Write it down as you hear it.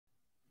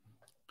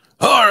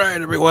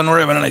right, everyone, we're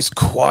having a nice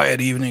quiet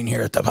evening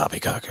here at the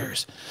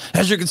Poppycockers.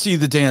 As you can see,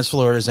 the dance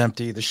floor is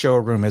empty. The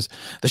showroom is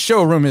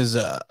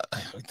the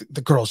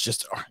girls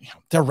just are,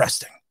 they're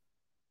resting.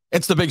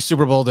 It's the big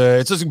Super Bowl day.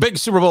 It's this big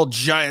Super Bowl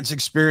Giants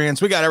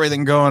experience. We got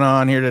everything going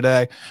on here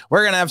today.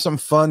 We're going to have some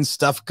fun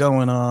stuff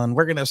going on.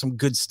 We're going to have some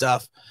good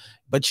stuff.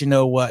 But you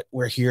know what?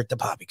 We're here at the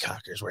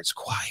Poppycockers where it's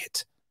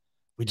quiet.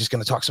 We're just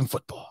going to talk some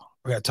football.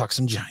 We're going to talk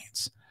some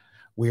Giants.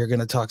 We're going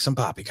to talk some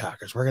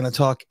Poppycockers. We're going to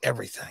talk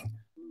everything.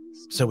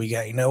 So we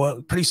got, you know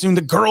what? Pretty soon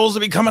the girls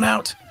will be coming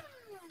out.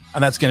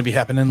 And that's going to be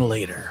happening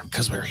later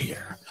because we're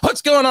here.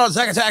 What's going on?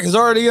 Zack Attack is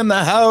already in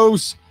the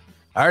house.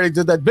 I already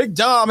did that. Big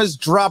Dom is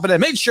dropping it.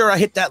 Make sure I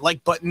hit that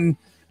like button.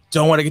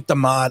 Don't want to get the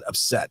mod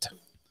upset.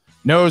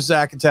 No,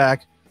 Zack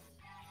Attack.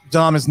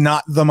 Dom is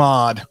not the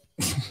mod.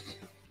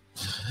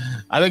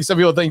 I think some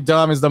people think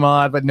Dom is the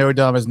mod, but no,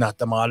 Dom is not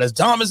the mod. As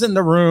Dom is in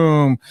the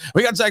room.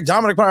 We got Zach.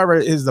 Dominic Meyer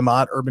is the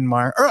mod. Urban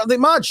Meyer. The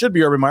mod should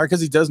be Urban Meyer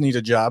because he does need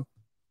a job.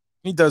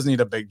 He does need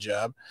a big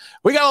job.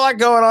 We got a lot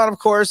going on, of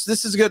course.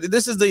 This is good.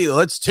 This is the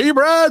Let's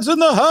T-Brad's in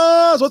the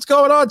house. What's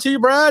going on,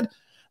 T-Brad?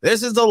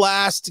 This is the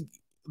last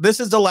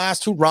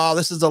hurrah.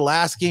 This is the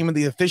last game of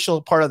the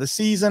official part of the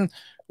season.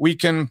 We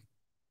can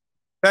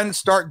then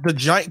start the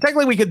Giant.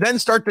 Technically, we could then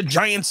start the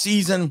Giant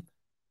season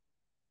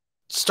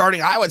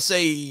starting, I would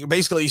say,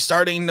 basically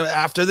starting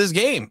after this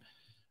game.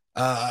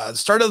 The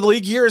start of the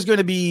league year is going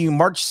to be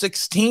March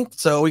 16th.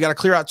 So we got to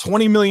clear out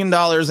 $20 million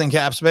in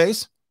cap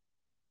space.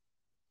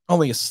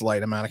 Only a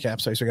slight amount of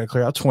cap space. We got to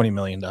clear out $20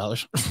 million. But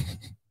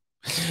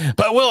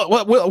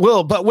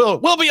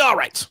we'll be all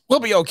right. We'll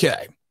be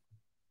okay.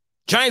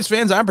 Giants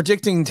fans, I'm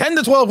predicting 10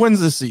 to 12 wins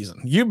this season.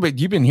 You've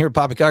been here,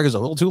 Poppycockers, a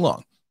little too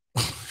long.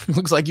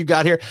 Looks like you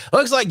got here.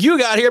 Looks like you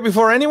got here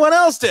before anyone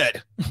else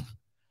did.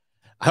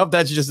 I hope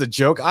that's just a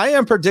joke. I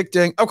am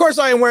predicting. Of course,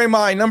 I am wearing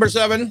my number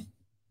 7.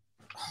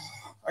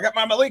 I got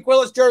my Malik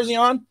Willis jersey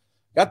on.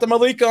 Got the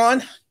Malik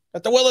on.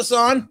 Got the Willis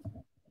on.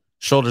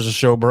 Shoulders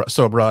are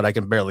so broad, I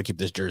can barely keep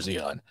this jersey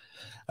on.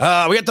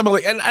 We got the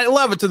Malik, and I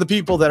love it to the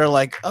people that are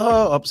like,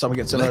 someone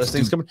gets some other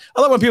things coming.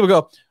 I love when people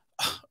go,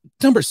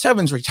 number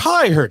 7's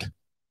retired.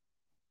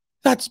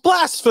 That's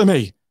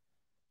blasphemy.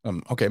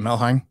 Okay,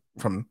 Melheim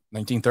from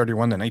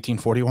 1931 to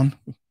 1941.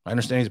 I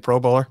understand he's a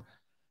Pro Bowler,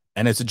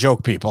 and it's a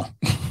joke, people.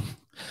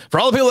 For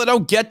all the people that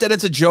don't get that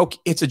it's a joke,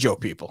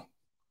 people.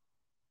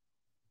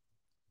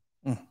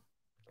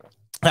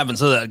 Having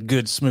some of that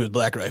good, smooth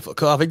Black Rifle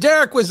coffee.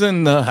 Derek was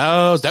in the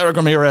house. Derek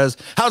Ramirez.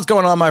 How's it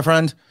going on, my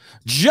friend?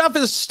 Jeff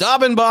is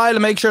stopping by to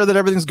make sure that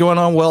everything's going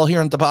on well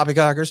here at the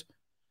Poppycockers.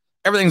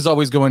 Everything's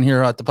always going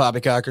here at the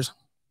Poppycockers.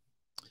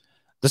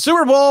 The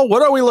Super Bowl,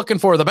 what are we looking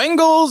for? The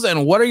Bengals,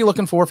 and what are you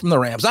looking for from the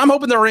Rams? I'm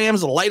hoping the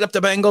Rams light up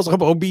the Bengals. I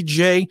hope OBJ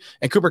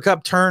and Cooper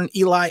Kupp turn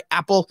Eli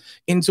Apple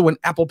into an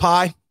apple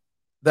pie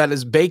that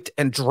is baked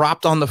and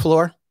dropped on the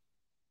floor.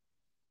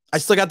 I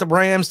still got the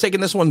Rams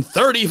taking this one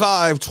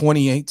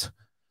 35-28.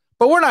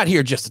 But we're not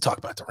here just to talk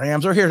about the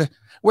Rams. We're here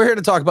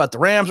to talk about the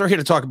Rams. We're here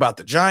to talk about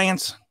the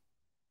Giants.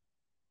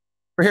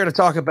 We're here to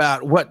talk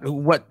about what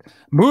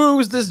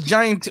moves this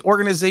Giant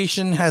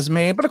organization has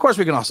made. But of course,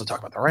 we can also talk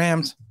about the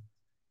Rams.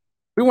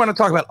 We want to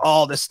talk about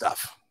all this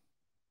stuff,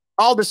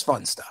 all this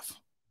fun stuff.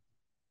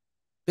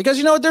 Because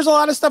you know what? There's a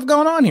lot of stuff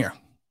going on here,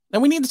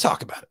 and we need to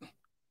talk about it.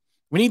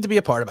 We need to be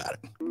a part about it.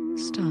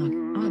 Start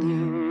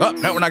audio. Oh,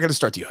 no, we're not going to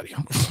start the audio.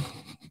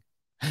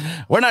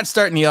 We're not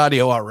starting the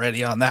audio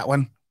already on that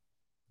one.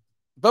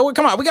 But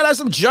come on, we got to have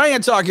some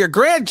Giant talk here.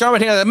 Grant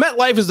jumping here.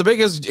 MetLife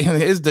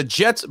is the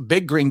Jets'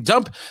 big green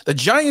dump. The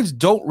Giants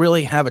don't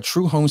really have a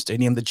true home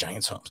stadium. The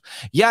Giants' homes.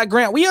 Yeah,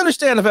 Grant, we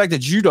understand the fact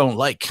that you don't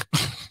like,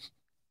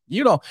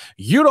 you don't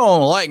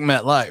like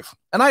MetLife,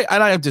 and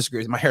I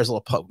disagree. My hair's a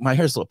little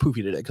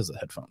poofy today because of the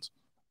headphones.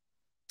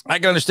 I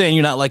can understand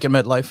you not liking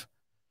MetLife.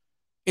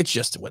 It's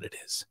just what it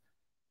is.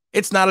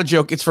 It's not a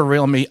joke. It's for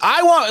real me.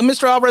 I want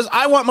Mr. Alvarez.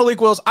 I want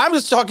Malik Willis. I'm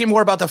just talking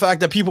more about the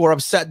fact that people were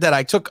upset that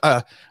I took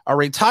a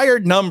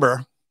retired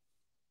number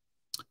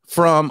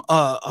from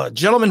a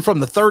gentleman from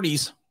the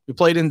 30s who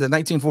played into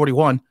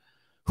 1941,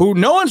 who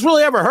no one's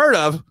really ever heard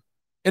of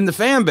in the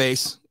fan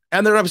base,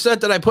 and they're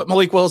upset that I put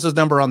Malik Willis's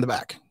number on the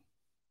back.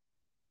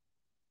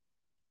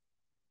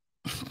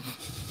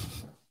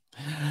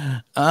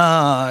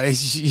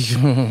 It's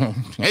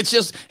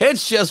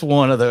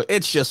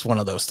just one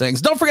of those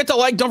things. Don't forget to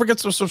like, don't forget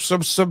to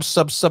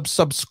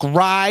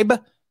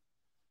subscribe,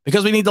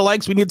 because we need the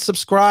likes, we need the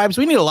subscribes,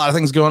 we need a lot of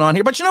things going on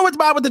here. But you know what's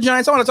about with the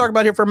Giants? I want to talk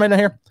about here for a minute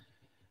here.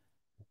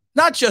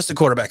 Not just the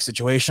quarterback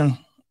situation.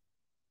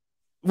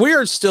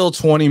 We're still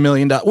 $20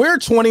 million. We're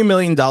 $20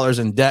 million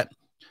in debt.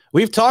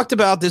 We've talked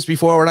about this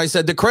before when I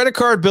said the credit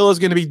card bill is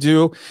going to be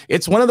due.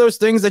 It's one of those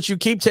things that you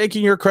keep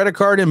taking your credit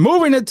card and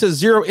moving it to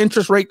 0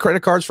 interest rate credit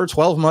cards for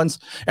 12 months.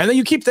 And then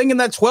you keep thinking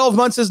that 12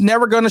 months is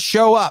never going to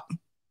show up.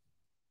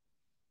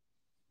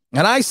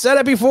 And I said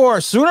it before,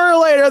 sooner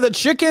or later, the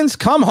chickens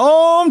come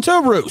home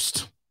to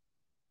roost.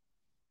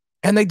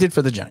 And they did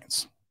for the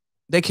Giants.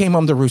 They came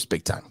home to roost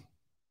big time.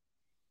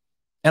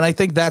 And I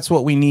think that's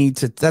what we need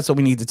to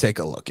take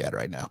a look at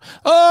right now.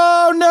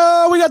 Oh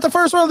no, we got the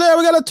first one there.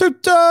 We got a Tuto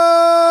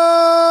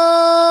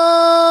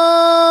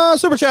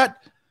super chat.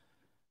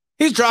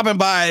 He's dropping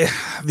by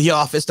the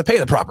office to pay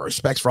the proper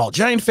respects for all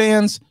Giant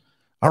fans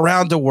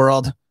around the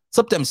world.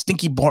 Slip them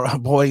stinky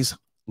boys,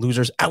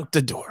 losers out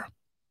the door.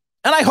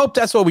 And I hope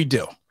that's what we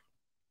do.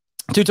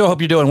 Tuto,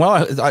 hope you're doing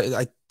well.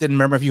 I didn't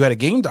remember if you had a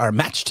game or a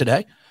match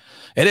today.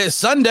 It is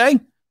Sunday,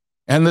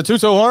 and the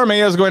Tuto Army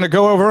is going to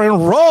go over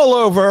and roll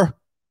over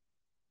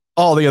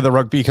all the other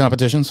rugby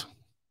competitions.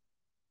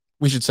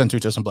 We should send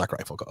Tuto some Black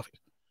Rifle coffee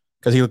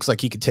because he looks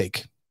like he could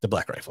take the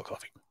Black Rifle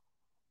coffee.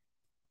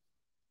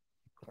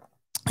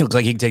 He looks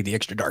like he can take the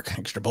extra dark,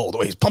 extra bold. The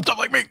way he's pumped up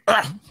like me.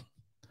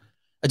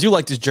 I do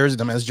like this jersey,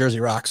 though, man. This jersey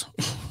rocks.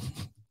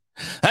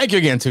 Thank you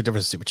again, Tuto, for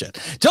the super chat.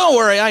 Don't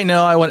worry, I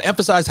know. I want to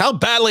emphasize how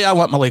badly I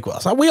want Malik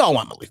Willis. We all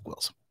want Malik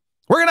Willis.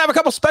 We're going to have a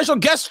couple special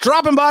guests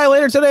dropping by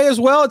later today as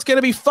well. It's going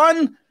to be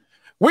fun.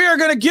 We are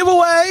going to give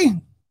away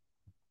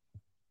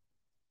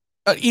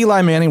an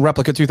Eli Manning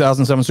replica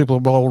 2007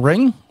 Super Bowl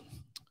ring.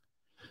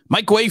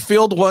 Mike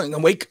Wakefield won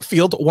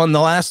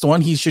the last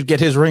one. He should get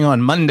his ring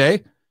on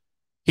Monday.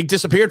 He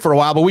disappeared for a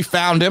while, but we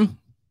found him.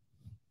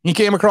 He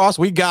came across.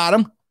 We got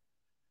him.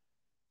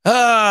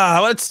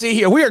 Let's see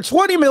here. We are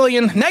 -20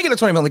 million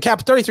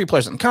cap, 33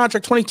 players in the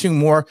contract, 22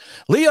 more.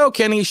 Leo,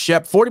 Kenny,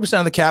 Shep, 40%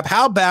 of the cap.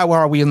 How bad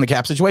are we in the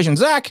cap situation?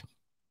 Zach,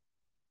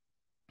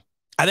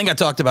 I think I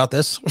talked about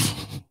this.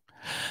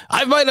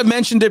 I might have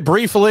mentioned it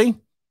briefly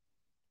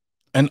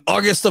in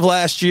August of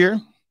last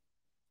year,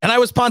 and I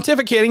was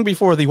pontificating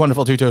before the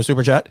wonderful Tuto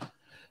super chat.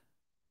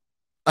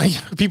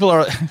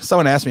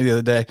 Someone asked me the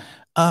other day,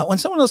 when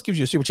someone else gives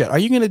you a super chat, are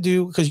you going to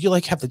do, because you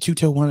like have the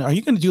Tuto one, are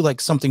you going to do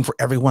like something for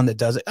everyone that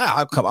does it?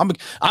 I'm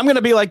going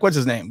to be like, what's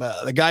his name?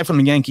 The guy from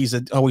the Yankees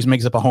that always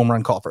makes up a home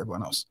run call for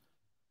everyone else.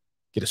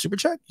 Get a super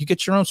chat? You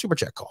get your own super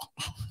chat call.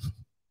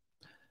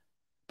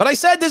 But I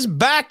said this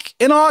back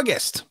in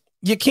August.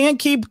 You can't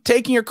keep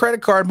taking your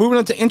credit card, moving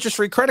into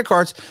interest-free credit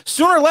cards.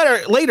 Sooner or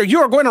later, you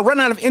are going to run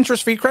out of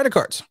interest-free credit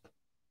cards.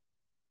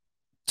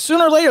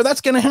 Sooner or later, that's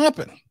going to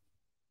happen.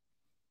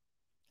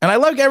 And I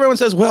like everyone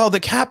says, well, the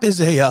cap is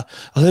a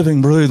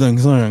living, breathing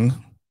thing.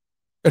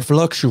 It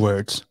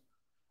fluctuates.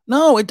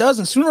 No, it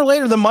doesn't. Sooner or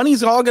later, the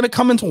money's all going to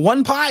come into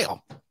one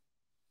pile.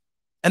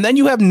 And then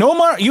you have no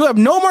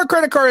more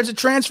credit cards to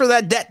transfer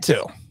that debt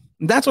to.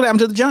 And that's what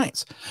happened to the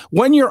Giants.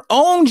 When your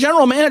own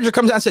general manager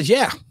comes out and says,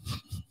 yeah,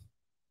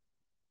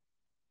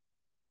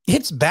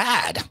 it's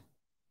bad.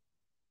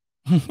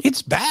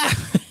 It's bad.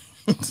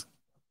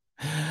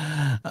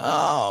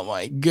 Oh,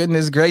 my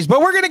goodness gracious.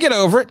 But we're going to get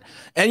over it.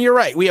 And you're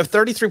right. We have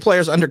 33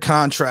 players under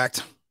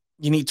contract.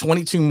 You need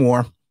 22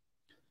 more.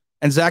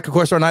 And Zach, of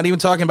course, we're not even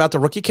talking about the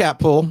rookie cap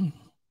pool. And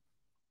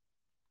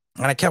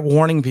I kept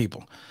warning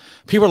people.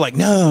 People are like,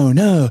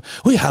 no,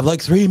 we have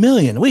like 3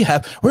 million.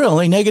 We're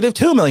only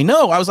 -2 million.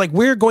 No, I was like,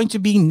 we're going to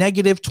be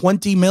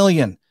 -20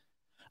 million.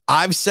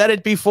 I've said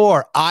it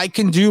before. I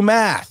can do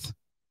math.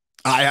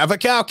 I have a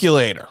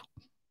calculator.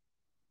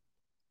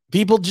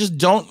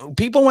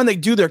 People when they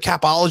do their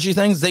capology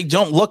things, they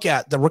don't look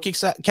at the rookie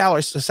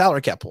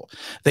salary cap pool.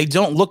 They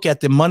don't look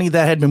at the money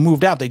that had been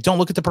moved out. They don't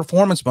look at the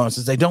performance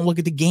bonuses. They don't look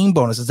at the game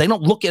bonuses. They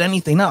don't look at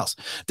anything else.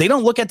 They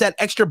don't look at that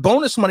extra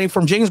bonus money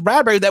from James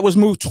Bradbury that was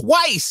moved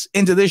twice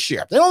into this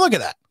year. They don't look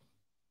at that.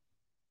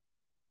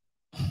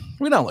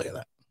 We don't look at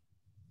that.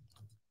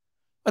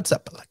 What's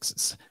up,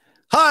 Alexis?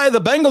 Hi,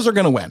 the Bengals are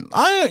going to win.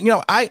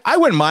 I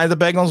wouldn't mind the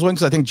Bengals win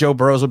because I think Joe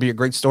Burrows will be a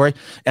great story,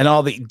 and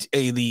all the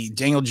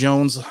Daniel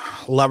Jones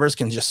lovers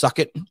can just suck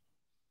it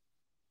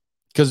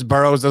because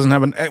Burrows doesn't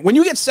have when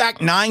you get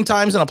sacked 9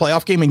 times in a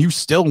playoff game and you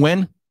still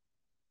win,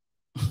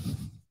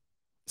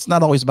 it's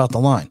not always about the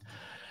line.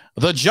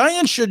 The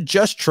Giants should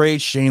just trade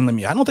Shane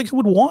Lemieux. I don't think who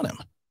would want him.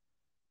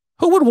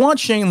 Who would want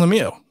Shane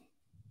Lemieux?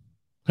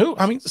 Who?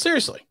 I mean,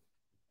 seriously.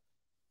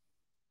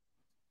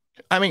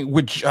 I'm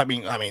not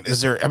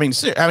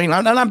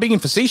being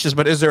facetious,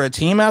 but is there a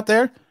team out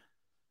there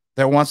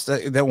that wants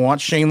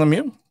Shane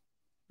Lemieux?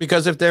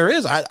 Because if there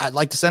is, I'd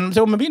like to send him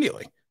to him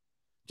immediately.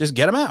 Just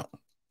get him out.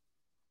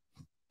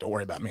 Don't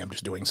worry about me. I'm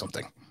just doing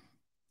something.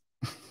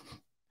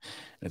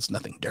 It's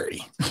nothing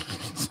dirty.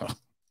 So,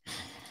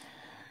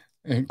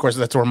 of course,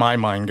 that's where my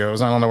mind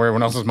goes. I don't know where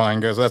everyone else's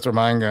mind goes. That's where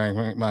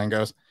mine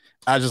goes.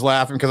 I was just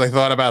laughing because I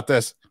thought about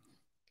this.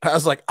 I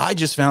was like, I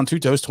just found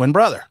Tuto's twin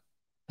brother.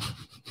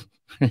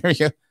 Here you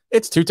go.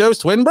 It's Tuto's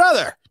twin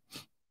brother.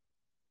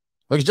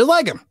 Looks just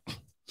like him.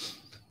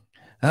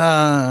 To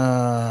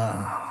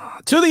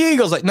the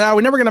Eagles. Like, no,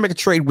 we're never going to make a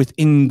trade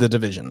within the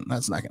division.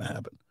 That's not going to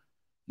happen.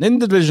 In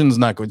the division is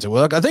not going to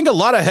work. I think a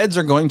lot of heads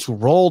are going to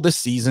roll this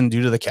season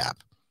due to the cap.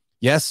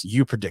 Yes,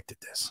 you predicted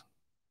this.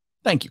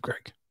 Thank you,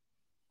 Greg.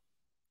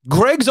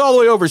 Greg's all the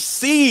way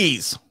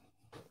overseas.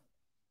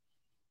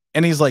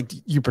 And he's like,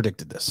 you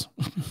predicted this.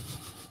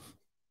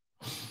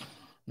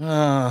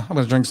 I'm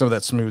going to drink some of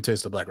that smooth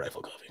taste of Black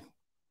Rifle coffee.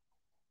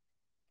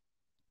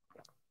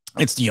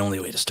 It's the only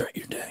way to start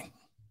your day.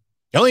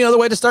 The only other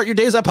way to start your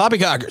day is at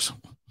Poppycockers.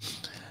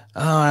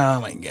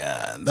 Oh my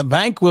God. The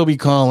bank will be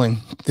calling.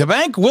 The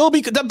bank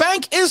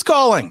is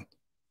calling.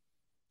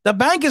 The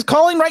bank is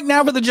calling right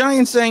now for the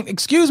Giants saying,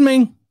 excuse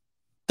me,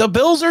 the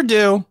bills are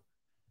due.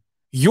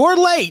 You're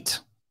late.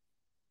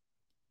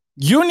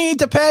 You need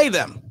to pay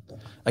them.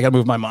 I got to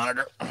move my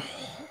monitor.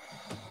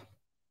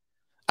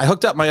 I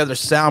hooked up my other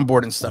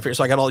soundboard and stuff here.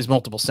 So I got all these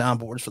multiple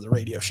soundboards for the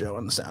radio show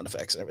and the sound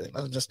effects and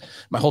everything. Just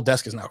my whole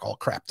desk is now all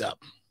crapped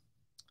up.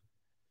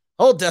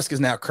 Whole desk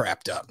is now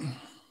crapped up.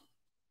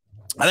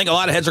 I think a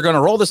lot of heads are going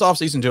to roll this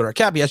offseason to our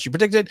cap. Yes, you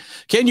predicted.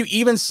 Can you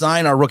even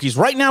sign our rookies?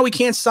 Right now, we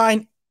can't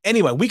sign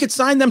anyway. We could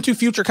sign them to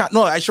future.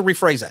 No, I should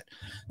rephrase that.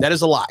 That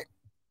is a lie.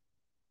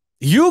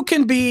 You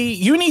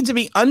need to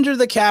be under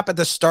the cap at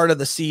the start of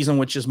the season,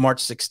 which is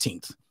March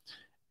 16th.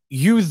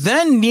 You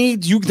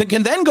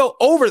can then go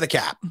over the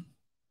cap.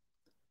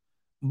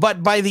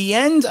 But by the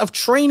end of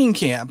training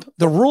camp,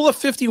 the rule of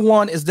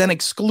 51 is then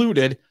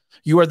excluded.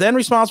 You are then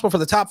responsible for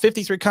the top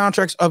 53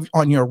 contracts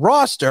on your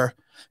roster,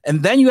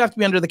 and then you have to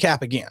be under the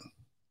cap again.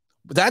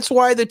 But that's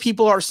why the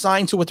people are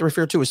signed to what they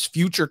refer to as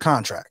future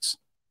contracts.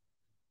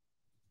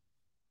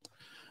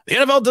 The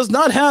NFL does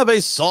not have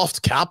a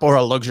soft cap or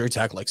a luxury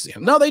tax like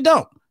CM. No, they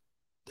don't.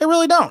 They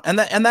really don't. And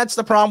that's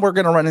the problem we're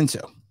going to run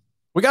into.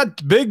 We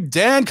got Big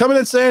Dan coming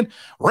in saying,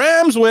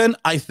 Rams win,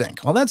 I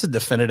think. Well, that's a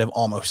definitive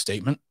almost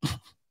statement.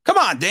 Come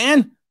on,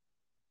 Dan.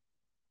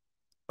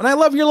 And I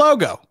love your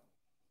logo.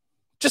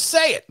 Just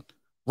say it.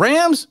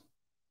 Rams,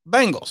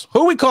 Bengals.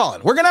 Who are we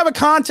calling? We're going to have a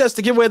contest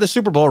to give away the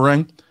Super Bowl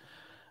ring.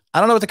 I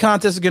don't know what the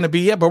contest is going to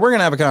be yet, but we're going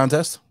to have a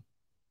contest.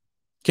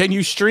 Can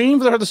you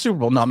stream for the Super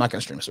Bowl? No, I'm not going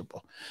to stream a Super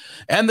Bowl.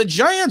 And the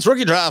Giants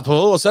rookie draft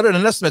pool will set at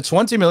an estimate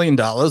 $20 million.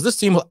 This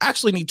team will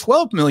actually need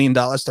 $12 million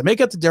to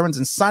make up the difference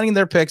in signing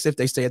their picks if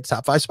they stay at the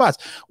top 5 spots.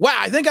 Wow,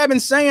 I think I've been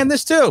saying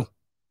this too.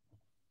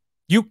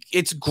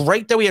 It's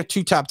great that we have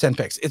 2 top 10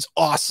 picks. It's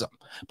awesome.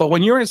 But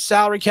when you're in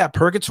salary cap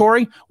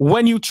purgatory,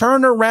 when you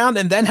turn around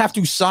and then have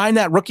to sign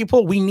that rookie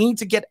pool, we need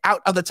to get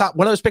out of the top.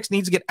 One of those picks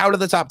needs to get out of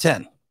the top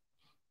 10.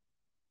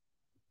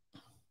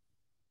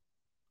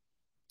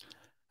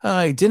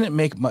 I didn't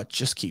make much.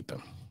 Just keep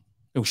him.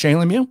 Oh, Shane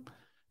Lemieux?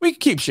 We can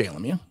keep Shane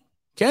Lemieux.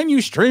 Can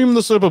you stream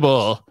the Super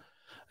Bowl?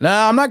 No,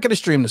 I'm not going to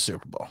stream the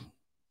Super Bowl.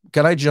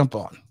 Can I jump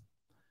on?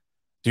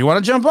 Do you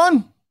want to jump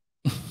on?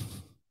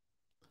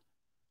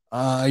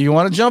 You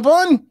want to jump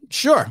on?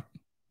 Sure.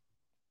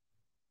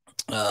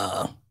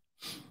 Okay.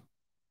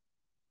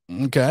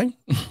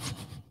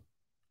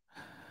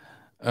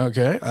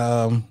 Okay.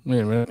 Wait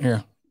a minute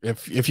here.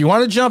 If you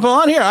want to jump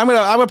on here,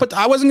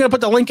 I wasn't gonna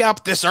put the link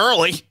out this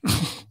early.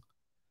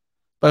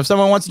 But if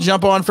someone wants to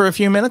jump on for a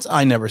few minutes,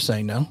 I never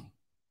say no.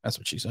 That's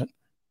what she said.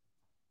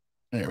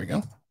 There we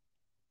go.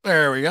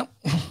 There we go.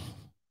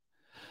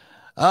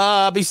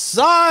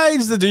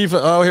 Besides the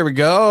defense, oh, here we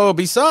go.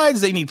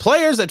 Besides, they need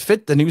players that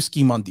fit the new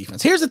scheme on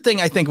defense. Here's the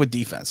thing I think with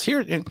defense.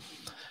 And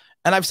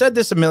I've said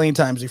this a million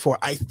times before.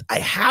 I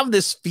have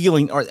this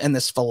feeling and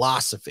this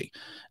philosophy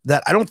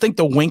that I don't think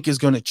the Wink is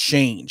going to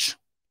change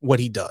what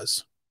he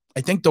does.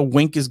 I think the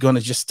Wink is going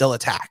to just still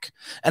attack.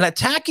 An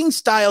attacking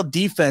style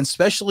defense,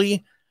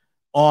 especially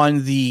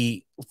on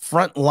the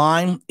front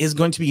line, is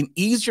going to be an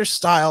easier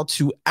style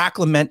to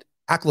acclimate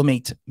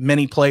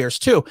many players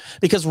to,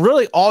 because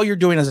really all you're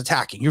doing is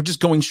attacking. You're just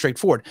going straight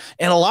forward.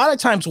 And a lot of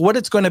times what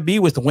it's going to be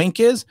with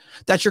Wink is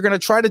that you're going to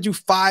try to do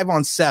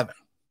 5-on-7,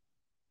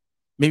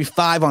 maybe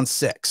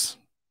 5-on-6.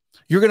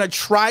 You're going to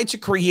try to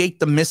create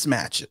the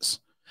mismatches.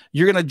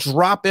 You're going to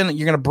drop in,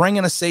 you're going to bring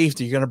in a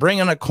safety, you're going to bring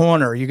in a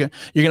corner, you're going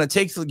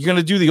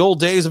to do the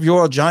old days of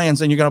your Giants,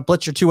 and you're going to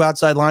blitz your 2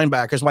 outside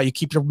linebackers while you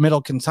keep your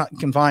middle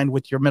confined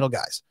with your middle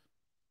guys.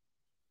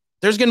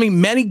 There's going to be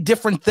many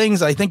different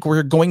things I think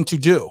we're going to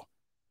do.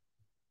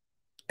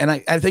 And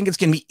I think it's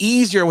going to be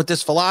easier with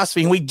this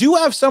philosophy. And we do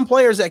have some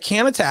players that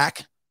can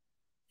attack.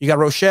 You got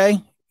Roche,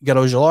 you got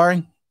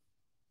Ojulari.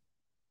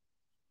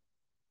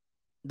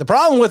 The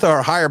problem with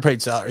our higher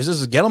paid salaries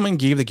is Gettleman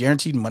gave the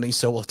guaranteed money,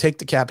 so we'll take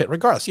the cap hit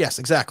regardless. Yes,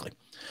 exactly.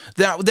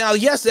 Now,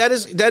 yes, that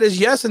is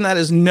yes, and that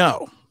is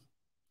no.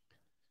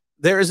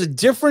 There is a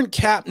different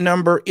cap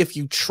number if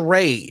you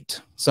trade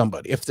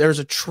somebody. If there's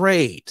a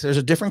trade, there's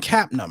a different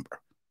cap number.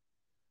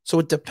 So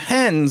it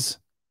depends.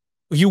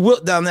 You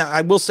will now.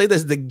 I will say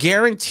this: the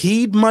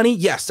guaranteed money,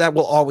 yes, that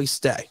will always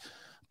stay.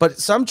 But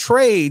some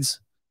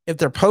trades, if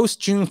they're post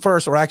June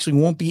 1st, or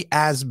actually won't be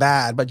as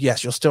bad. But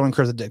yes, you'll still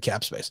incur the dead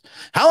cap space.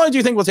 How long do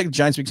you think we'll take the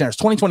Giants Big Centers?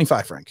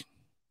 2025, Frank.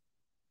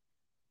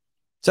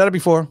 Said it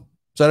before.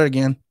 Said it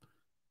again.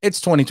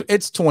 It's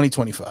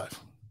 2025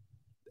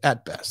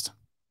 at best.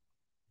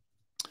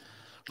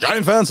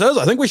 Giant fan says,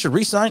 I think we should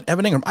re-sign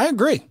Evan Ingram. I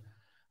agree.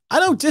 I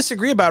don't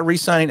disagree about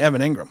re-signing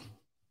Evan Ingram.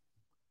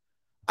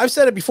 I've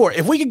said it before.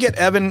 If we could get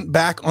Evan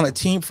back on a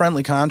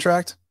team-friendly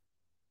contract,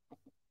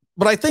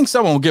 but I think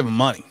someone will give him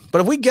money.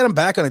 But if we get him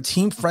back on a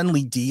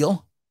team-friendly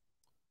deal,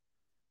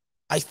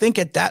 I think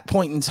at that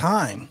point in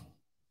time,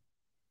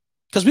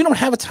 because we don't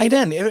have a tight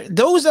end.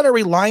 Those that are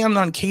relying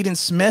on Caden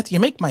Smith, you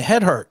make my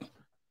head hurt.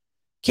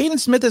 Caden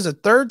Smith is a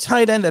third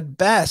tight end at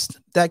best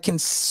that can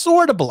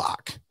sort of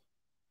block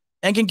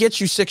and can get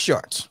you 6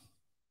 yards.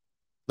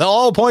 They'll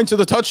all point to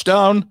the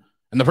touchdown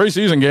in the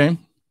preseason game.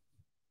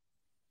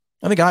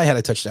 I think I had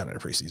a touchdown in a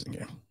preseason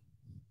game.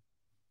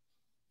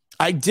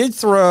 I did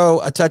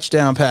throw a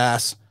touchdown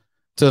pass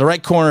to the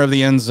right corner of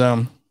the end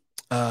zone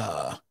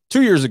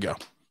 2 years ago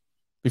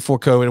before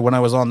COVID when I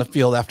was on the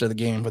field after the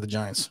game for the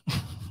Giants.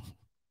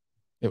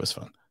 It was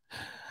fun.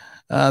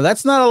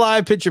 That's not a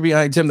live picture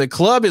behind Tim. The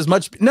club is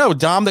no,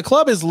 Dom. The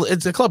club is,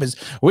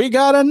 we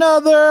got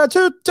another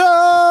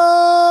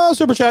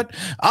super chat.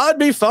 I'd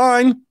be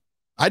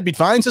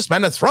fine,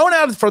 suspended, thrown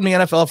out from the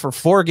NFL for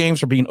 4 games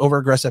for being over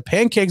aggressive,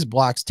 pancakes,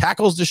 blocks,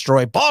 tackles,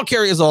 destroy, ball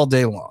carriers all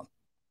day long.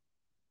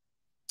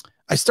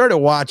 I started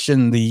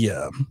watching the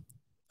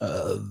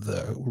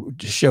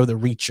show The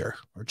Reacher,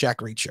 or Jack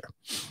Reacher.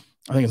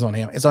 I think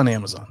it's on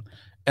Amazon.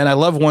 And I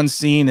love one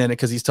scene in it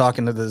because he's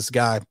talking to this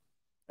guy,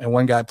 and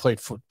one guy played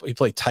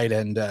tight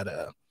end at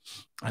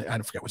I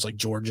forget, it was like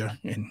Georgia,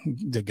 and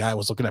the guy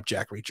was looking up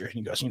Jack Reacher, and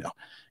he goes,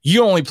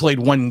 you only played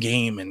 1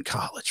 game in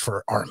college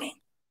for Army.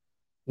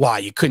 Why,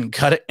 you couldn't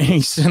cut it?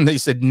 And they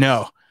said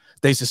no,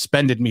 they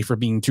suspended me for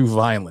being too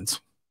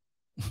violent.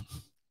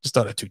 Just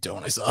thought of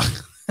two-tone I saw.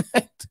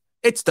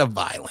 It's the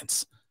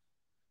violence.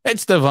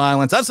 It's the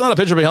violence. That's not a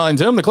picture behind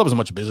Tim. The club is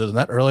much busier than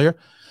that earlier,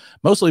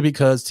 mostly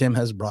because Tim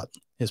has brought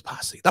his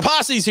posse. The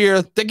posse's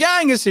here. The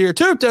gang is here.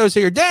 Tuto's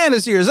here. Dan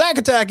is here. Zack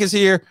Attack is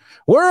here.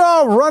 We're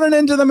all running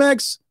into the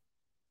mix.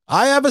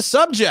 I have a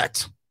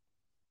subject.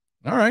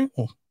 All right.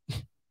 Well,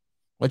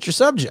 what's your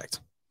subject?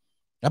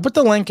 I put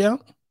the link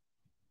out.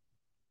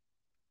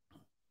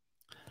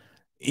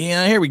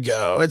 Yeah, here we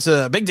go. It's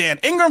a Big Dan.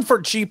 Ingram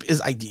for cheap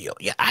is ideal.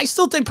 Yeah, I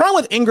still think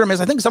problem with Ingram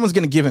is I think someone's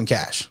going to give him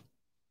cash.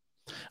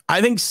 I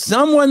think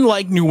someone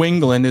like New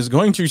England is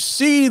going to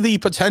see the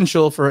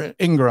potential for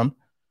Ingram,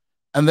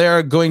 and they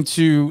are going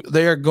to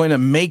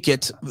make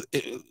it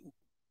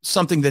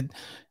something that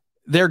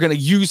they're going to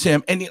use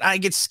him. And I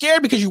get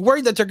scared because you're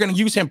worried that they're going to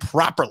use him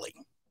properly.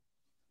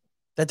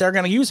 Because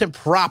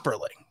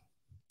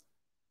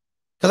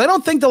I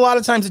don't think a lot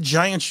of times the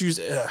Giants use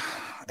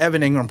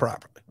Evan Ingram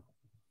properly.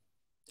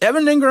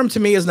 Evan Ingram to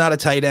me is not a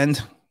tight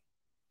end.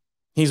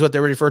 He's what they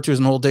refer to as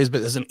in old days,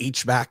 but as an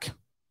H-back.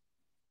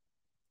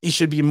 He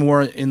should be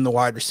more in the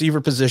wide receiver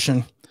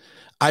position.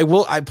 I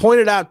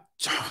pointed out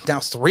now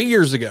 3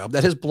 years ago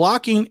that his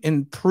blocking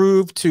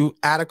improved to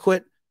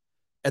adequate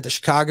at the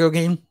Chicago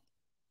game.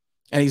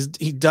 And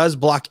he does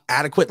block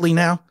adequately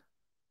now,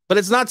 but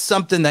it's not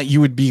something that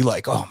you would be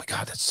like, oh my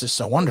God, that's just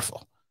so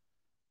wonderful.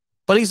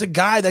 But he's a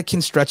guy that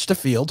can stretch the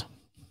field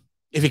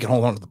if he can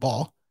hold on to the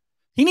ball.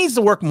 He needs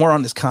to work more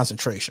on his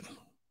concentration.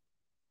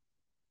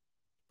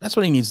 That's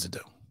what he needs to do.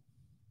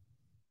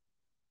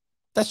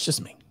 That's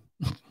just me.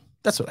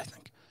 That's what I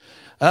think.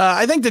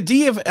 I think the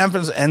D of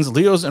emphasis ends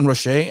Leos and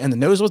Roche, and the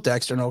nose with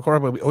Dexter, and Okora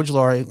will be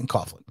Ojulari and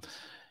Coughlin.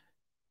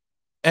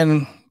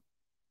 And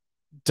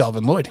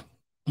Delvin Lloyd.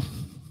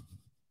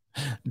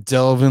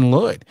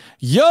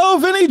 Yo,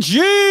 Vinny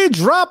G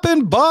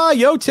dropping by.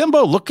 Yo,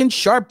 Timbo, looking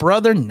sharp,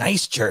 brother.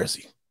 Nice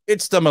jersey.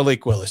 It's the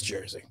Malik Willis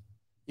jersey.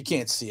 You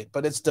can't see it,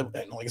 but it's like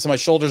I said, my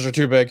shoulders are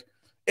too big.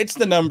 It's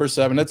the number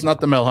 7. It's not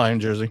the Mel Hine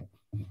jersey.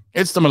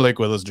 It's the Malik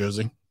Willis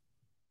jersey.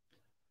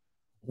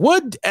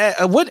 Would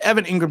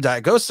Evan Ingram die?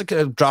 Ghost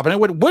dropping it.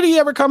 Would he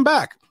ever come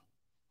back?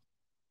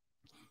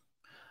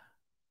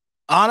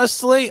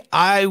 Honestly,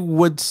 I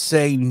would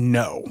say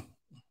no.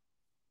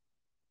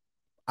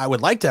 I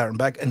would like to have him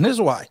back, and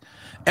here's why.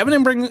 Evan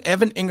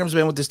Ingram's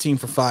been with this team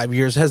for 5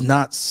 years, has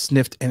not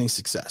sniffed any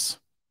success.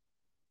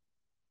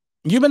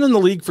 You've been in the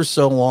league for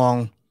so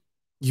long.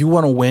 You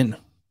want to win.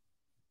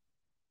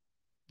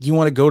 You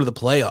want to go to the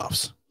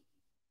playoffs.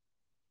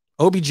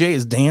 OBJ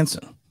is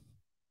dancing.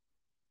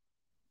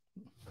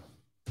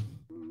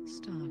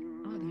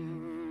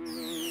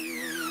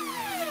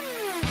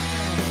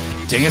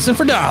 Dancing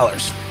for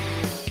dollars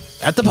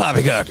at the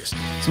Poppycockers.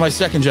 It's my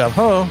second job.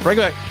 Oh, break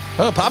it back.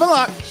 Oh, pop and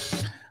lock.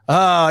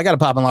 I got to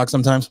pop and lock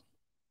sometimes.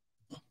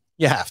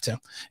 You have to.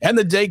 And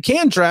they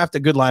can draft a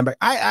good linebacker.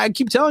 I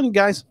keep telling you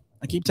guys.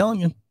 I keep telling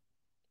you.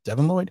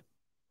 Devin Lloyd.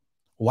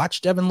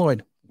 Watch Devin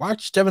Lloyd.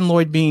 Watch Devin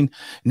Lloyd being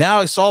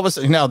now. It's all of a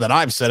sudden, now that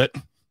I've said it,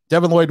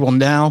 Devin Lloyd will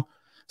now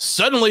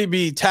suddenly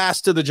be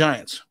tasked to the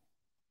Giants.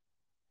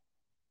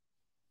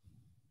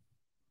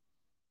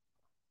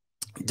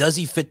 Does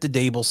he fit the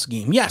Dable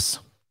scheme? Yes,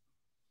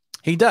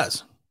 he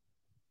does.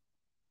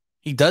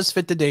 He does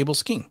fit the Dable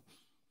scheme.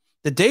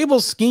 The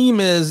Dable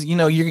scheme is,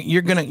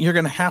 you're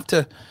gonna have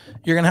to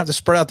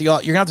spread out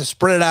you're gonna have to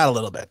spread it out a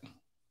little bit,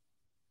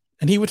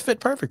 and he would fit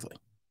perfectly.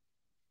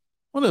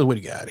 What do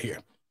we got here?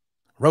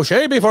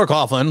 Roche before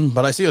Coughlin,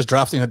 but I see us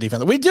drafting a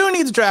defense. We do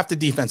need to draft a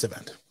defensive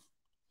end.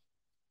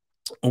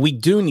 We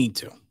do need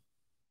to.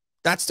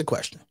 That's the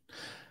question.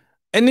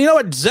 And you know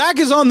what? Zach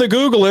is on the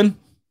Googling.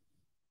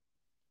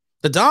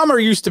 The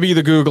Dahmer used to be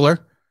the Googler.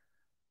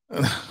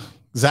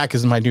 Zach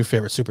is my new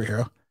favorite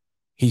superhero.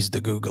 He's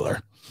the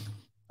Googler.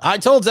 I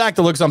told Zach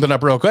to look something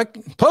up real quick.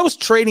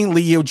 Post-trading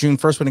Leo June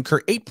 1st would incur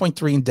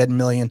 $8.3 in dead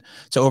million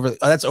to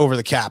that's over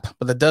the cap,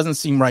 but that doesn't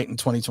seem right in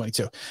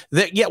 2022.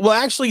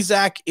 Actually,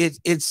 Zach,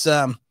 it's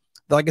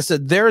like I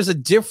said, there is a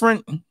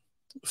different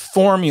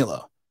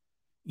formula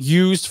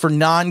used for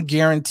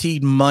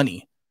non-guaranteed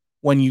money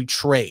when you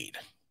trade.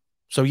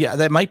 So yeah,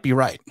 that might be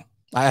right.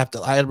 I have to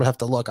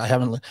look. I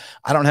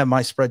don't have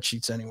my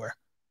spreadsheets anywhere.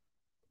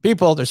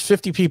 People, there's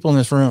 50 people in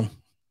this room.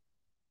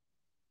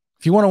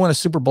 If you want to win a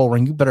Super Bowl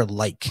ring, you better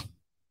like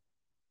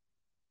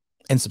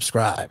and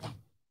subscribe.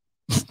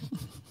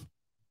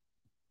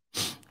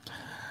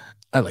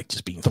 I like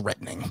just being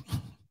threatening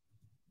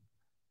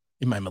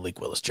in my Malik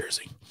Willis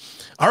jersey.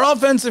 Our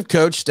offensive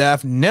coach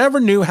staff never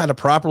knew how to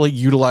properly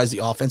utilize the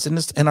offense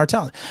and our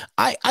talent.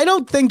 I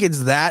don't think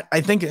it's that.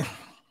 I think,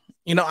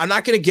 I'm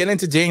not going to get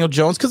into Daniel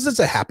Jones because it's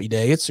a happy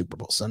day. It's Super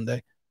Bowl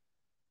Sunday.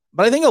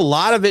 But I think a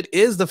lot of it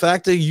is the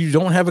fact that you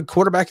don't have a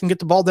quarterback who can get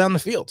the ball down the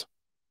field.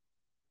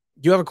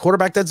 You have a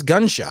quarterback that's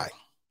gun shy.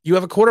 You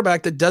have a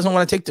quarterback that doesn't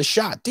want to take the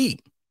shot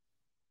deep.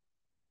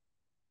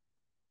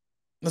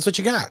 That's what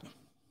you got.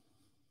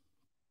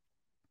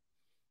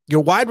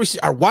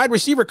 Our wide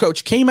receiver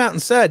coach came out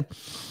and said,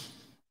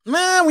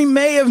 man, we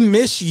may have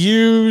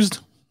misused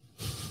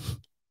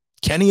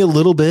Kenny a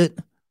little bit.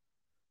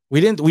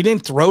 We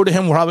didn't throw to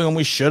him probably when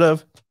we should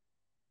have.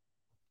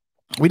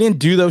 We didn't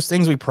do those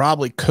things we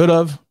probably could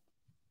have.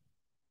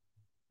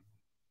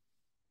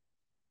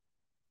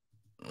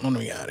 What do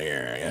we got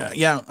here?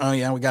 Yeah. Oh,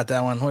 yeah, we got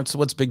that one.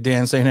 What's Big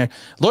Dan saying here?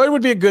 Lloyd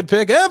would be a good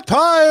pick.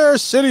 Empire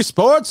City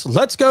Sports.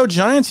 Let's go,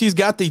 Giants. He's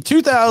got the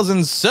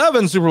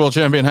 2007 Super Bowl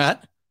champion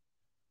hat.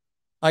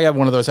 I have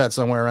one of those hats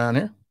somewhere around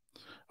here.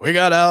 We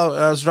got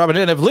Al dropping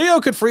in. If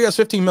Leo could free us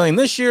 $15 million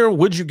this year,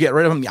 would you get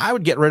rid of him? I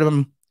would get rid of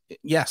him.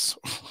 Yes.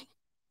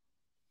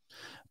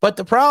 But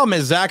the problem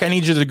is, Zach, I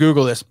need you to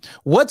Google this.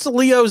 What's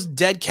Leo's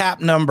dead cap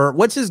number?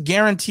 What's his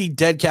guaranteed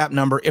dead cap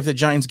number if the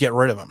Giants get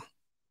rid of him?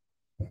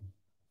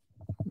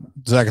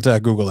 Zach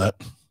Attack, Google that.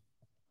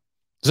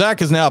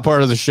 Zach is now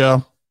part of the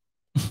show.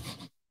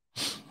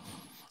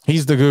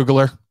 He's the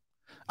Googler.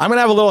 I'm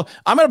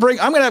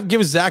gonna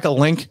give Zach a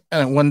link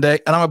one day,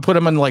 and I'm gonna put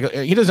him in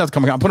he doesn't have to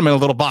come. I'll put him in a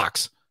little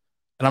box,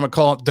 and I'm gonna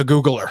call it the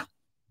Googler.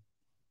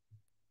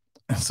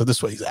 So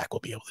this way, Zach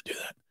will be able to do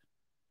that.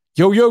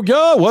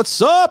 Yo,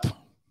 what's up?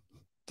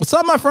 What's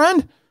up, my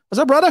friend? What's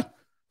up, brother?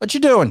 What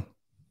you doing?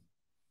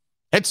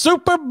 It's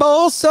Super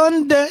Bowl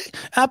Sunday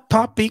at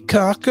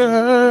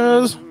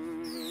Poppycockers.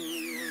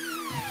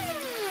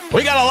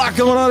 We got a lot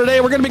going on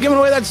today. We're going to be giving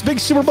away that big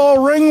Super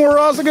Bowl ring. We're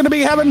also going to be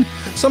having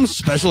some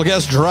special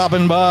guests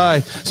dropping by.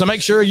 So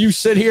make sure you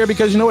sit here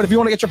because you know what? If you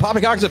want to get your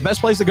Poppycockers, the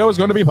best place to go is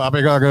going to be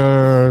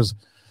Poppycockers.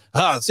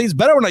 See, it's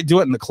better when I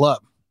do it in the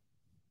club.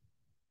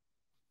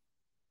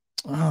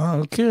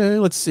 Okay,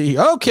 let's see.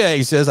 Okay,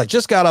 he says, I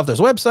just got off those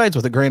websites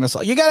with a grain of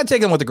salt. You got to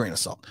take them with a grain of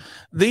salt.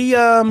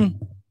 There's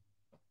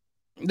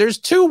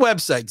two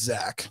websites,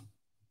 Zach.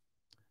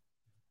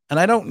 And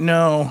I don't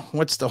know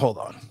hold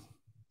on.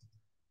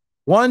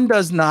 One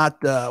does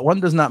not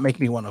make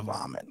me want to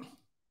vomit.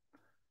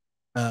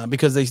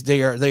 Because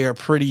they're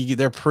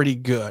pretty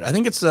good. I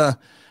think it's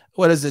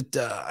what is it?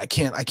 I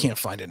can't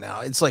find it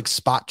now. It's like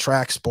Sport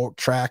Track,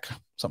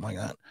 something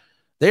like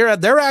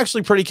that. They're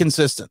actually pretty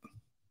consistent.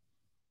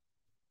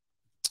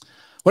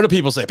 What do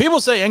people say?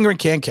 People say England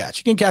can't catch.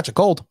 You can catch a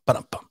cold.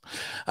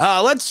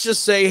 Let's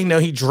just say,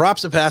 he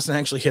drops a pass and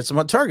actually hits him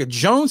on target.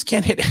 Jones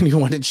can't hit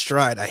anyone in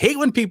stride. I hate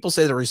when people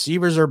say the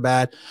receivers are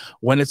bad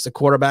when it's the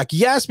quarterback.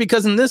 Yes,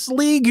 because in this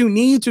league, you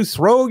need to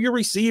throw your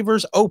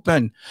receivers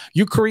open.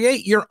 You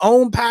create your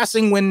own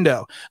passing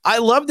window. I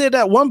loved it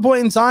at one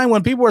point in time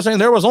when people were saying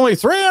there was only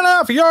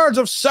 3.5 yards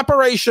of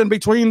separation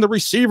between the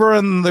receiver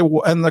and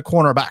the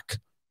cornerback.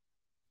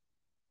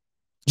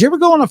 Did you ever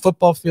go on a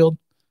football field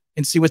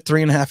and see what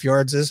 3.5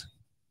 yards is?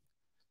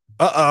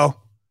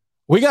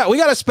 We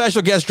got a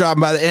special guest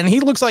dropping by, and he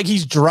looks like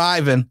he's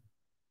driving.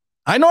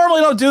 I normally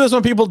don't do this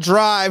when people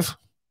drive,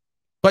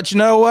 but you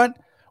know what?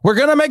 We're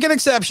gonna make an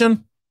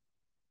exception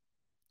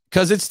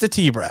because it's the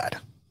T-Brad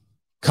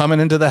coming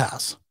into the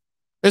house.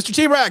 Mr.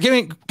 T-Brad,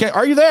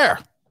 are you there?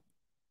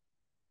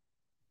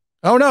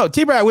 Oh no,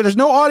 T-Brad, there's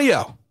no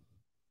audio.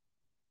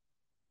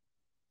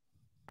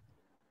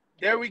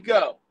 There we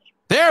go.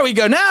 There we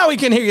go. Now we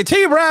can hear you.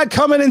 T-Brad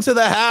coming into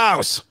the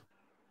house.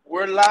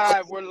 We're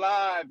live.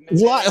 Man.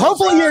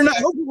 Hopefully you're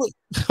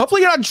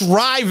not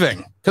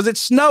driving because it's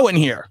snowing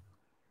here.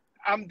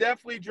 I'm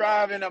definitely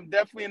driving. I'm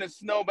definitely in the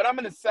snow, but I'm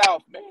in the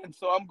South, man.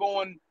 So I'm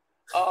going.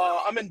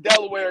 I'm in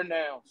Delaware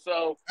now.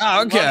 So okay.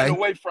 I'm running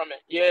away from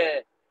it.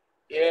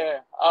 Yeah.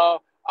 I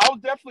was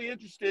definitely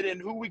interested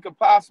in who we could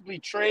possibly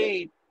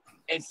trade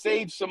and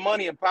save some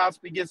money and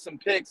possibly get some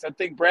picks. I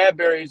think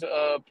Bradbury's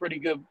a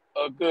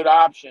good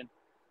option.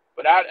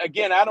 But I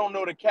don't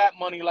know the cap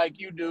money like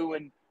you do,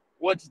 and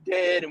what's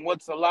dead and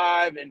what's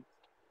alive, and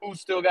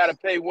who's still got to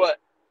pay what.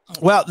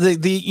 Well,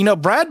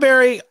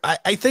 Bradbury.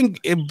 I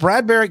think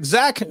Bradbury.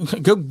 Zach,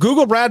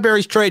 Google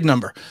Bradbury's trade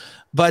number,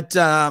 but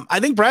I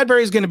think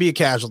Bradbury is going to be a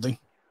casualty.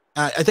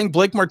 I think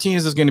Blake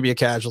Martinez is going to be a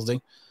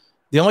casualty.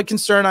 The only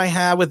concern I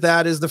have with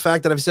that is the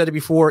fact that I've said it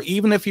before.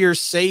 Even if you're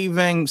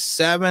saving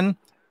 7,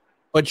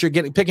 but you're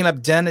picking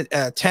up 10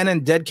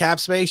 in dead cap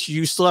space.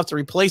 You still have to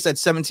replace that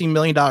 $17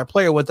 million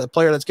player with a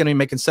player that's going to be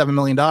making $7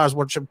 million,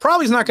 which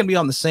probably is not going to be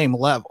on the same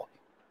level.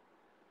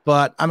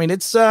 But I mean,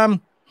 it's going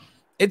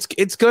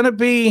to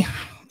be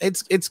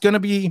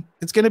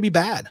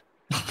bad.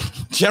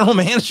 General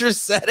manager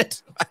said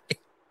it.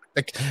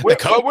 But we're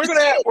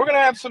gonna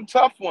have some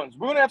tough ones.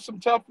 We're gonna have some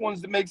tough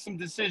ones to make some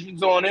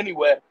decisions on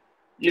anyway.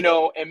 You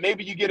know, and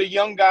maybe you get a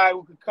young guy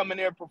who could come in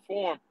there and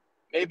perform.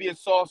 Maybe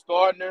it's Sauce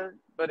Gardner,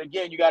 but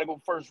again, you got to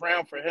go first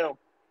round for him.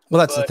 Well,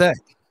 that's the thing,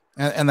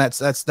 and that's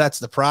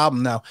the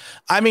problem now.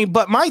 I mean,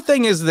 but my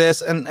thing is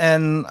this, and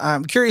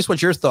I'm curious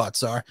what your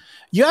thoughts are.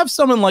 You have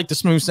someone like the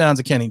smooth sounds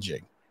of Kenny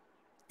G.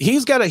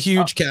 He's got a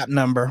huge cap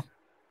number.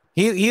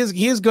 He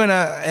is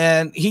gonna,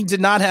 and he did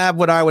not have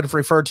what I would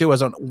refer to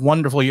as a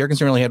wonderful year,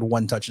 considering he only had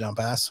one touchdown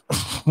pass.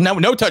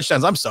 no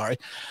touchdowns. I'm sorry.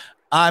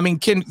 I mean,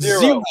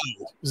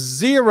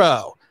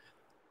 zero.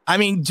 I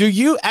mean, do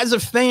you, as a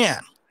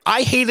fan?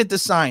 I hated the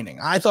signing.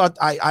 I thought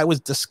I was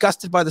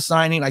disgusted by the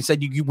signing. I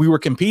said we were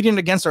competing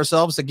against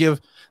ourselves to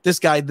give this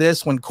guy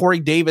this when Corey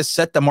Davis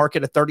set the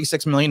market at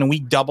 $36 million and we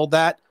doubled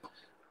that.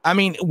 I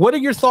mean, what are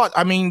your thoughts?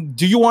 I mean,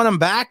 do you want him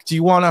back? Do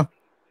you want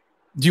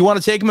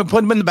to take him and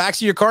put him in the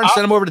backseat of your car and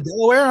send him over to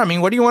Delaware? I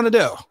mean, what do you want to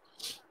do?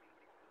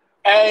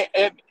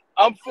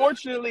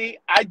 Unfortunately,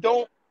 I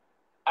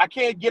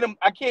can't get him.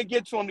 I can't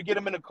get to him to get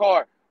him in the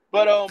car.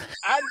 But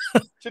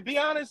to be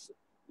honest,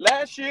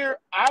 last year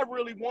I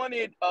really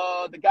wanted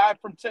the guy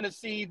from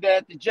Tennessee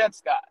that the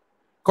Jets got,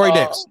 Corey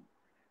Davis.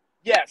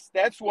 Yes,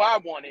 that's who I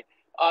wanted.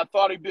 I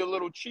thought he'd be a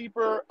little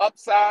cheaper,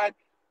 upside,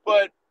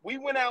 but we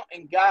went out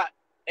and got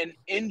an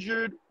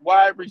injured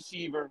wide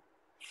receiver,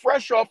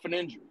 fresh off an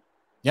injury,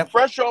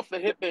 fresh off the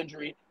hip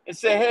injury, and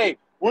say, hey,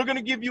 we're going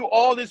to give you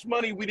all this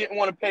money we didn't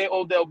want to pay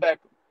Odell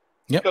Beckham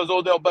because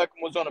Odell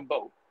Beckham was on a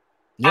boat.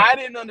 I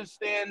didn't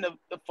understand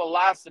the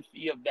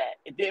philosophy of that.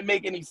 It didn't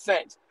make any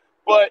sense.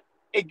 But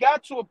it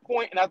got to a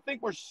point, and I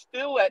think we're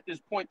still at this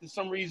point for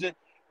some reason,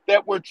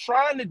 that we're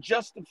trying to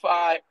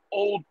justify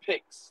old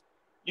picks.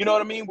 You know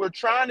what I mean? We're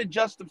trying to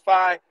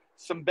justify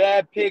some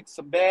bad picks,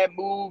 some bad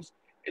moves.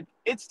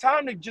 It's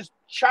time to just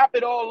chop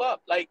it all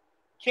up. Like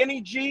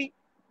Kenny G,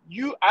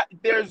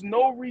 there's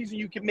no reason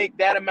you can make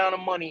that amount of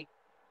money,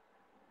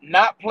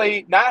 not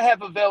play, not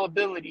have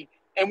availability,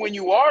 and when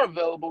you are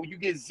available, you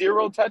get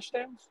 0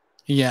 touchdowns.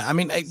 Yeah, I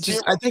mean, I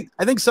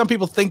think some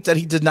people think that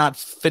he did not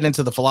fit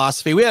into the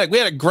philosophy. We had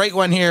a great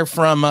one here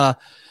from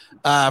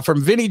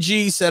Vinny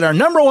G. Said our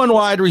number one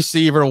wide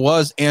receiver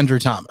was Andrew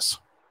Thomas,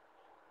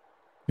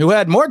 who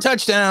had more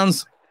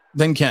touchdowns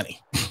than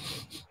Kenny.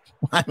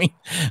 I mean,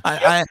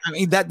 I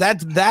mean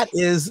that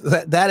is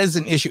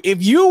an issue.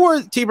 If you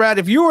were T-Brad,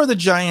 if you were the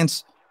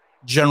Giants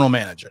general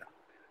manager,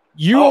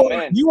 you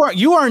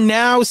are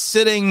now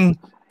sitting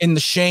in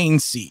the Shane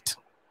seat.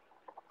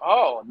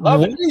 Oh,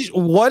 love it.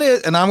 What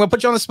is, and I'm going to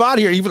put you on the spot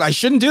here. Even I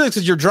shouldn't do this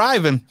because you're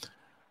driving.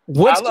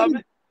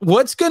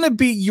 What's going to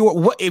be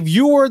your, if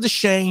you were the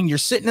Shane, you're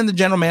sitting in the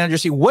general manager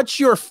seat, what is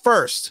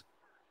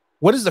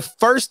the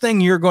first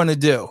thing you're going to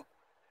do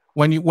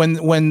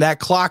when that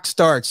clock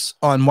starts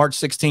on March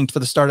 16th for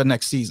the start of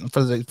next season,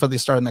 for the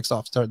start of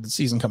start of the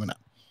season coming up?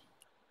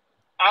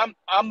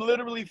 I'm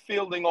literally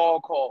fielding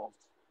all calls.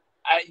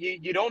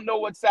 You don't know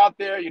what's out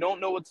there. You don't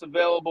know what's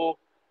available.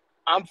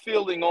 I'm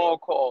fielding all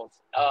calls.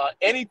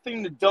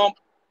 Anything to dump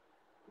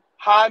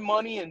high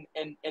money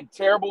and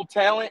terrible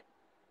talent,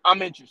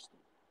 I'm interested.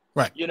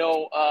 Right. You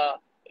know,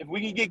 if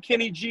we can get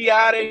Kenny G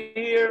out of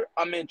here,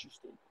 I'm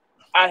interested.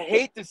 I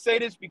hate to say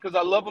this because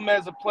I love him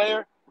as a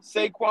player.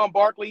 Saquon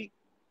Barkley,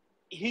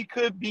 he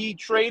could be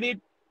traded.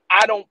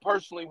 I don't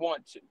personally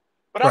want to.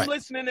 But I'm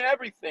listening to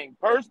everything.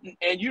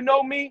 And you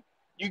know me,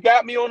 you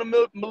got me on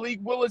the Malik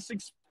Willis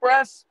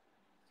Express,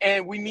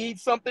 and we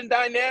need something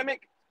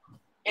dynamic.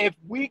 If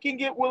we can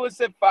get Willis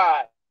at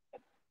 5,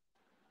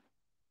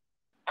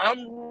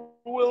 I'm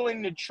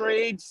willing to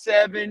trade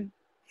 7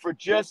 for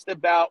just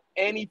about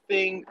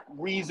anything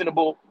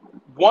reasonable.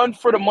 1,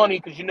 for the money,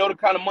 because you know the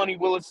kind of money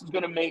Willis is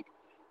going to make.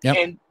 Yep.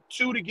 And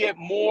 2, to get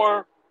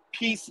more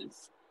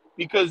pieces.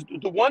 Because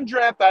the one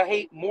draft I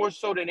hate more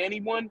so than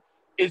anyone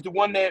is the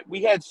one that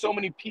we had so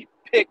many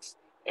picks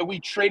and we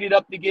traded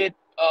up to get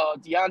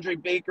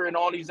DeAndre Baker and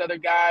all these other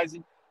guys.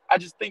 And I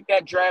just think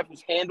that draft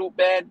was handled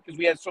bad because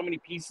we had so many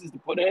pieces to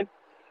put in.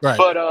 Right.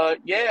 But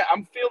yeah,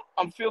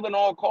 I'm fielding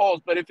all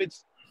calls. But if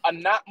it's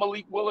not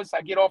Malik Willis,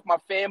 I get off my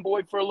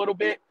fanboy for a little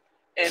bit,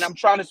 and I'm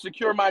trying to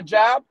secure my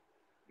job.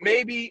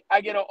 Maybe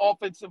I get an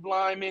offensive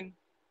lineman.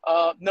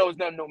 No, it's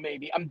not no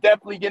maybe. I'm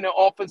definitely getting an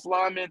offensive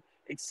lineman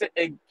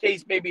in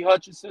case maybe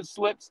Hutchinson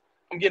slips.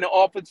 I'm getting an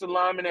offensive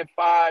lineman at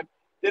 5.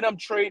 Then I'm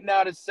trading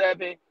out at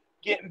 7,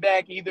 getting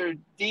back either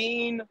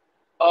Dean,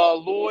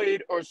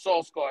 Lloyd, or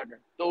Sauce Gardner.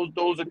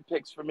 Those are the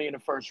picks for me in the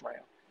first round.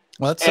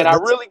 Well,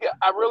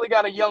 I really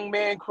got a young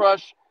man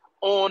crush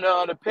on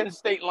the Penn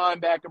State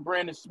linebacker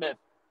Brandon Smith.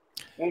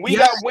 When we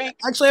got Wink,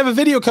 I actually have a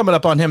video coming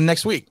up on him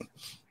next week.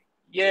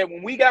 Yeah,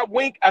 when we got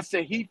Wink, I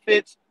said he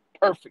fits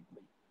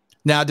perfectly.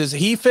 Now, does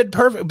he fit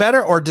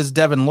better, or does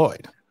Devin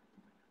Lloyd?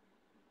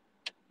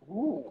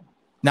 Ooh,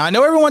 Now I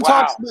know everyone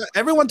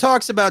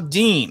talks about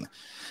Dean,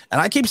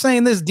 and I keep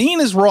saying this.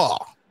 Dean is raw.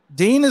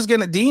 Dean is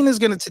gonna,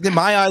 in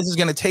my eyes, is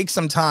gonna take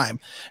some time.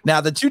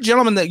 Now, the two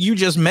gentlemen that you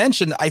just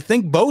mentioned, I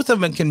think both of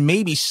them can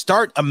maybe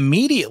start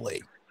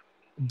immediately.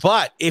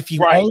 But if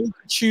you only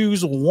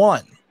choose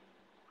one,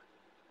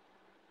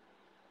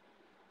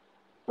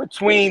 here's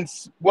the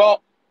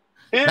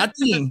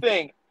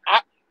thing.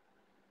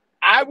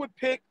 I would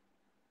pick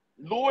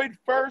Lloyd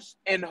first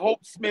and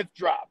hope Smith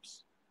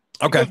drops.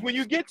 Because when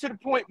you get to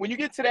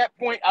that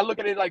point, I look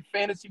at it like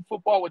fantasy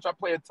football, which I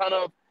play a ton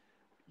of.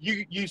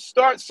 You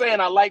start saying,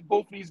 I like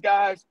both of these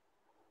guys.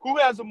 Who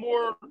has a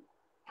more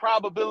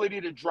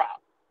probability to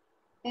drop?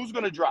 Who's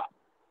going to drop?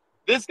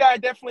 This guy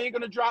definitely ain't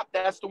going to drop.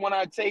 That's the one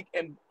I take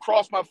and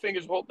cross my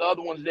fingers, hope the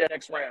other one's there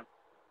next round.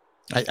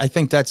 I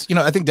think that's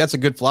a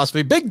good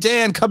philosophy. Big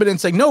Dan coming in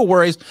saying, no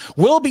worries,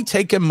 we'll be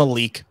taking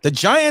Malik. The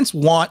Giants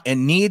want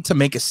and need to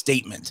make a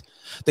statement.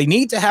 They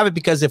need to have it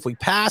because if we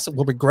pass,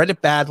 we'll regret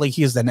it badly.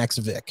 He is the next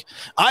Vic.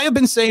 I have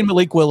been saying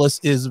Malik Willis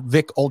is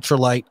Vic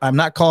ultralight. I'm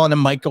not calling him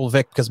Michael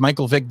Vick because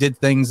Michael Vick did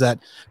things that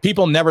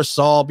people never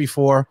saw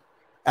before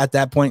at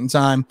that point in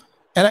time.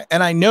 And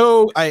I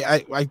know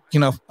I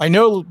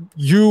know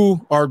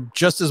you are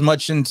just as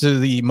much into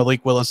the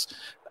Malik Willis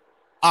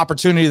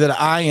opportunity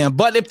that I am.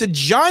 But if the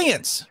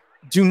Giants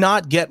do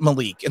not get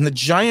Malik and the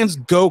Giants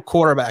go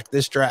quarterback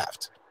this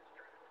draft,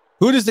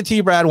 who does the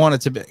T-Brad want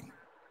it to be?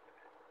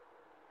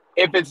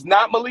 If it's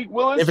not Malik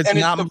Willis, it's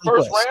the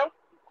first round.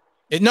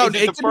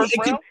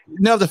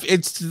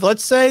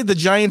 Let's say the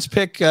Giants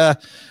pick.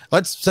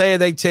 Let's say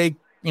they take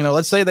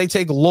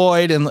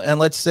Lloyd, and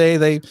let's say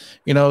they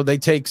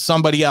take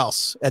somebody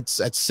else at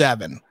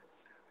 7.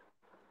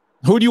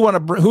 Who do you want to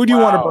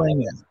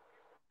bring in?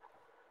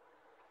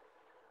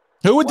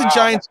 Who would the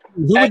Giants?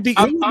 Who would be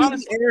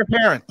the heir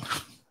apparent?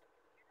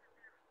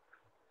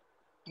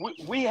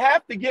 We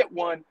have to get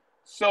one,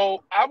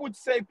 so I would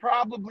say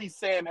probably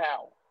Sam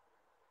Howell.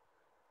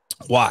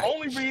 Why? The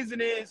only reason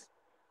is,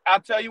 I'll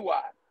tell you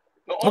why.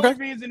 The only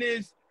reason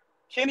is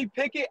Kenny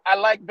Pickett I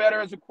like better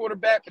as a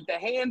quarterback, but the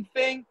hand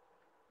thing,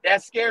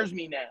 that scares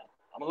me now.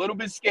 I'm a little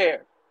bit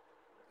scared.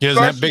 He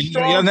doesn't have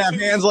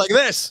hands like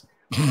this.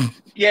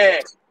 Yeah.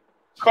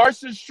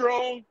 Carson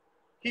Strong,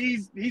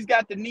 he's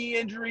got the knee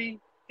injury.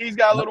 He's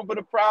got a little bit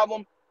of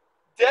problem.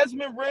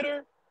 Desmond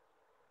Ridder,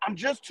 I'm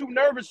just too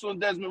nervous on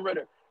Desmond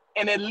Ridder.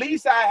 And at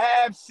least I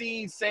have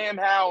seen Sam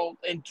Howell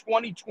in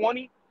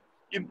 2020.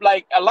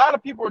 Like, a lot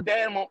of people are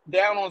down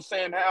on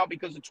Sam Howell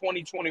because of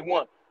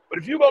 2021. But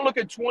if you go look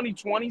at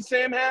 2020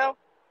 Sam Howell,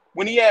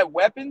 when he had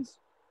weapons,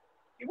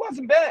 he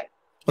wasn't bad.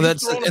 Well,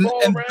 that's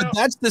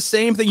the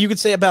same thing you could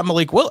say about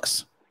Malik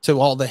Willis to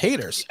all the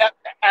haters.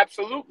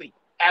 Absolutely.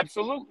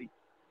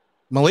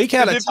 Malik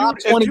had a top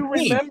 20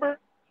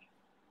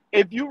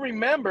 If you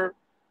remember,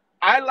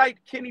 I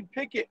liked Kenny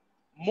Pickett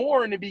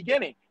more in the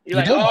beginning. You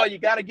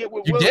got to get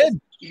with Willis.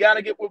 You got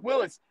to get with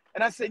Willis.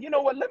 And I said, you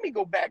know what? Let me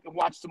go back and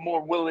watch some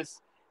more Willis.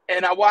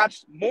 And I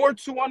watched more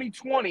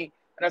 2020,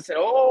 and I said,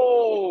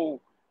 oh,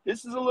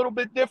 this is a little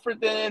bit different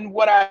than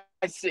what I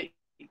see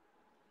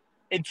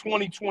in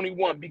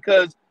 2021,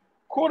 because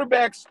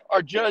quarterbacks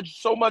are judged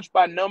so much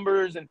by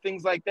numbers and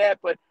things like that,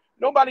 but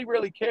nobody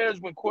really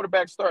cares when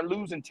quarterbacks start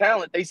losing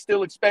talent. They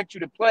still expect you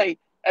to play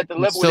at the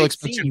level they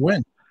expect you to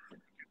win.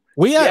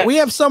 We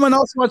have someone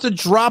else who wants to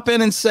drop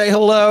in and say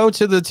hello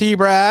to the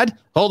T-Brad.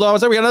 Hold on. We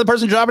got another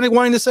person dropping in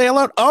wanting to say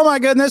hello. Oh, my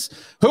goodness.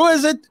 Who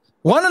is it?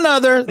 One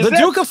another. The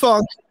Duke of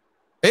Funk.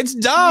 It's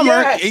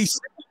Dahmer. Yes.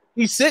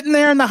 He's sitting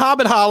there in the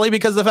Hobbit Holly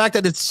because of the fact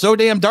that it's so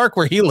damn dark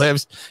where he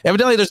lives.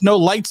 Evidently, there's no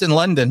lights in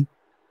London.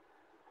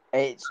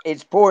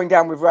 It's pouring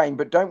down with rain,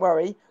 but don't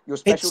worry. Your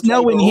special it's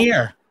snowing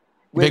here,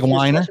 big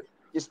whiner.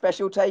 Your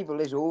special table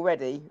is all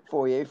ready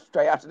for you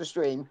straight after the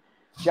stream.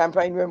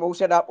 Champagne room all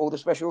set up. All the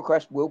special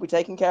requests will be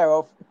taken care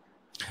of.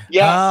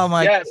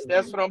 Yes,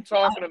 that's what I'm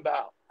talking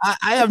about.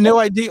 I have no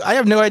idea. I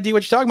have no idea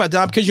what you're talking about,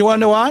 Dom, because you want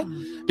to know why?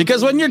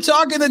 Because when you're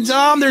talking to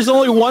Dom, there's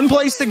only one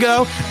place to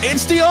go.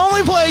 It's the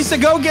only place to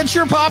go get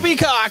your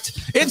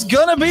poppycocked. It's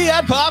going to be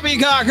at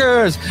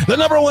Poppycockers, the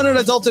 #1 in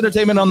adult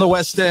entertainment on the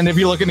West End. If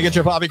you're looking to get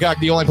your poppycock,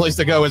 the only place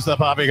to go is the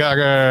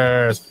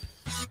Poppycockers.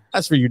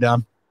 That's for you,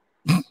 Dom.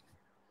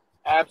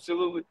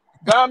 Absolutely.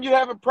 Dom, you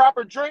having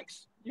proper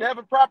drinks? You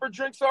having proper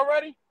drinks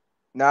already?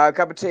 No, a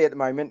cup of tea at the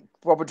moment.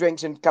 Proper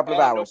drinks in a couple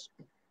of hours.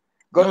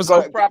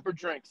 No proper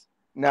drinks.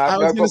 No,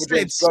 no proper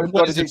drinks.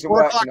 Got to do some 4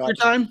 work o'clock tonight. your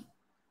time?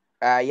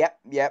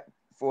 Yep.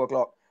 4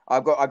 o'clock.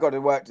 I've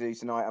got work to do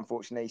tonight,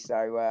 unfortunately.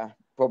 So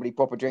probably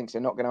proper drinks are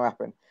not going to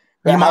happen.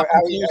 But how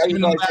you guys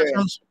doing?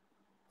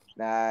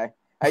 No.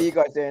 How are you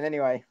guys doing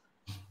anyway?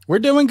 We're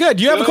doing good.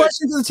 Do you have a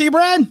question for the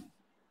T-Brad?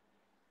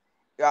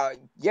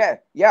 Yeah.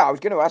 I was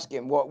going to ask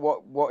him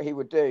what he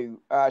would do.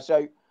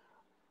 So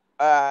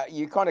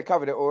you kind of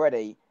covered it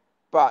already,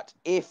 but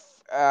if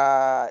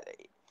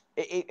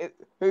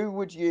who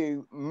would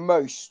you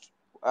most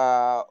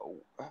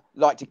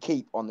like to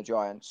keep on the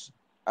Giants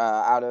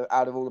out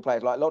of all the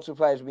players? Like, lots of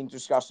players have been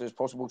discussed as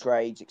possible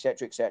trades,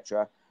 etc.,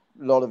 etc.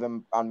 A lot of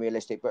them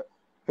unrealistic, but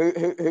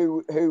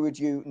Who would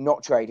you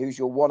not trade? Who's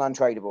your one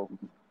untradeable?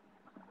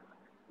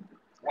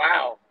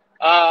 Wow.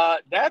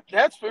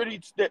 That's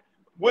pretty.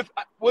 With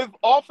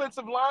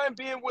offensive line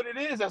being what it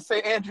is, I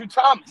say Andrew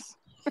Thomas.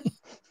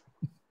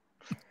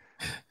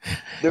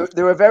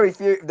 There are very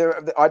few.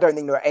 I don't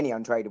think there are any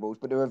untradables,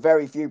 but there are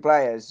very few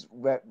players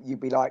where you'd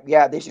be like,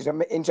 yeah, this is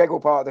an integral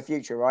part of the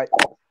future, right?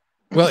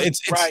 Well,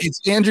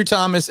 it's Andrew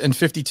Thomas and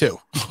 52.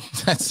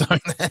 That's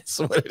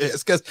what it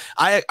is. Because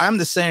I'm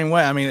the same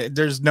way. I mean,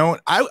 there's no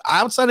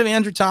outside of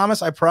Andrew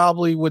Thomas, I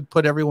probably would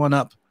put everyone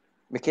up.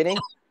 McKinney?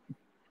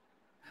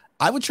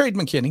 I would trade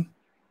McKinney.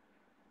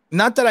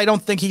 Not that I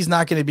don't think he's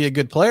not going to be a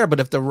good player,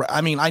 but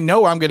I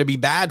know I'm going to be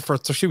bad for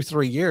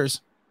 2-3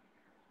 years.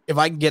 If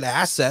I can get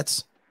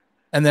assets,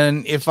 and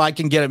then if I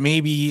can get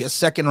maybe a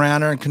second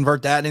rounder and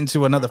convert that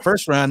into another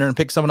first rounder and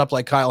pick someone up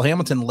like Kyle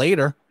Hamilton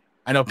later.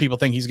 I know people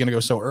think he's going to go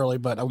so early,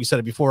 but we said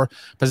it before,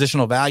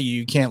 positional value,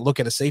 you can't look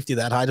at a safety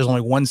that high. There's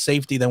only one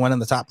safety that went in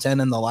the top 10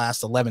 in the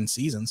last 11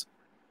 seasons.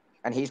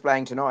 And he's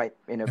playing tonight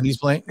in a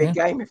big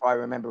game, if I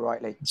remember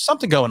rightly.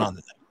 Something going on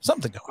today.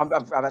 Something going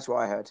on. That's what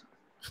I heard.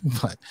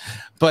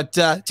 But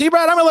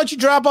T-Brad, I'm going to let you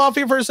drop off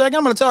here for a second.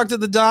 I'm going to talk to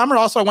the Dahmer.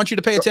 Also, I want you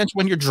to pay attention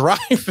when you're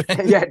driving.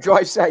 Yeah,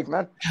 drive safe,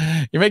 man.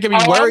 You're making me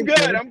worried.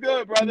 I'm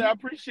good, brother. I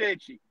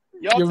appreciate you.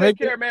 Y'all take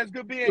care, man. It's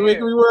good being here.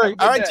 Making me worried.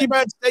 All right,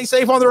 T-Brad, stay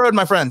safe on the road,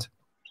 my friend.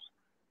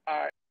 All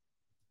right.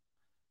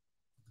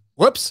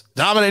 Whoops.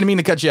 Dom, I didn't mean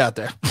to cut you out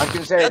there. I was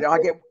going to say,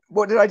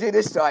 what did I do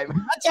this time?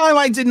 That time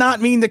I did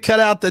not mean to cut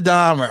out the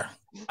Dahmer.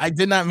 I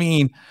did not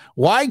mean,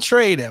 why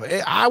trade him?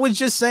 I was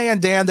just saying,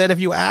 Dan, that if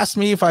you asked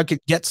me if I could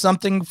get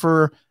something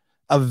for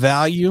a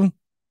value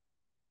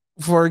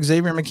for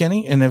Xavier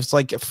McKinney, and if it's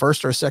like a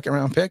first or a second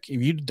round pick,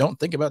 if you don't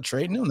think about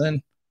trading him,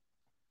 then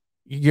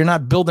you're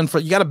not building for,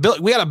 we got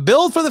to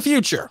build for the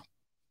future.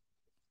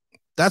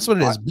 That's what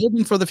it is,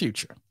 building for the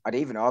future. I'd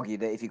even argue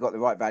that if you got the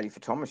right value for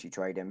Thomas, you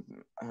trade him.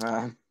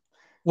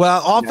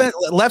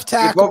 Left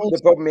tackle. The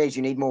problem is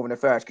you need more than a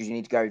first because you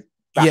need to go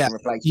back and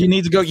replace him.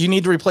 You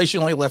need to replace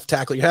your only left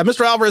tackle you have.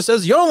 Mr. Alvarez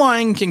says, your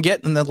line can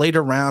get in the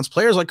later rounds.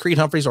 Players like Creed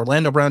Humphreys,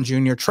 Orlando Brown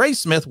Jr., Trey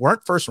Smith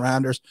weren't first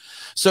rounders,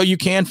 so you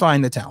can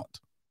find the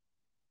talent.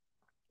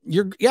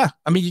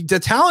 The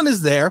talent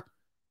is there.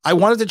 I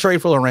wanted to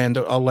trade for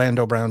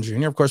Orlando Brown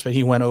Jr., of course, but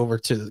he went over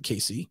to the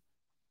KC.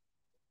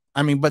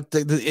 I mean, but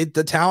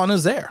the talent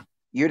is there.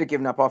 You'd have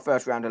given up our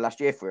first rounder last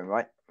year for him,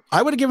 right?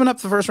 I would have given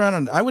up the first round,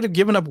 and I would have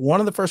given up one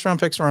of the first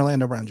round picks for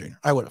Orlando Brown Jr.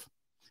 I would have.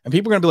 And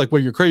people are going to be like,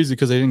 well, you're crazy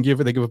because they give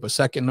up a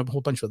second and a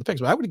whole bunch of the picks.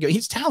 But I would have given,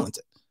 he's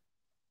talented.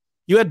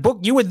 You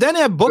would then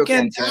have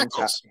bookend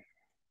tackles.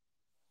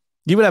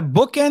 You would have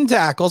bookend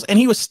tackles, and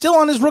he was still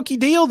on his rookie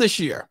deal this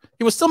year.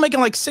 He was still making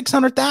like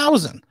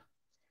 $600,000.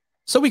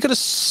 So we could have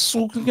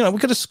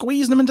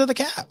squeezed him into the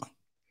cap.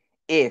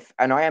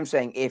 And I am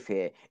saying if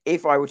here,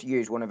 if I were to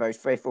use one of those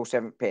 5th or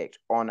 7th picks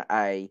on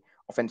a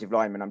offensive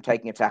lineman, I'm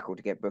taking a tackle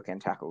to get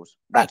bookend tackles.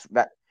 That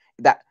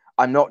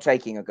I'm not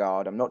taking a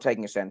guard. I'm not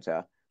taking a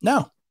center.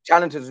 No.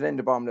 Talented as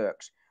Linderbaum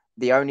looks,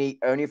 the only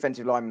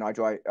offensive lineman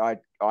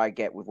I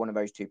get with one of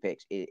those two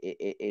picks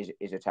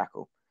is a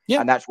tackle. Yeah.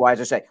 And that's why,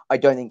 as I say, I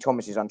don't think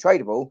Thomas is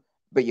untradeable,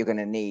 but you're going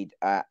to need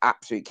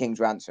absolute king's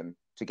ransom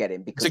to get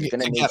him because you're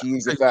going to need to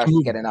use your first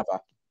to get another.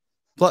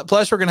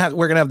 Plus, we're gonna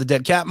have the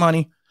dead cap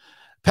money.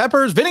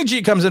 Peppers, Vinny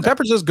G comes in.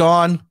 Peppers is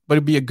gone, but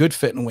it'd be a good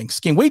fit in Wink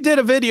scheme. We did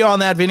a video on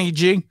that, Vinny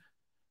G,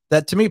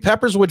 that to me,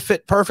 Peppers would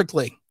fit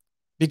perfectly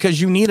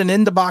because you need an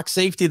in-the-box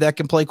safety that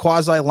can play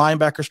quasi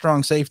linebacker,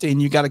 strong safety, and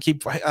you got to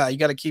keep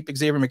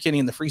Xavier McKinney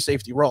in the free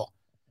safety role.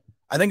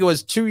 I think it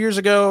was 2 years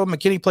ago,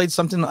 McKinney played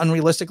something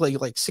unrealistically,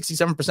 like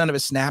 67% of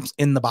his snaps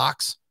in the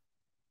box.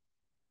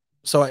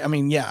 So, I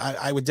mean, yeah,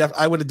 I would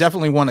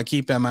definitely want to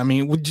keep him. I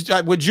mean,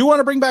 would you want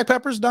to bring back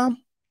Peppers,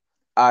 Dom?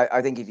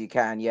 I think if you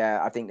can,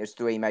 yeah. I think there's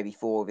 3, maybe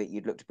 4 that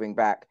you'd look to bring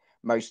back,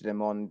 most of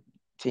them on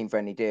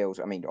team-friendly deals.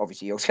 I mean,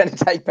 obviously, you're going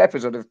to take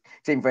Peppers on a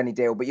team-friendly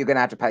deal, but you're going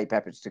to have to pay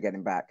Peppers to get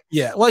him back.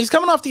 Yeah, well, he's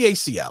coming off the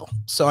ACL.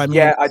 So, I mean,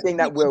 yeah, I think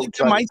that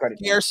might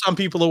scare some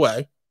people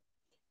away.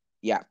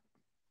 Yeah.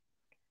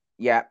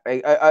 Yeah,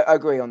 I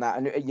agree on that.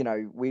 And, you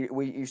know,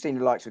 you've seen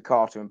the likes of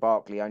Carter and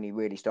Barkley only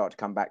really start to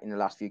come back in the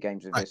last few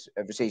games of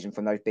the season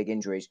from those big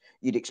injuries.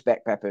 You'd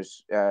expect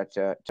Peppers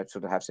to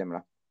sort of have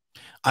similar.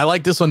 I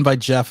like this one by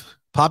Jeff.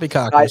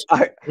 Poppycockers.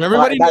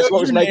 Everybody that's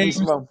what was making me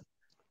smile.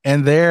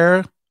 And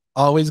they're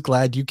always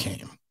glad you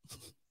came.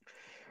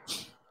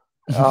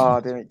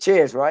 Oh,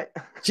 cheers, right?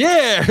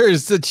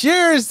 Cheers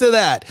to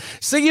that.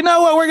 So you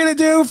know what we're gonna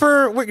do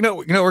for what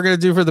we're gonna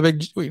do for the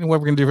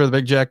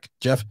big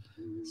Jeff.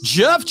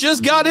 Jeff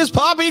just got his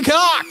poppy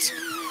cocked.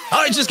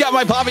 I just got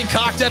my poppy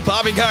cocked at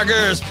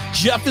Poppycockers.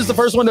 Jeff is the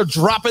first one to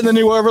drop in the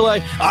new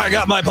overlay. I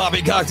got my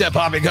poppy cocked at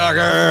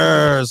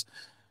Poppycockers.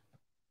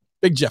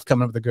 Big Jeff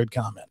coming up with a good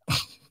comment.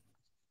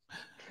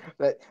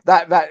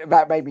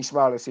 That made me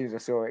smile as soon as I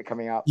saw it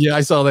coming up. Yeah,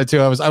 I saw that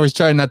too. I was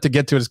trying not to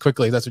get to it as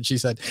quickly. That's what she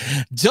said.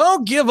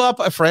 Don't give up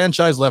a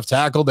franchise left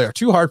tackle. They're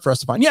too hard for us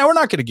to find. Yeah, we're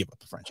not going to give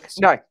up a franchise.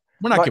 No,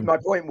 we're not. My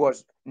point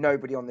was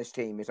nobody on this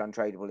team is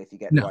untradeable if you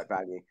get the right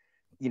value.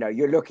 You know,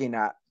 you're looking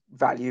at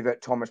value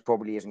that Thomas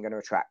probably isn't going to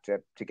attract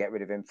to get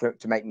rid of him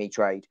to make me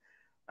trade.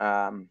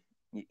 But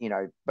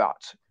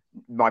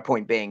my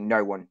point being,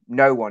 no one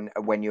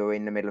when you're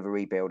in the middle of a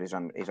rebuild is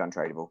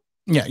untradeable.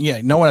 Yeah,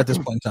 no one at this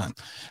point in time.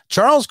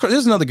 Charles, this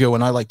is another good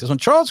one. I like this one.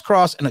 Charles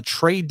Cross and a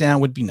trade down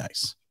would be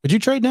nice. Would you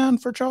trade down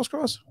for Charles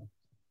Cross?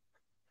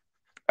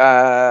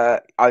 I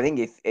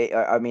think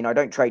I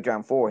don't trade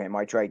down for him.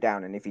 I trade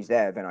down, and if he's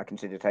there, then I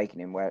consider taking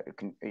him.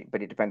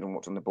 But it depends on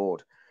what's on the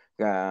board,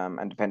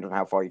 and depends on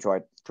how far you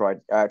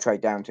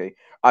trade down to.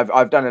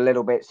 I've done a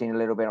little bit, seen a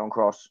little bit on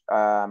Cross.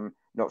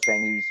 Not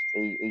saying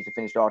he's a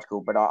finished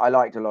article, but I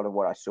liked a lot of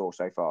what I saw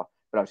so far.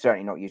 But I'm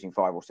certainly not using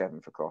 5 or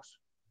 7 for Cross.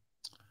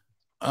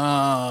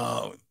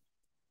 Hold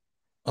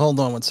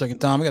on 1 second,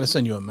 Tom. I got to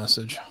send you a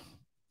message.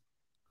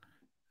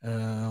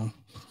 Here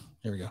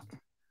we go.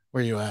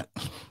 Where are you at?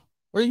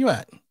 Where are you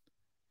at?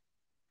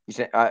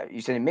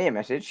 You sending me a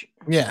message?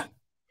 Yeah.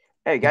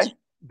 There you go.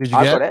 Did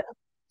you get it?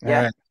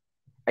 Yeah. Right.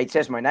 It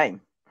says my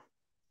name.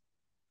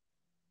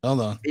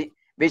 Hold on.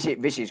 This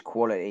is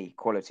quality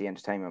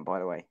entertainment, by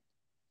the way.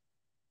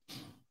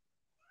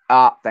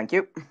 Thank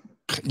you.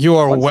 You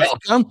are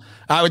welcome.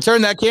 I would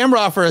turn that camera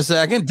off for a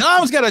second.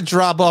 Dom's got to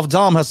drop off.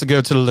 Dom has to go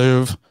to the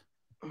Louvre.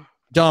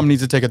 Dom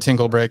needs to take a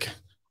tinkle break.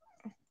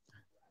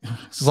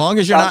 As long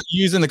as you're not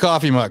using the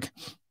coffee mug.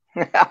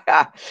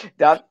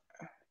 Done.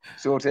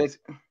 Sorted.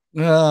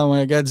 Oh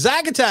my God.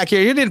 Zack Attack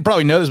here. You didn't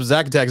probably know this, but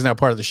Zack Attack is now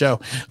part of the show.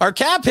 Our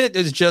cap hit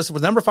is just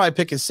with number 5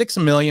 pick is 6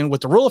 million.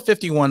 With the rule of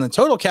 51, the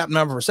total cap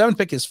number for 7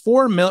 pick is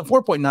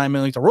 4.9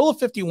 million. With the rule of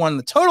 51,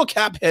 the total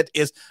cap hit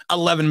is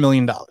 $11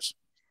 million.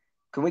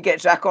 Can we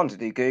get Zach on to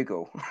do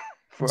Google?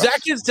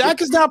 Zach is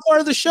not part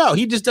of the show.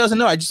 He just doesn't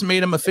know. I just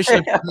made him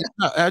officially.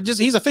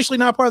 He's officially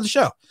not part of the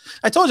show.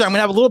 I told you I'm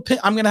gonna have a little pin.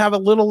 I'm gonna have a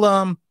little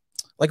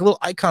like a little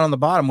icon on the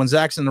bottom when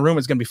Zach's in the room.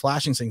 It's gonna be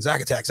flashing saying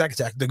Zack Attack,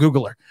 the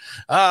Googler.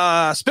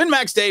 Spin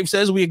Max Dave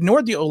says we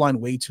ignored the O-line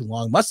way too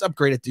long. Must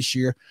upgrade it this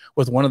year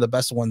with one of the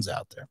best ones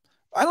out there.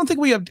 I don't think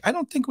we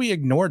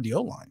ignored the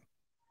O-line.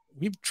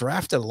 We've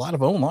drafted a lot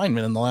of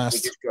O-linemen in the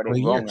last 3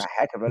 years. A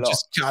heck of a lot.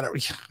 Just got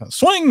it.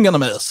 Swing and a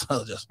miss.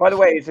 By the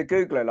way, is the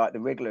Googler like the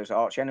Riddler's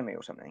arch enemy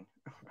or something?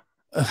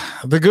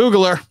 The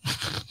Googler.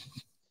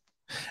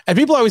 And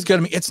people always go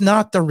to me, it's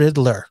not the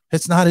Riddler.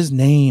 It's not his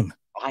name.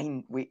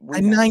 I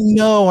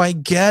know. I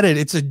get it.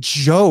 It's a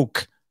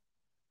joke.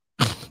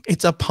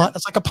 It's a pun.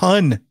 It's like a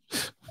pun.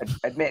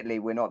 Admittedly,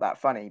 we're not that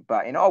funny,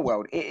 but in our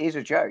world, it is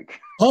a joke.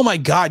 Oh my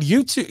God.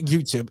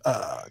 YouTube,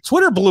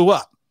 Twitter blew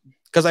up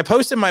because I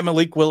posted my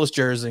Malik Willis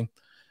jersey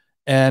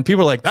and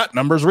people are like, that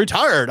number's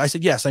retired. I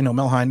said, yes, I know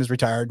Mel Hein is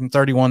retired and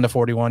 31 to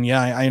 41.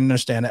 Yeah, I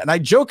understand that. And I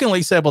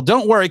jokingly said, well,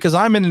 don't worry, because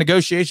I'm in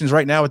negotiations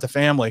right now with the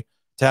family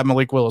to have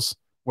Malik Willis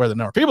wear the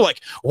number. People are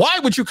like, why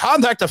would you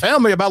contact the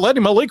family about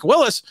letting Malik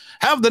Willis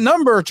have the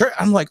number?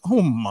 I'm like,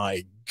 oh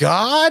my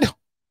God.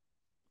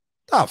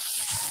 The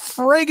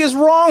frig is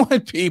wrong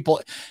with people?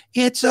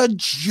 It's a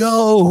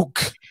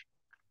joke.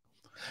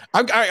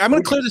 I'm going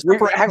to clear this up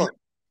right now. I'm going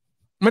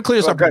to clear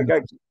this up right now. I'm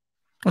going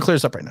to clear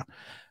this up right now.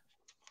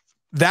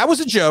 That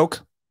was a joke.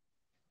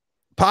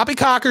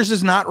 Poppycockers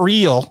is not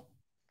real.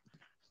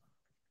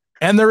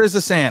 And there is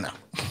a Santa.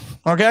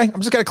 Okay? I'm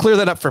just going to clear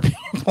that up for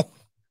people.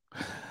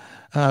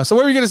 So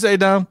what were you going to say,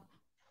 Dom?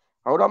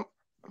 Hold on.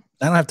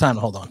 I don't have time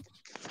to hold on.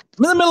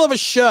 I'm in the middle of a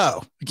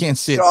show. You can't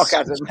see it.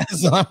 Sarcasm.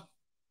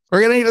 We're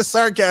going to need a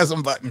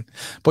sarcasm button.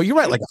 But you're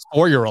right, like a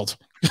 4-year-old.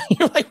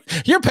 You're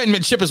like, your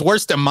penmanship is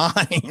worse than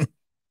mine.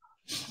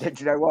 Do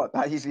you know what?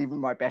 That is even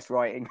my best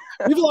writing.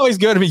 People always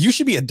go to me, you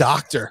should be a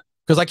doctor.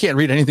 Because I can't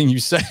read anything you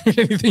say,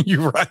 anything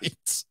you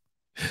write.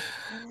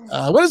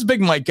 What does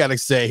Big Mike got to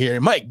say here?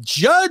 Mike,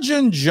 Judge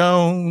and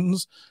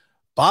Jones,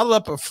 bottle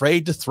up,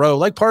 afraid to throw.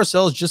 Like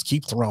Parcells, just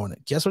keep throwing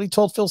it. Guess what he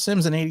told Phil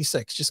Simms in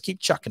 86? Just keep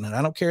chucking it.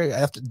 I don't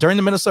care. During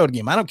the Minnesota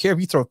game, I don't care if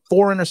you throw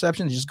 4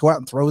 interceptions, just go out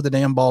and throw the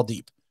damn ball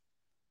deep.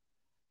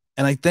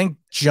 And I think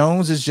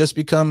Jones has just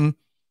become,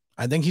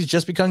 he's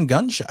just become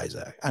gun shy,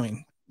 Zach. I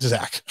mean,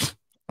 Zach.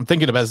 I'm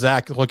thinking about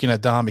Zach looking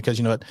at Dom because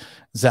you know what?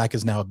 Zach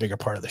is now a bigger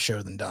part of the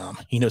show than Dom.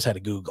 He knows how to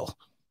Google.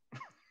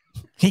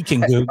 He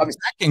can Google.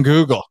 Zach can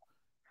Google.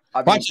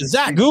 Watch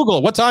Zach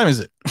Google. What time is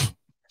it?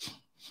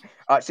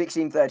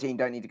 16:13.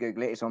 Don't need to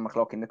Google it. It's on my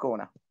clock in the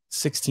corner.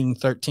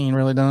 16:13,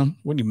 really, Dom?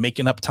 What are you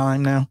making up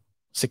time now?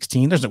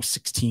 16? There's no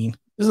 16.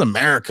 This is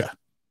America.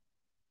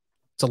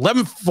 It's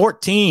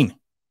 11:14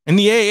 in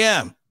the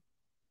AM.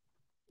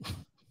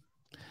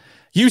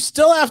 You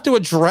still have to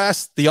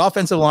address the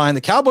offensive line.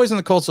 The Cowboys and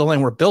the Colts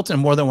line were built in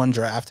more than one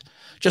draft.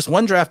 Just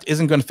one draft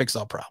isn't going to fix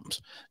all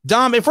problems.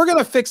 Dom, if we're going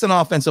to fix an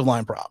offensive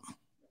line problem,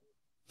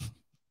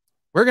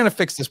 we're going to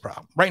fix this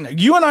problem right now.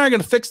 You and I are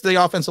going to fix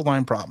the offensive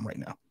line problem right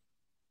now.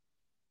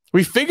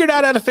 We figured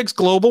out how to fix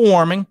global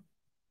warming.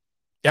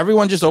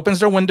 Everyone just opens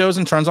their windows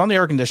and turns on the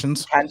air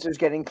conditions. Cancer's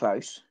getting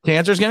close.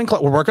 Cancer's getting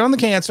close. We're working on the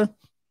cancer.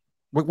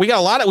 We got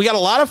a lot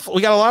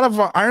of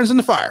irons in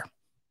the fire.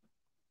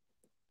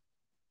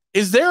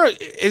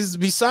 Is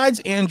besides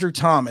Andrew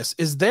Thomas,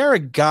 is there a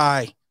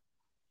guy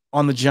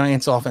on the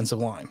Giants offensive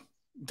line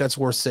that's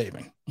worth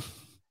saving?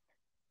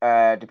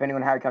 depending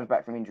on how he comes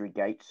back from injury,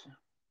 Gates.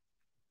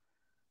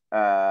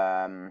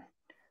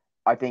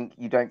 I think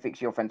you don't fix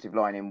your offensive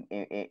line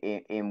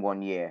in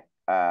 1 year.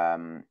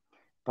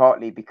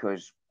 Partly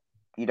because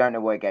you don't know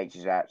where Gates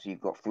is at, so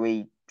you've got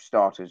 3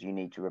 starters you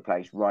need to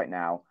replace right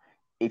now.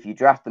 If you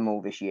draft them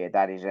all this year,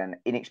 that is an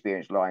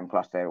inexperienced line,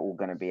 plus they're all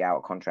going to be out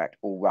of contract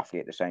all roughly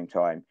at the same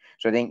time.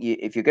 So I think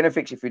if you're going to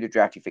fix it through the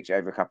draft, you fix it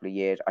over a couple of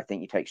years. I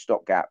think you take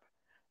stopgap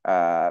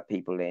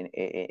people in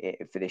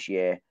for this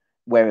year,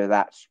 whether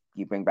that's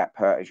you bring back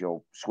Pert as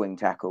your swing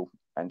tackle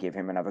and give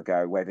him another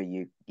go, whether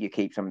you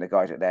keep some of the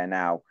guys that are there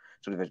now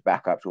sort of as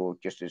backups or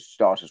just as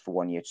starters for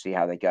 1 year to see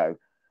how they go.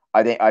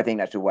 I think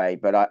that's a way,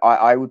 but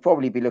I would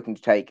probably be looking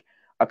to take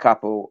a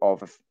couple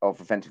of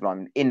offensive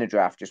linemen in the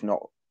draft, just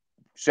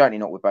certainly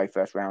not with both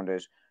first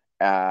rounders,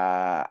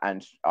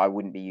 and I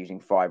wouldn't be using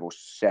 5 or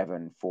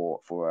 7 for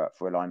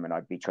a lineman.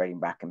 I'd be trading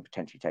back and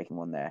potentially taking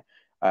one there,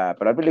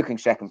 but I'd be looking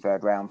second,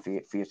 third round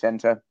for your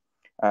center.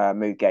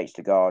 Move Gates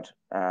to guard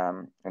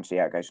and see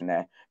how it goes from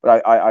there.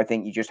 But I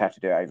think you just have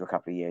to do it over a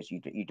couple of years.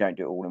 You don't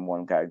do it all in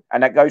one go,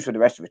 and that goes for the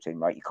rest of the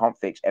team, right? You can't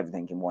fix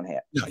everything in one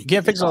hit. No, you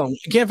can't fix it all.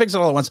 You can't fix it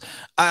all at once.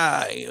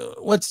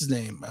 What's his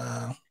name?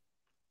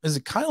 Is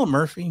it Kyle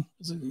Murphy?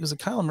 Is it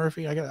Kyle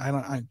Murphy?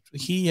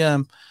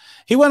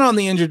 He went on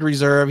the injured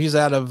reserve. He's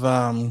out of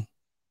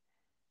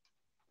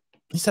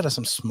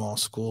some small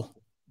school.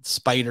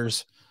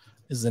 Spiders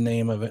is the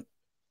name of it.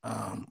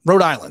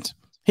 Rhode Island.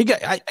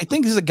 I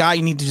think he's a guy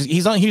you need to.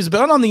 He's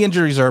been on the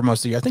injury reserve most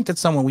of the year. I think that's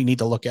someone we need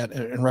to look at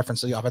in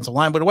reference to the offensive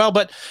line.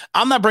 But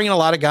I'm not bringing a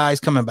lot of guys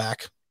coming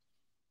back.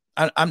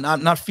 I'm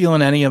not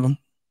feeling any of them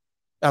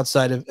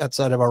outside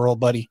of our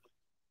old buddy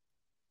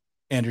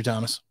Andrew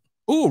Thomas.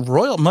 Ooh,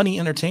 Royal Money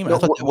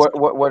Entertainment.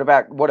 What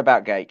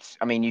about Gates?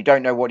 I mean, you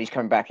don't know what he's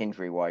coming back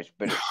injury wise,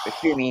 but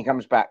assuming he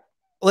comes back.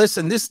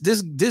 Listen,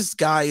 this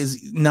guy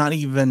is not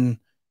even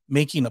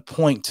making a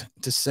point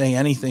to say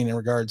anything in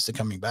regards to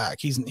coming back.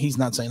 He's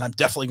not saying I'm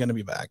definitely going to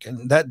be back,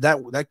 and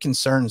that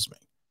concerns me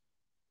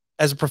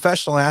as a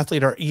professional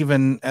athlete or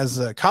even as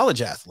a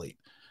college athlete.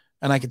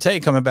 And I can tell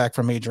you, coming back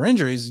from major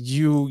injuries,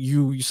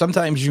 you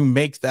sometimes you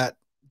make that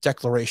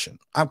declaration: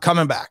 I'm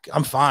coming back.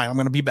 I'm fine. I'm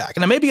going to be back.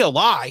 And it may be a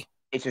lie.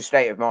 It's a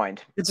state of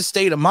mind. It's a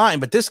state of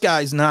mind. But this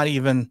guy's not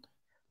even.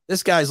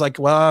 This guy's like,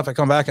 well, if I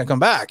come back, I come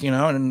back.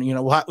 And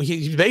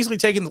he's basically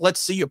taking the let's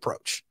see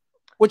approach,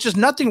 which is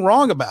nothing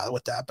wrong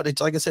with that. But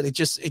it's like I said, it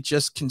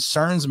just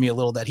concerns me a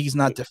little that he's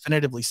not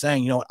definitively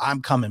saying,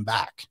 I'm coming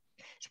back.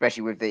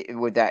 Especially with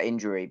that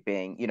injury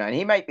being, and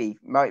he might be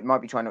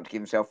trying not to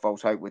give himself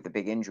false hope with the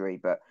big injury,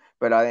 but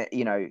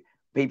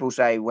people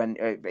say when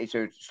it's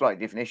a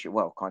slightly different issue.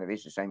 Well, kind of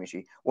is the same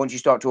issue. Once you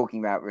start talking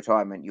about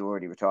retirement, you're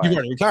already retired. You've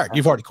already retired.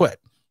 You've already quit.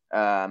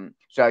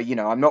 So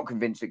I'm not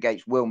convinced that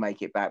Gates will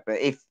make it back. But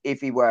if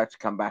he were to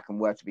come back and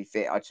were to be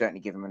fit, I'd certainly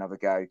give him another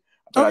go.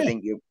 But I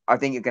think you're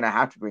going to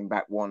have to bring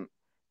back one,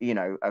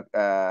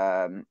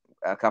 a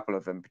couple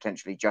of them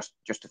potentially just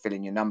to fill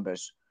in your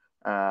numbers,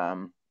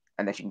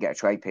 unless you can get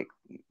a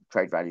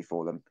trade value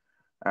for them,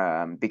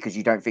 because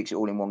you don't fix it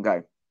all in one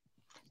go.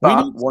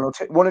 But one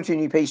or two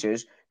new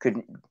pieces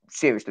could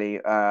seriously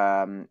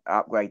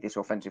upgrade this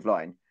offensive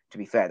line. To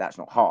be fair, that's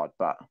not hard,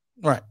 but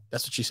right.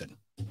 That's what she said.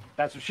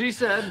 That's what she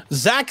said.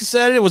 Zach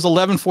said it was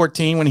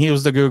 11:14 when he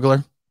was the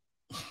Googler.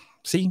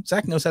 See,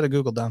 Zach knows how to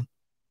Google, Dom.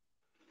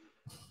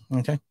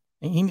 Okay.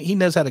 He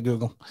knows how to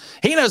Google.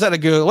 He knows how to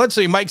Google. Let's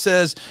see. Mike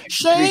says,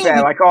 Shane. To be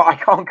fair, I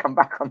can't come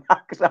back on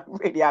that because I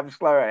really am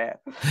slow at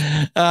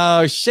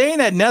it. Shane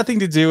had nothing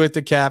to do with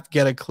the cap.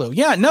 Get a clue.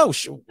 Yeah, no.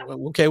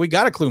 Okay, we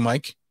got a clue,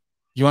 Mike.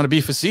 You want to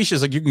be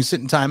facetious? Like you can sit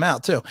in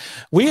timeout too.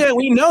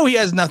 We know he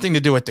has nothing to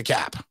do with the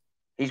cap.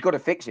 He's got to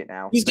fix it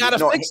now. He's got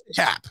to fix the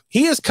cap.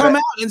 He has come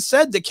out and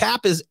said the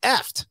cap is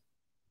effed.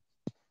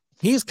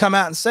 He's come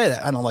out and said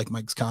that. I don't like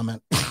Mike's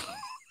comment.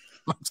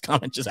 Mike's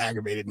comment just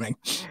aggravated me.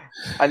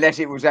 Unless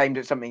it was aimed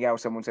at something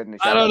else someone said in the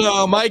show. I don't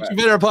know. Mike, you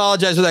better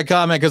apologize for that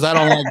comment because I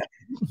don't like it.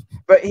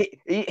 But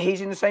he's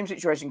in the same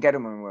situation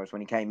Gettleman was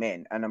when he came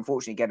in. And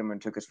unfortunately,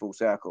 Gettleman took us full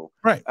circle.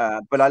 Right.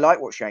 But I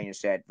like what Shane has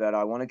said, that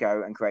I want to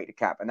go and create a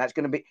cap. And that's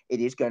going to be, it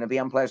is going to be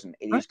unpleasant.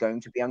 It is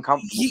going to be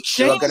uncomfortable.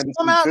 There are going to be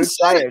some good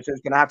players who's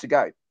going to have to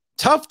go.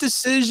 Tough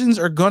decisions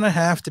are going to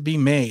have to be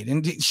made.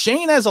 And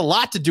Shane has a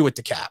lot to do with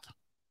the cap.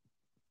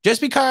 Just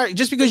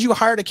because you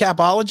hired a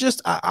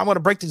capologist, I want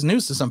to break this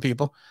news to some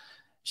people.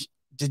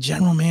 The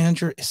general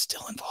manager is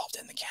still involved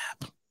in the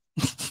cap.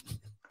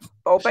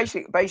 Oh,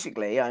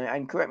 basically,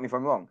 and correct me if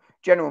I'm wrong,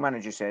 general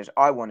manager says,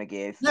 I want to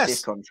give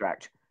this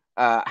contract.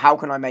 How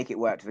can I make it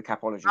work to the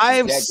capologist?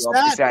 I've to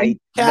say,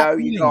 no,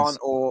 you can't,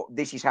 or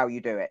this is how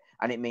you do it.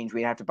 And it means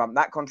we have to bump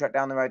that contract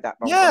down the road, that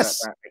bump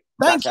yes.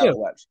 That's how it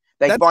works.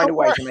 They find a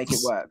way to make it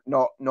work.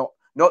 Not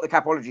the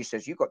capologist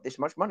says, you've got this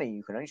much money,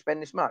 you can only spend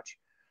this much.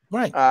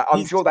 Right.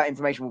 I'm sure that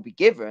information will be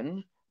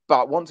given,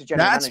 but once a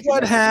general manager, that's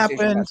what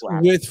happened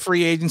with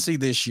free agency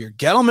this year.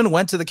 Gettleman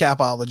went to the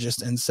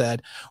capologist and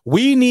said,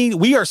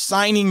 we are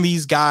signing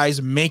these guys,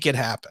 make it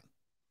happen.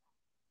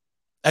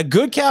 A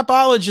good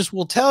capologist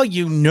will tell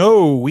you,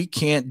 no, we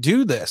can't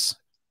do this.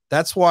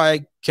 That's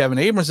why Kevin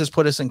Abrams has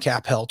put us in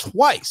cap hell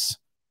twice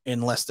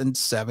in less than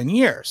 7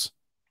 years.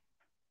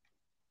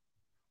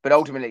 But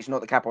ultimately, it's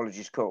not the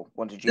capologist's call.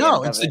 Once a GM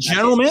No, it's the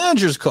general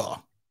manager's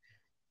call.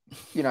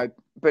 You know,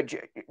 but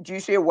do you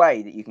see a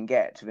way that you can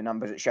get to the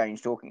numbers that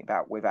Shane's talking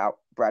about without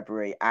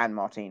Bradbury and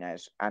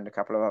Martinez and a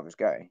couple of others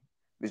going?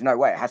 There's no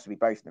way. It has to be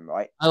both of them,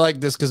 right? I like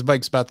this because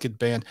Mike's about to get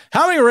banned.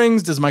 How many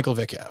rings does Michael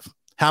Vick have?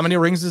 How many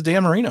rings does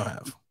Dan Marino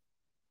have?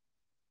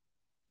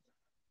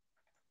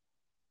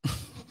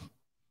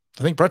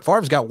 I think Brett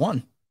Favre's got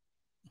one.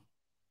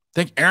 I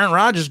think Aaron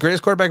Rodgers,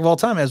 greatest quarterback of all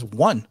time, has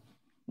one.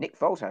 Nick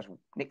Foles has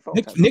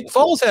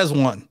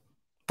one.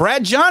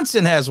 Brad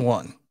Johnson has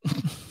one.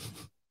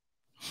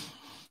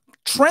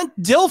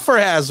 Trent Dilfer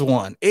has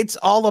one. It's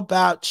all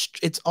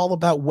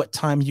about what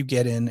time you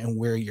get in and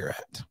where you're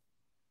at.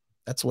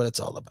 That's what it's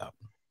all about.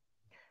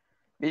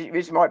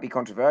 This might be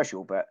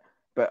controversial, but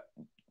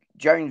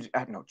Jones,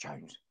 not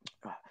Jones.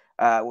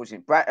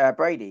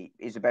 Brady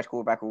is the best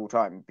quarterback of all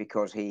time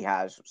because he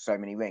has so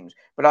many rings.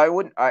 But I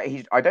don't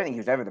think he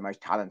was ever the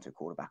most talented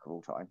quarterback of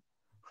all time.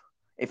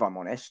 If I'm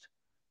honest,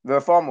 there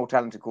are far more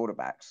talented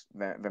quarterbacks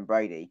than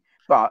Brady.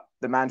 But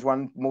the man's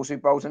won more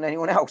Super Bowls than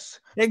anyone else.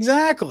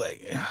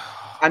 Exactly.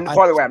 And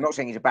by the way, I'm not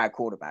saying he's a bad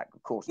quarterback.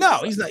 Of course. No,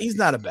 he's not. He's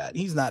not a bad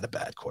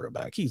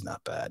quarterback. He's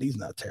not bad. He's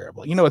not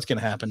terrible. You know what's going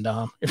to happen,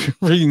 Dom? If you're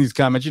reading these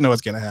comments, you know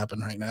what's going to happen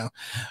right now.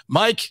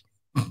 Mike,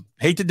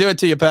 hate to do it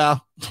to you,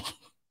 pal,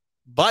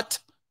 but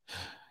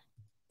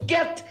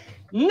get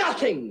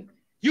nothing.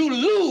 You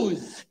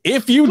lose.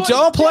 If you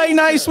don't play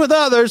nice with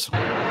others.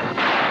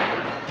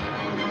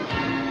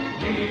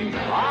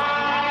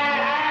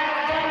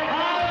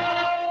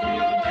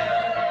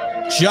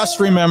 Just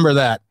remember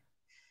that.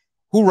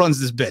 Who runs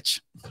this bitch?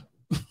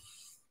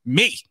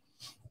 Me.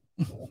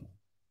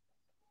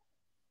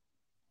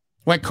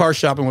 Went car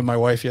shopping with my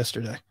wife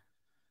yesterday.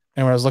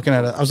 And when I was looking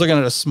at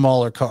a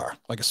smaller car,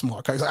 like a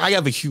smaller car. I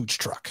have a huge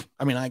truck.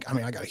 I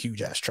got a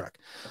huge ass truck.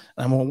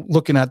 And I'm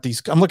looking at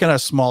a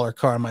smaller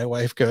car. And my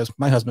wife goes,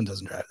 my husband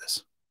doesn't drive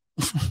this.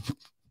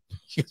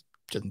 She goes,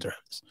 doesn't drive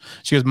this.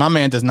 She goes, my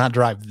man does not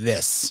drive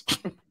this.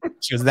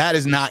 She goes, that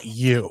is not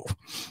you.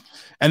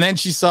 And then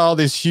she saw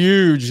this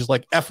huge,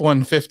 like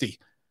F-150.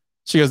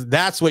 She goes,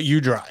 that's what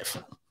you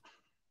drive.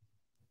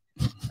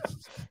 I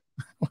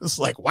was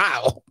like,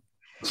 wow.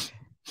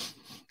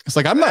 It's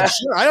like, I'm not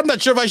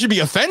sure if I should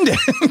be offended.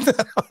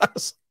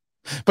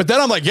 But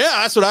then I'm like, yeah,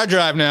 that's what I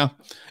drive now.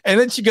 And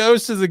then she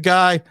goes to the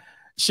guy.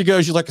 She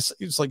goes, you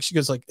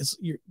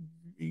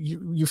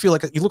feel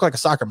like you look like a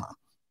soccer mom.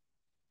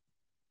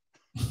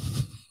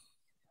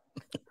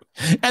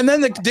 And then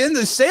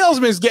the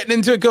salesman is getting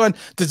into it going,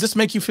 does this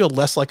make you feel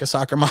less like a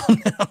soccer mom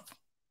now?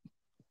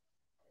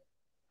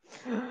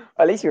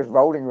 At least she was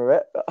rolling with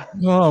it.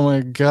 Oh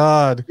my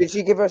God. Did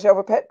she give herself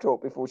a pep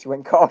talk before she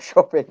went car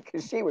shopping?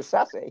 Because she was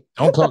sassy.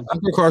 Don't go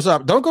car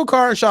shopping. Don't go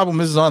car shopping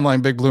with Mrs. Online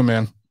Big Blue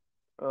Man.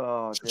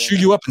 Oh, she'll chew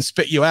you up and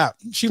spit you out.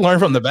 She learned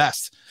from the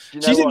best.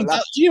 She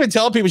even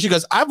tell people, she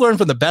goes, I've learned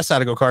from the best how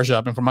to go car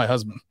shopping from my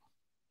husband.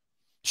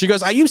 She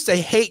goes, I used to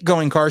hate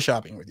going car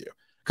shopping with you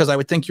because I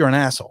would think you're an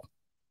asshole.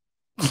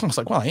 I was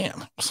like, well, I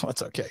am. So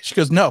that's okay. She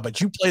goes, no,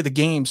 but you play the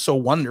game so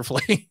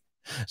wonderfully.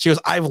 She goes,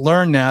 I've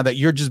learned now that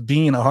you're just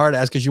being a hard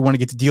ass because you want to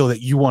get the deal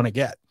that you want to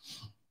get.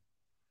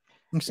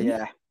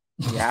 Yeah,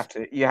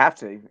 you have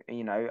to.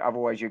 You know,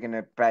 otherwise you're going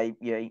to pay.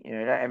 You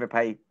don't ever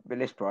pay the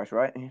list price,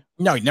 right?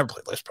 No, you never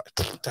play list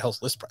price. What the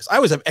hell's list price? I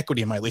always have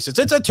equity in my leases.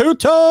 It's a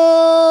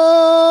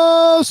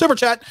two-toe super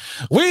chat.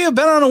 We have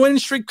been on a winning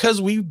streak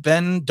because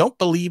don't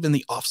believe in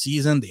the off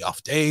season, the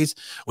off days.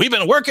 We've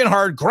been working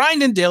hard,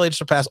 grinding daily to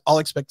surpass all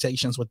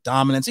expectations with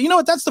dominance. And you know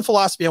what? That's the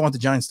philosophy I want the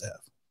Giants to have.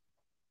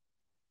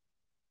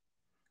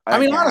 I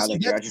mean, honestly,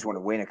 I just want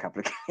to win a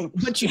couple of games.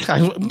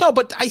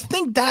 But I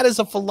think that is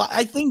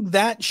I think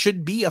that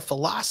should be a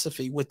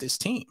philosophy with this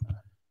team,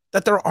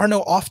 that there are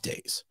no off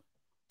days.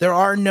 There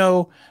are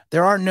no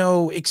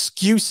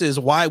excuses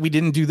why we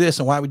didn't do this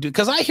and why we do.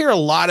 Because I hear a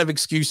lot of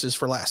excuses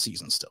for last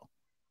season still,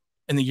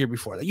 and the year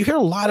before that. You hear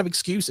a lot of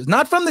excuses,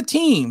 not from the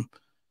team,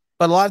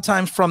 but a lot of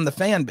times from the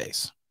fan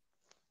base.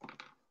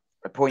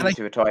 I'd point you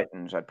to the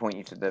Titans. I'd point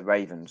you to the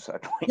Ravens.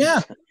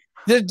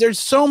 There's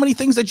so many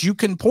things that you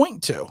can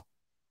point to.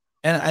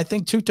 And I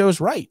think Tuto's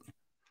right,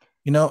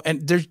 you know,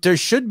 and there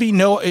should be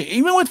no,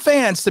 even with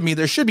fans, to me,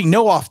 there should be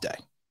no off day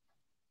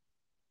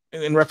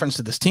in reference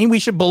to this team. We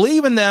should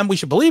believe in them. We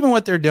should believe in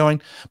what they're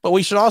doing, but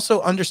we should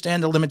also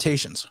understand the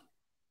limitations.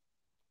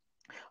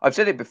 I've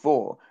said it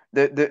before.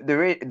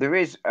 There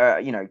is,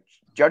 you know,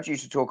 Judge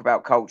used to talk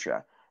about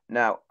culture.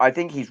 Now, I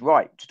think he's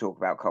right to talk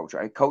about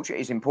culture. Culture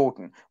is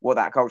important. What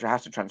that culture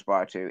has to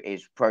transpire to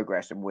is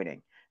progress and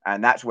winning.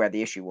 And that's where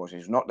the issue was.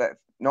 It's not the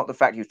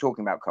fact he was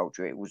talking about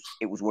culture. It was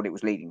what it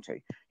was leading to.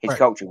 His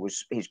culture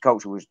was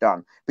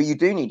done. But you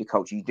do need a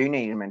culture. You do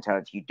need a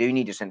mentality. You do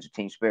need a sense of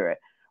team spirit,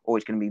 or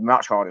it's going to be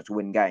much harder to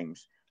win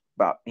games.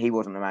 But he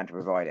wasn't the man to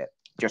provide it.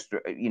 Just,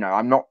 you know,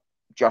 I'm not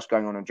just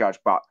going on a Judge,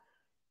 but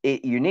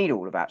you need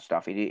all of that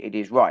stuff. It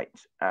is right.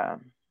 But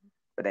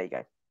there you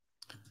go.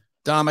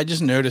 Dom, I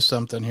just noticed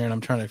something here, and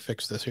I'm trying to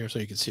fix this here so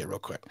you can see it real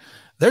quick.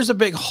 There's a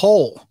big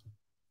hole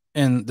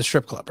in the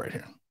strip club right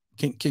here.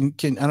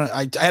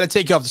 I had to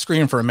take you off the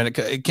screen for a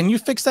minute. Can you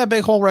fix that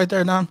big hole right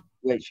there, Dom?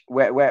 Which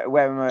where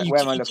am I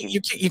looking?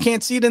 You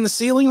can't see it in the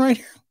ceiling right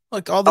here.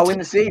 Like all the in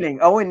the ceiling.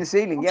 Oh, in the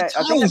ceiling. Yeah,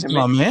 I think that's a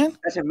mirror, man.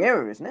 That's a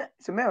mirror, isn't it?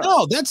 It's a mirror.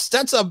 No, that's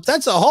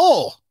a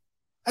hole.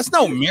 That's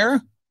no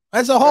mirror.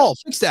 That's a hole.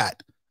 Fix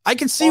that. I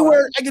can see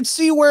where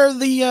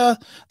the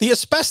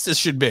asbestos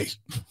should be.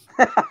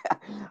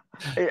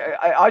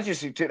 I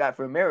just took that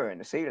for a mirror in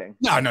the ceiling.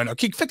 No.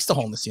 Fix the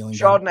hole in the ceiling.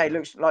 Chardonnay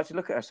likes to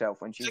look at herself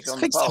when she's on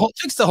the pole.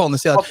 Fix the hole in the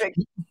ceiling.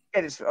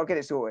 I'll get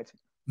it sorted.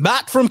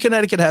 Matt from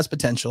Connecticut has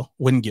potential.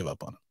 Wouldn't give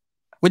up on it.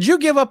 Would you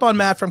give up on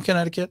Matt from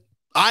Connecticut?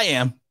 I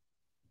am.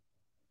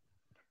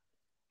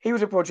 He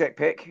was a project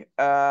pick.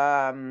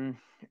 No,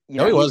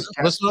 he wasn't.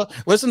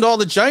 Listen to all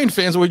the Giant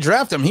fans when we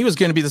drafted him. He was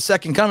going to be the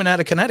second coming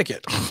out of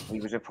Connecticut. He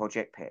was a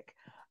project pick.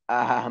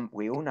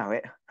 We all know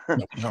it.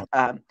 No.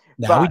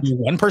 Now we do.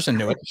 One person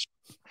knew it.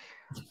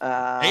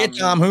 Say it,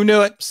 Tom. Who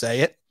knew it? Say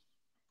it.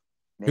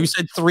 Me. Who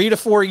said 3 to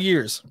 4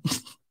 years?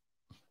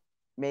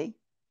 Me?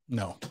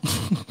 No.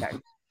 No.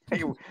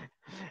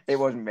 It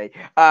wasn't me.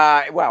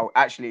 Well,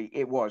 actually,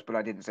 it was, but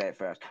I didn't say it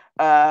first.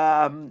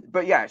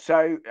 But yeah,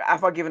 so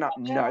have I given up?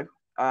 No.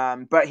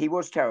 But he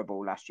was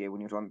terrible last year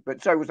when he was on.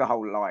 But so was the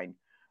whole line.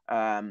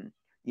 So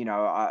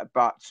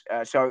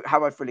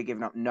have I fully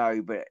given up?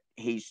 No. But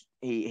he's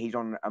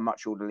on a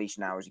much shorter leash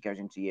now as he goes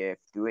into year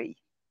 3.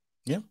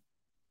 Yeah.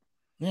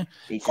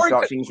 He's to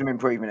start seeing some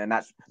improvement, and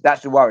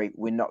that's the worry.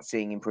 We're not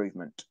seeing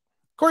improvement.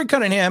 Corey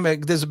Cunningham,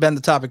 this has been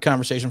the topic of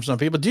conversation for some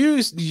people.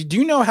 Do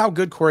you know how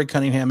good Corey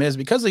Cunningham is?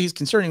 Because he's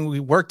concerning, he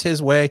worked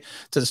his way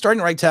to the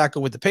starting right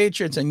tackle with the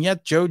Patriots, and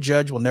yet Joe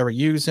Judge will never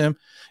use him.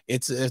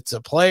 It's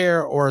a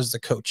player or is the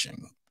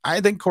coaching? I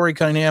think Corey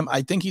Cunningham,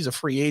 I think he's a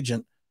free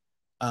agent.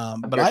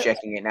 But I'm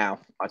checking it now.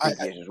 I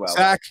think he is as well.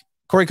 Zach,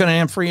 Corey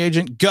Cunningham, free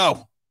agent,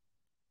 go.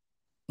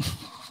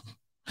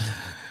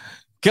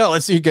 Go,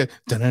 let's see you go.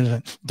 You know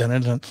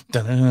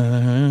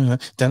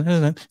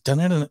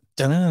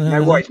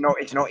what?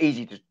 It's not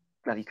easy to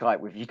bloody kite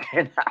with you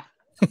doing that.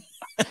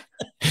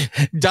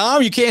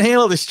 Dom, you can't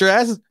handle the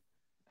stress.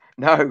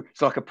 No,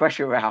 it's like a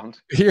pressure round.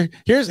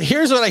 Here's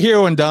what I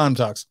hear when Dom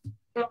talks.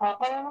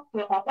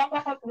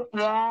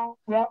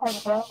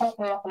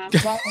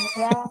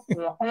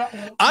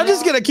 I'm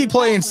just gonna keep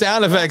playing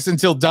sound effects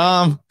until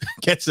Dom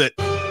gets it.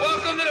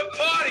 Welcome to the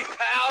party,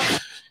 pal.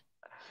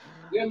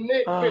 You're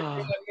nitpicking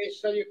at me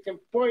so you can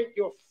point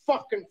your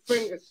fucking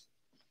fingers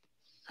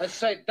and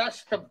say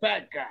that's the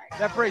bad guy.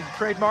 That phrase is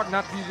trademark,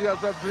 not to use it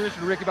outside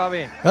position, Ricky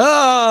Bobby.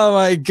 Oh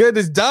my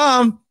goodness,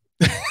 Dom.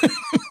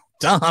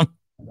 Dom,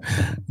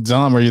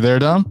 are you there,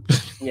 Dom?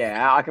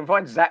 Yeah, I can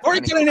find Zach. Corey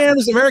Cunningham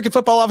is American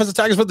Football Offensive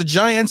Tackle for the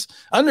Giants.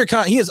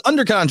 He is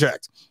under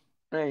contract.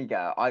 There you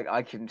go.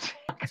 I can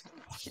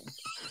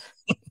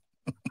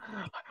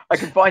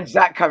find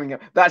Zach coming up.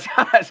 That's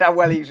how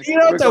well he's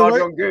regarded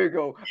on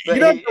Google.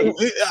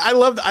 I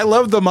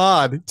love the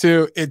mod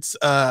too. It's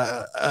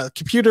a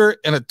computer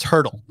and a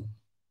turtle.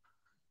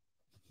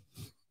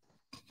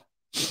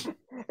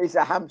 He's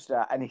a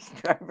hamster, and he's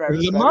very.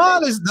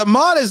 The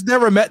mod has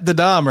never met the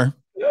Dahmer.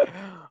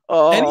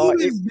 And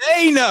even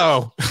they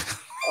know.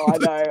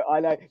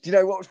 I know. Do you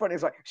know what was funny?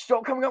 It's like,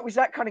 stop coming up with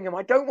Zach Cunningham.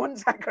 I don't want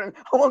Zach Cunningham.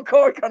 I want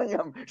Corey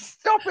Cunningham.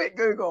 Stop it,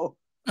 Google.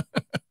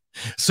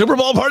 Super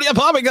Bowl party at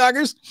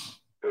Poppycockers.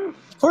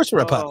 Of course,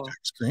 we're at Poppycockers.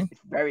 Screen. It's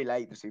very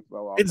late. The Super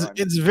Bowl.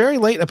 It's very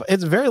late.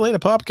 It's very late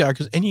at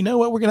Poppycockers. And you know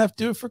what? We're gonna have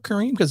to do it for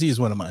Kareem because he's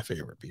one of my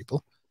favorite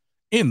people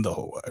in the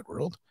whole wide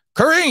world.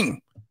 Kareem,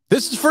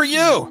 this is for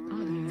you.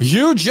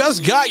 You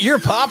just got your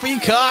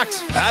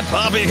poppycocked at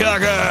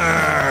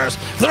Poppycockers,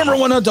 the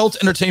 #1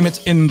 adult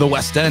entertainment in the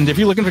West End. If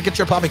you're looking to get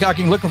your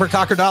poppycocking, looking for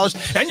cocker dollars,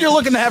 and you're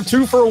looking to have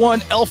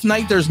 2-for-1 elf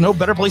night, there's no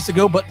better place to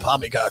go but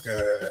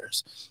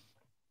Poppycockers.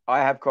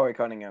 I have Corey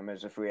Cunningham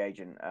as a free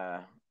agent.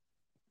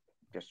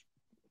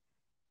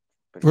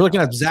 We're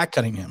looking at Zach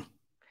Cunningham.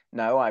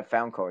 No, I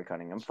found Corey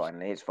Cunningham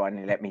finally. It's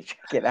finally let me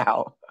check it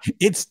out.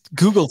 It's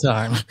Google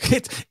time.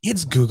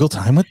 It's Google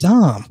time with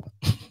Dom.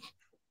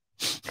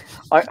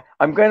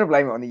 I'm going to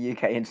blame it on the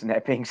UK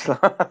internet being slow.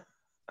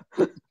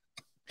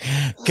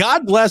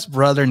 God bless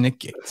brother Nick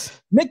Gates.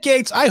 Nick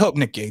Gates, I hope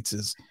Nick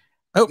Gates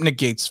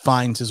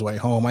finds his way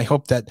home. I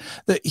hope that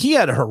he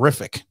had a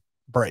horrific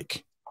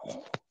break.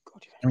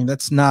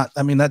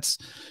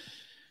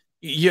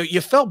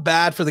 You felt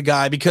bad for the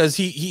guy because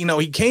he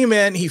came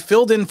in, he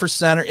filled in for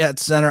center.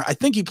 I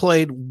think he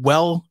played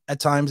well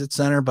at times at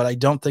center, but I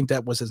don't think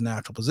that was his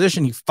natural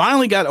position. He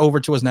finally got over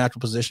to his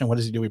natural position. What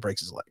does he do? He breaks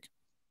his leg.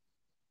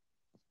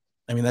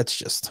 That's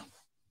just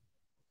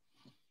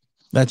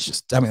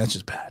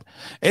bad.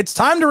 It's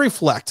time to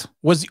reflect.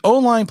 Was the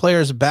O-line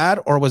players bad,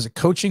 or was it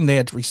coaching they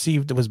had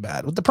received that was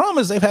bad? But the problem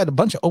is they've had a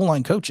bunch of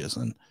O-line coaches,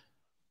 and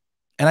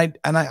I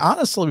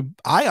honestly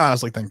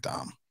think,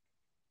 Dom,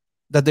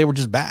 that they were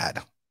just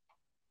bad.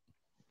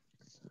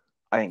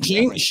 I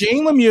think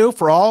Shane Lemieux,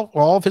 for all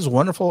of his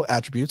wonderful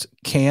attributes,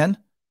 can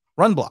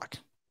run block.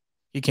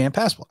 He can't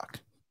pass block.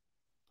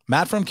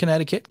 Matt from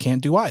Connecticut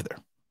can't do either.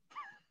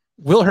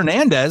 Will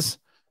Hernandez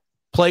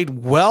played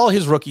well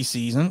his rookie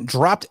season,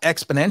 dropped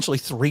exponentially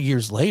 3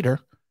 years later.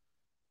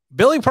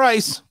 Billy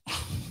Price,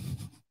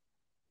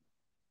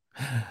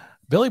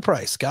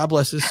 God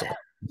bless his soul.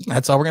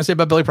 That's all we're going to say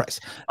about Billy Price.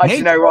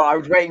 You know what? I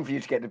was waiting for you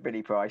to get to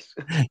Billy Price.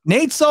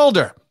 Nate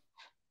Solder.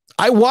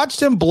 I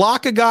watched him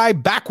block a guy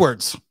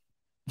backwards.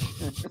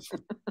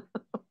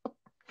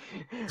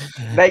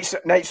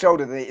 Nate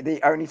Solder, the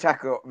only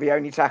tackle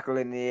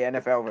in the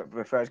NFL that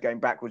prefers going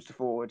backwards to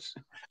forwards.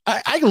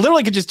 I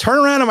literally could just turn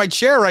around in my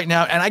chair right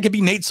now and I could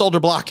be Nate Solder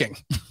blocking.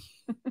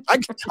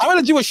 I'm going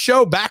to do a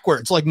show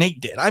backwards like Nate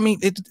did. I mean,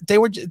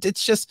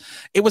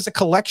 it was a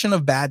collection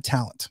of bad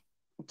talent.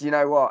 Do you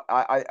know what?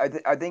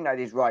 I think that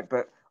is right,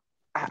 but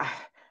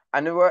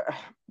and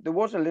there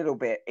was a little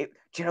bit. Do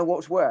you know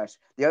what's worse?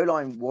 The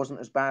O-line wasn't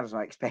as bad as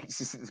I expected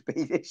it to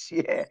be this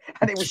year,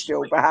 and it was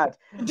still bad.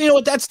 You know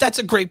what? That's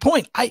a great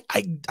point. I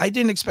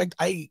didn't expect.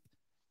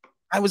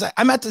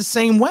 I'm at the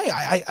same way.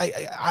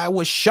 I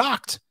was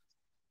shocked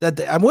that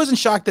I wasn't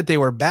shocked that they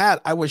were bad.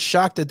 I was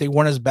shocked that they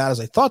weren't as bad as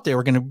I thought they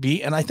were going to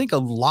be, and I think a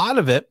lot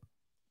of it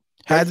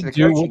had to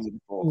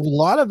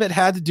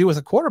do with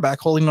a quarterback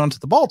holding on to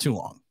the ball too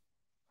long.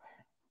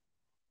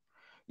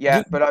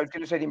 Yeah, but I was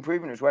going to say the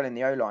improvement as well in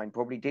the O-line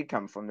probably did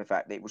come from the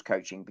fact that it was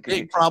coaching, because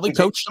they probably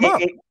coached them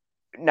up.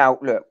 Now,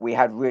 look, we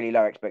had really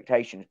low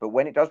expectations, but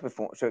when it does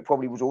perform, so it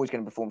probably was always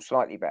going to perform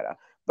slightly better,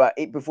 but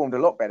it performed a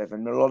lot better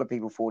than a lot of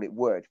people thought it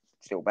would.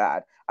 Still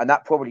bad, and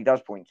that probably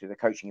does point to the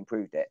coaching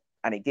improved it,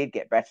 and it did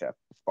get better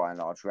by and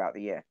large throughout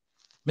the year.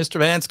 Mr.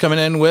 Vance coming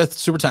in with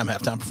Supertime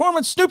halftime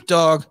performance. Snoop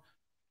Dogg,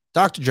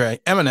 Dr. Dre,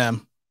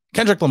 Eminem,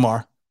 Kendrick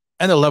Lamar,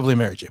 and the lovely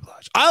Mary J.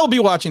 Blige. I'll be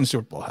watching the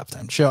Super Bowl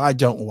halftime show. I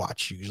don't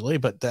watch usually,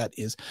 but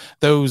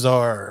those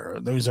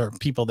are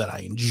people that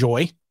I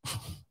enjoy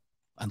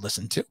and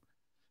listen to.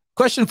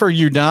 Question for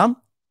you, Dom.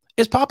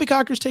 Is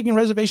Poppycockers taking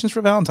reservations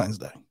for Valentine's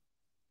Day?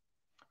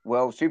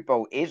 Well, Super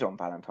Bowl is on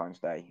Valentine's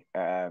Day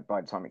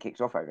by the time it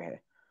kicks off over here.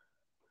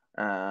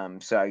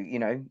 So, you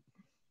know,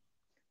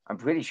 I'm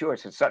pretty sure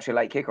it's such a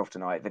late kickoff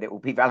tonight that it will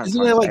be Valentine's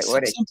Day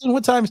already.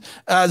 What times?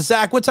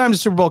 Zach, what time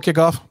does Super Bowl kick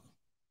off?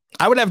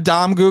 I would have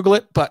Dom Google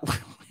it, but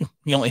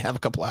we only have a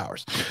couple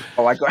hours.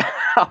 Oh,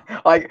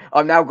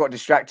 I've now got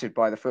distracted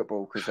by the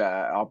football because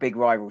our big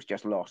rivals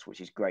just lost,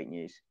 which is great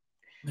news.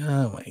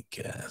 Oh my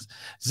goodness.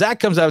 Zach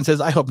comes out and says,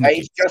 I hope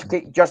it's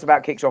just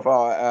about kicks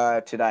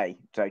off today,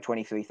 so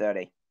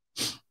 23:30.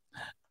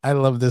 I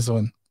love this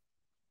one.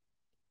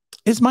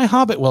 Is my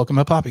Hobbit welcome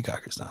at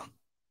Poppycockers now?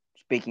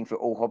 Speaking for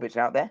all hobbits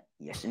out there,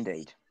 yes,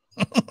 indeed.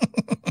 Do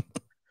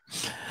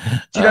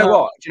you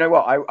know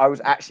what? I was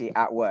actually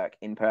at work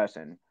in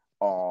person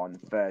on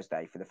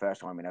Thursday for the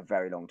first time in a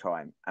very long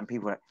time, and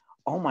people were like,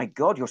 "Oh my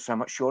God, you're so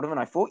much shorter than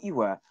I thought you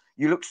were.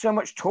 You look so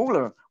much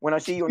taller when I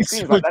see you on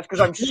screen." Like, that's because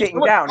I'm sitting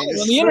down on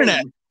the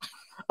internet.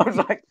 I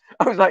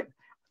was like,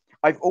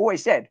 I've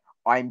always said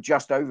I'm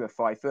just over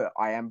 5 foot.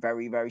 I am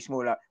very, very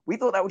small. We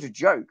thought that was a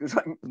joke. It was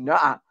like,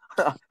 nah,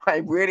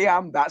 I really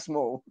am that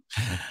small.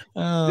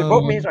 The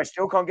problem is I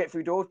still can't get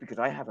through doors because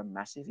I have a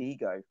massive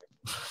ego.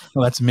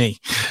 Well, that's me.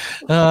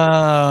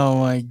 Oh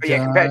my God.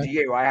 Yeah, compared to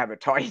you, I have a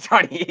tiny,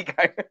 tiny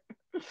ego.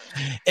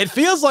 It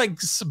feels like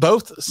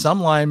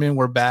some linemen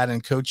were bad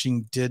and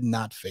coaching did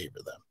not favor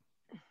them.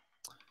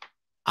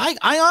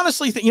 I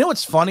honestly think, you know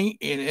what's funny?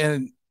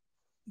 And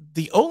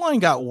the O-line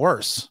got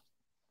worse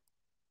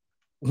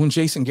when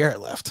Jason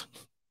Garrett left.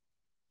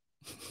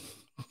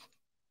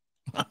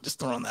 I'm just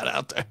throwing that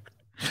out there.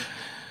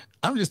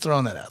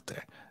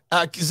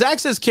 Zach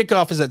says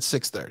kickoff is at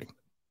 6:30.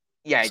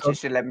 Yeah, it's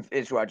just 11.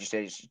 It's what I just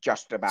said. It's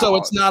just about. So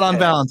it's not on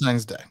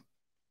Valentine's Day.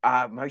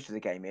 Most of the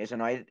game is,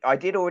 and I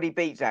did already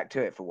beat Zach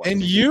to it for one.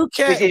 And you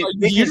can't. You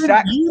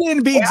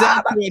didn't beat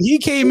Zach to it. He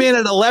came in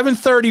at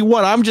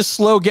 11:31. I'm just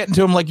slow getting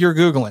to him like you're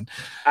Googling.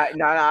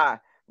 No.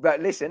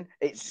 But listen,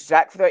 it's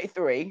Zach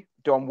 33,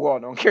 Dom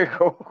 1 on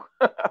Google.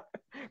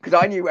 Because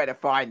I knew where to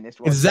find this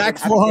one. Zach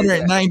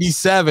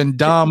 497,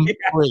 Dom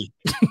 3.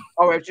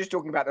 Oh, I was just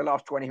talking about the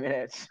last 20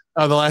 minutes.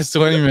 Oh, the last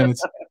 20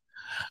 minutes.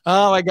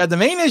 Oh, my God. The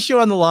main issue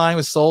on the line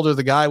was Solder.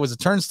 The guy was a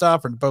turnstile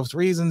for both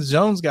reasons.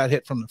 Jones got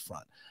hit from the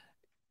front.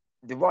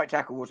 The right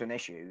tackle was an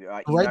issue.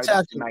 Right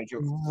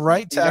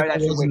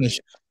tackle was an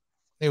issue.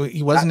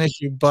 He was an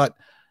issue, but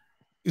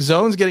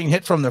Jones getting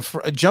hit from the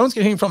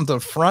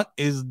front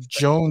is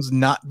Jones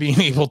not being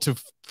able to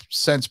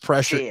sense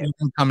pressure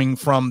even coming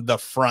from the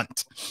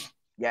front.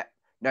 Yeah,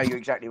 no, you're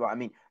exactly right. I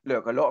mean,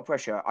 look, a lot of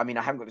pressure. I mean,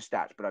 I haven't got the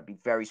stats, but I'd be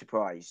very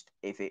surprised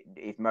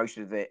if most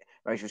of the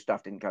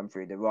stuff didn't come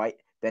through the right,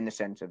 then the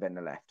center, then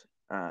the left.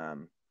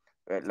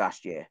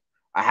 Last year,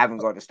 I haven't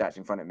got the stats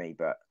in front of me,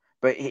 but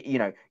you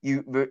know,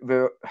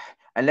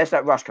 unless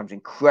that rush comes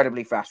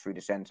incredibly fast through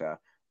the center,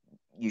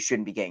 you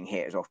shouldn't be getting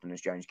hit as often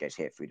as Jones gets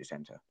hit through the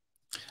center.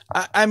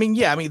 I mean,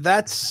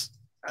 that's.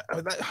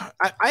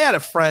 I had a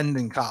friend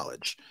in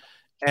college,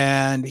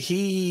 and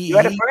You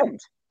had a friend.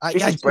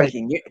 This is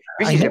breaking news.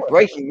 This is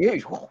breaking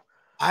news.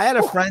 I had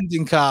a friend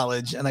in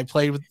college, and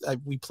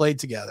we played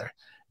together,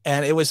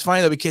 and it was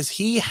funny though because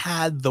he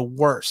had the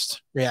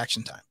worst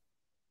reaction time.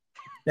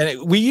 And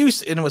it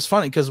was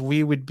funny because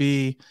we would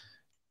be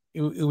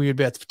at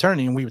the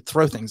fraternity and we would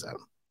throw things at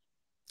him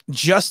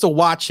just to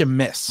watch him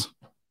miss.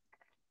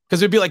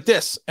 Because it'd be like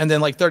this, and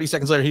then like 30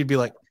 seconds later, he'd be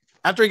like,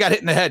 after he got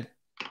hit in the head.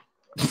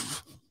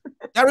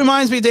 That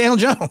reminds me of Daniel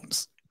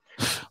Jones.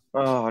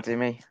 Oh, dear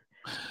me.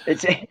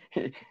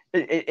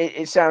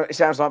 It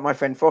sounds like my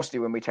friend Frosty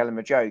when we tell him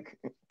a joke.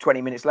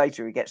 20 minutes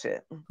later, he gets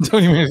it.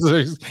 20 minutes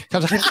later.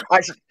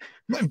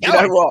 Do you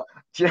know what?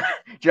 Do you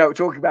know,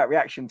 talking about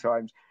reaction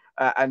times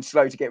and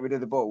slow to get rid of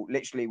the ball.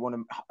 Literally,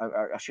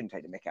 I shouldn't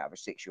take the mick out of a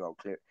 6-year-old,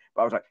 but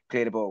I was like,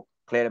 clear the ball,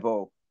 clear the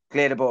ball,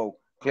 clear the ball,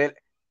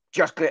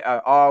 just clear.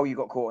 Oh, you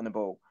got caught on the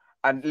ball.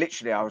 And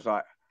literally, I was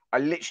like, I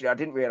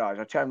didn't realize.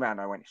 I turned around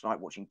and I went, it's like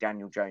watching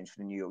Daniel Jones for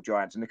the New York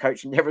Giants. And the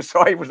coach on the other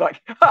side was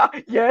like,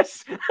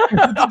 yes.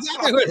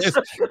 Exactly what it is.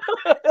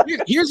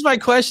 Here's my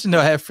question, though,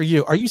 I have for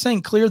you. Are you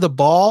saying clear the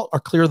ball or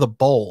clear the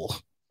bowl?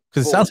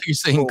 Because it sounds like you're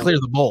saying clear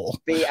the bowl.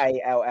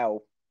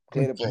 B-A-L-L.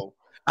 Clear the ball.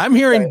 I'm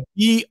hearing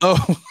B-O.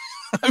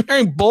 I'm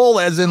hearing bowl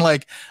as in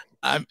like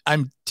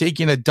I'm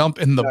taking a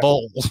dump in the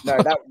bowl.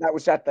 No, that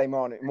was Saturday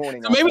morning.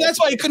 So maybe that's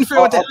why you couldn't figure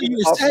out what the hell you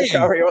were saying.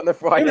 Sorry, on the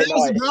Friday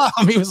night.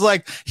 He was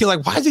like,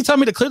 why is he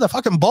telling me to clear the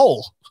fucking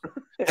bowl?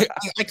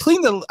 I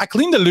cleaned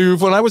the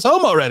Louvre when I was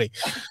home already.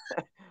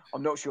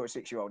 I'm not sure a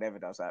 6-year-old ever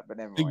does that, but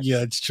never mind.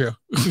 Yeah, it's true.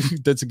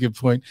 That's a good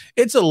point.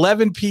 It's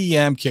 11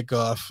 p.m.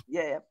 kickoff.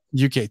 Yeah.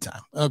 UK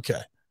time.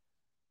 Okay.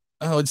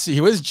 Oh, let's see.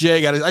 Where's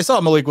Jay? I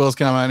saw Malik Willis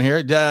come on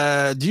here.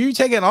 Do you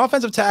take an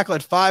offensive tackle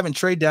at 5 and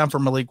trade down for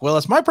Malik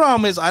Willis? My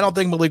problem is I don't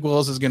think Malik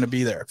Willis is going to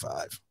be there at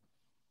 5.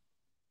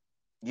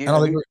 I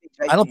don't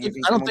think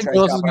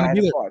Willis is going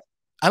to be there.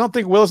 I don't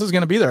think Willis is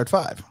going to be there at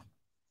 5.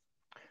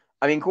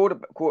 I mean,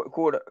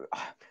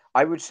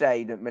 I would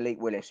say that Malik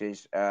Willis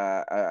is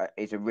a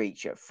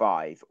reach at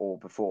 5 or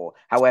before.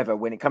 However,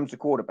 when it comes to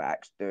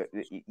quarterbacks,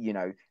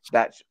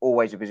 that's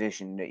always a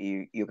position that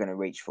you're going to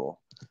reach for.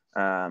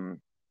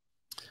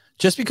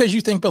 Just because you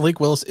think Malik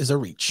Willis is a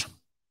reach.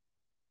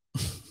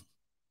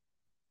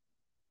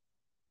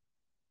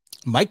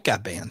 Mike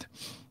got banned.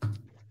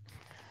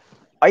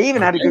 I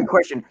even had a good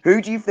question.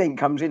 Who do you think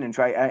comes in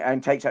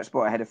and takes that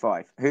spot ahead of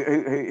 5? Who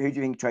do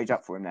you think trades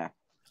up for him there?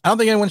 I don't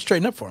think anyone's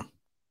trading up for him.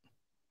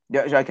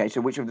 Yeah, okay,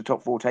 so which of the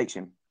top 4 takes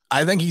him?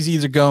 I think he's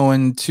either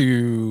going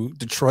to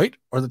Detroit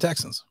or the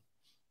Texans.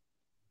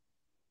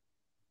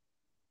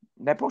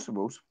 They're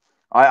possibles.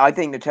 I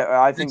think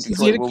Detroit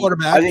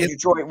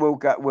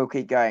will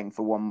keep going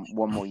for one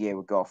more year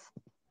with Goff.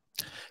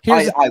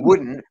 I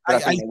wouldn't. But I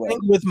think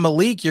with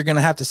Malik, you're going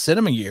to have to sit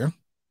him a year.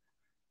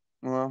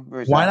 Well,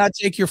 why not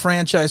take your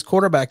franchise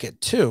quarterback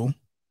at 2?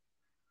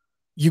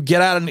 You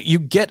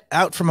get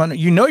out from under.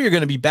 You're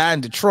going to be bad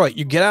in Detroit.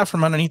 You get out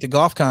from underneath the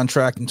Goff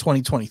contract in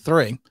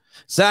 2023.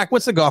 Zach,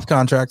 what's the Goff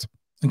contract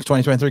in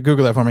 2023?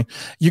 Google that for me.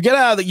 You get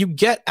out of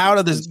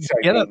this.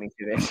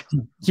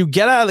 You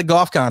get out of the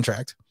Goff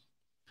contract.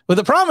 But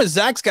the problem is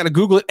Zach's got to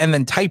Google it and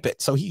then type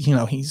it. So he's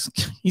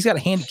got a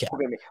handicap.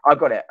 I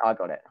got it.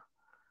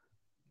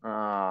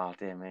 Oh,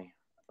 dear me.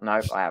 No,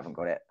 I haven't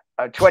got it.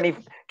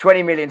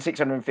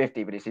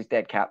 20,650,000, but it's his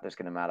dead cap that's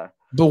going to matter.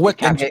 But what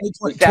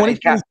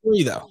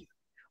 2023 though?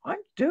 I'm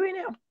doing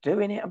it.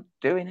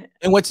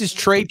 And what's his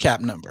trade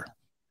cap number?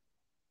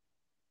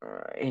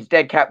 His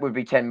dead cap would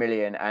be 10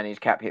 million and his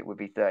cap hit would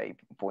be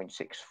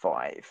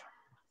 30.65.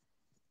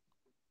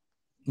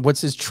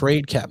 What's his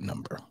trade cap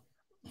number?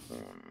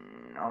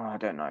 I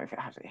don't know if it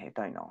has it here.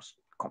 Don't ask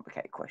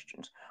complicated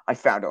questions. I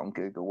found it on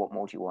Google. What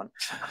more do you want?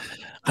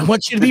 I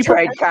want you to be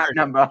trade prepared. cap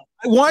number.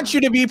 I want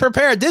you to be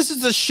prepared. This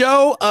is a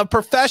show of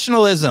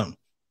professionalism.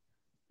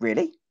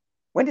 Really?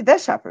 When did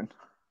this happen?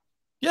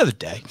 The other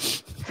day.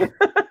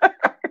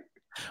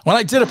 When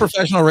I did a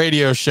professional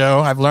radio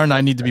show, I've learned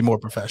I need to be more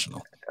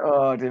professional.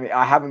 Oh,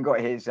 I haven't got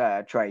his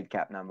trade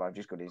cap number. I've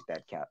just got his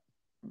dead cap.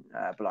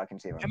 But I can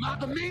see it. Am I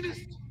the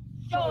meanest?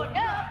 Sure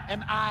enough.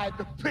 Am I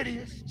the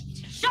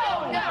prettiest?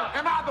 Sure enough.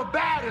 Am I the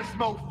baddest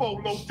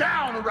mofo low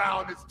down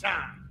around this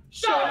time?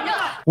 Sure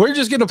enough. We're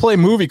just going to play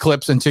movie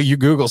clips until you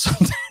Google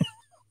something.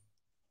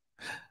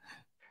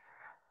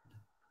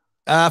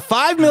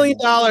 $5 million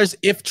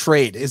if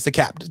trade is the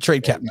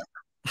trade cap number.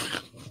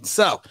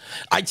 So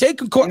I take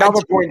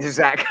another point to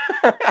Zach.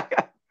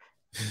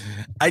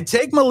 I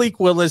take Malik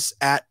Willis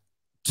at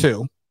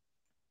 2.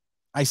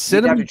 I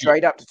sit him to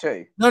trade up to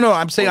 2. No,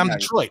 I'm saying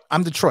Detroit.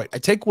 I'm Detroit. I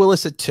take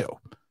Willis at 2.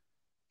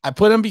 I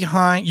put him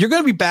behind. You're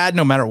going to be bad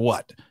no matter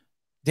what.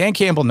 Dan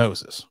Campbell knows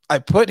this. I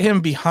put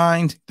him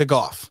behind the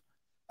Goff.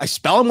 I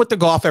spell him with the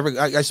Goff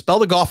I spell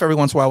the Goff every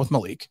once in a while with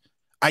Malik.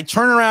 I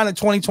turn around in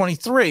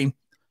 2023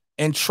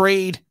 and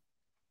trade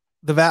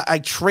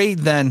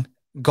then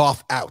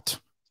Goff out.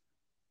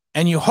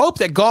 And you hope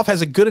that Goff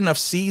has a good enough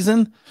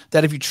season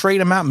that if you trade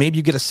him out, maybe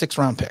you get a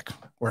 6th-round pick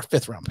or a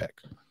 5th-round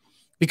pick.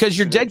 Because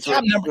your dead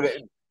cap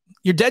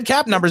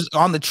numbers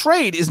on the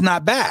trade is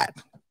not bad.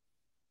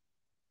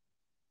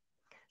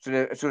 So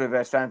the sort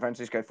of San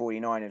Francisco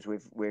 49ers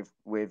with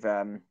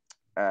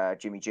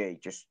Jimmy G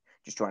just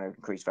trying to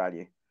increase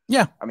value.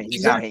 Yeah, I mean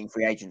he's now hitting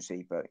free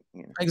agency, but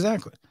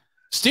exactly.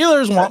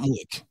 Steelers want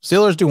Malik.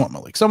 Steelers do want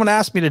Malik. Someone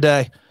asked me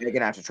today. They're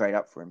gonna have to trade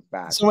up for him.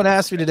 Bad. Someone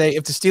asked me today,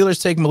 if the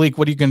Steelers take Malik,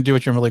 what are you going to do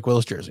with your Malik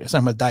Willis jersey? I said,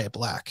 I'm going to dye it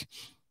black.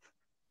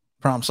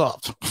 Problem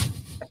solved.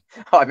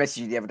 I messaged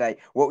you the other day.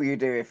 What will you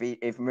do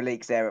if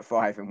Malik's there at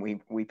 5 and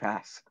we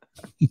pass?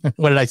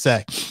 What did I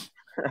say?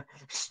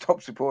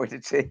 Stop supporting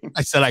the team.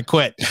 I said I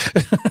quit.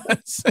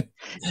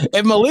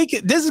 If Malik,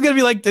 this is gonna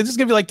be like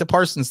the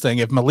Parsons thing.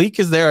 If Malik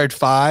is there at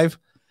 5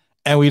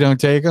 and we don't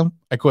take him,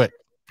 I quit.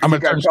 I'm gonna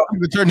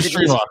turn the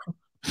stream off.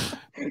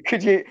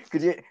 Could you?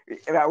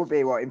 That would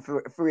be what in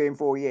 3 and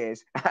 4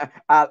 years.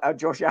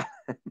 Josh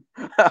Allen,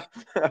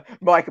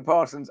 Micah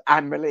Parsons,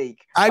 and Malik.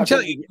 I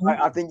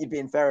think you'd be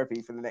in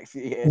therapy for the next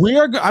few years.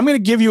 I'm going to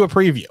give you a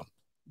preview.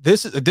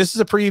 This is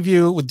a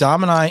preview with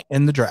Dom and I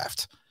in the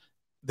draft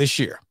this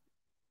year,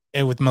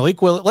 and with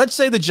Malik Willis. Let's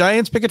say the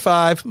Giants pick at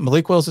 5.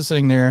 Malik Willis is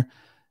sitting there,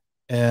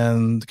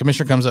 and the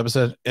commissioner comes up and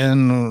said,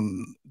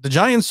 "And the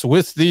Giants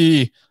with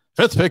the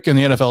 5th pick in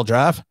the NFL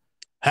draft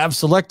have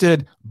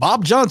selected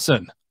Bob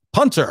Johnson,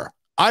 punter,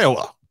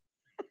 Iowa."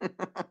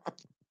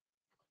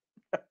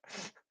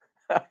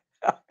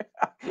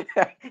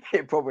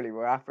 It probably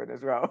will happen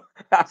as well.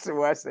 That's the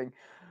worst thing.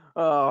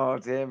 Oh,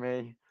 dear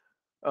me.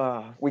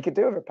 We could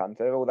do with a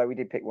punter, although we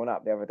did pick one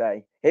up the other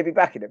day. He'll be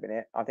back in a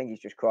minute. I think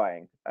he's just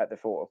crying at the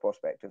thought of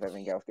prospect of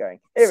everything else going.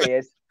 Here he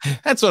is.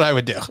 That's what I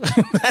would do.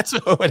 That's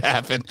what would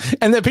happen.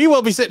 And the people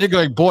will be sitting there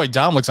going, boy,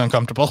 Dom looks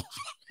uncomfortable.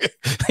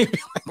 Like,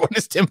 when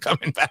is Tim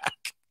coming back?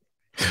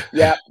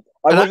 Yeah.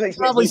 I wasn't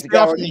probably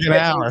stop for an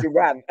hour.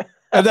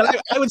 And then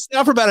I would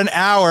stop for about an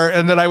hour,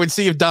 and then I would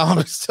see if Dom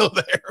is still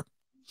there.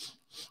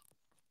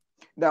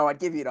 No, I'd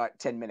give you like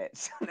 10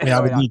 minutes. Yeah,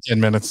 I would need 10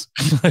 minutes.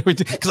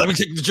 Because I would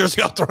take the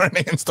jersey off, throwing it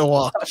against the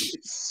wall.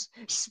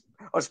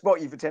 I'll spot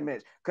you for 10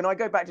 minutes. Can I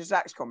go back to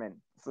Zach's comment?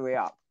 3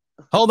 up.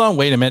 Hold on,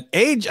 wait a minute.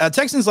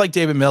 Texans like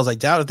David Mills. I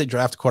doubt if they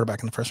draft a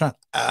quarterback in the first round.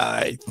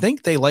 I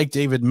think they like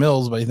David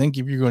Mills, but I think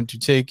if you're going to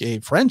take a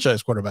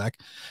franchise quarterback,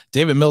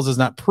 David Mills has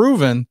not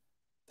proven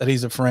that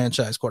he's a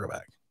franchise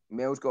quarterback.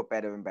 Mills got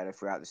better and better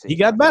throughout the season. He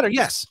got better,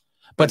 yes.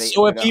 But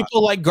so have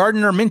people like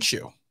Gardner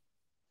Minshew.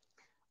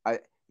 I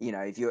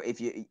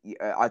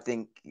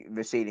think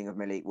the ceiling of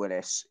Malik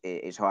Willis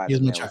is higher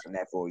than Mills, and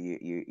therefore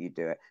you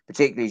do it.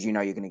 Particularly as you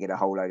know you're going to get a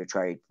whole load of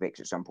trade picks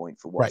at some point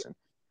for Watson. Right.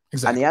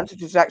 Exactly. And the answer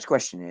to Zach's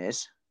question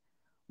is,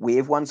 we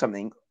have won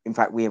something. In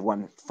fact, we have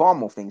won far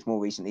more things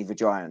more recently. The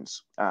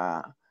Giants.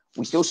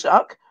 We still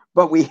suck,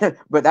 but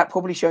that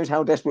probably shows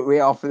how desperate we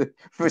are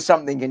for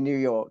something in New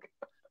York.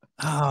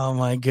 Oh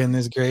my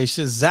goodness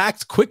gracious!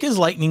 Zach's quick as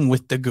lightning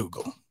with the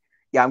Google.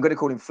 Yeah, I'm going to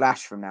call him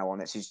Flash from now on.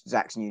 That's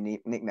Zach's new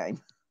nickname.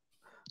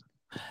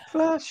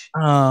 Flash.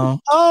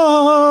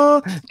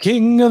 Oh,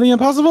 King of the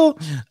Impossible.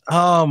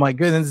 Oh my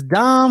goodness,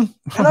 Dom.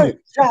 Hello,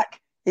 Zach.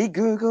 He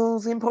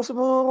Googles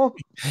impossible.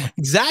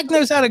 Zach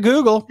knows how to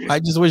Google. I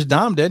just wish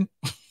Dom did.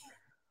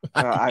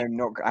 I am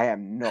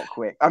not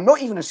quick. I'm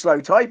not even a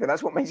slow typer.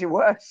 That's what makes it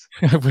worse.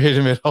 Wait a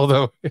minute.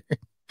 Although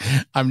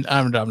I'm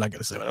not going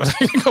to say what I was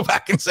going to go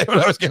back and say what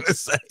I was going to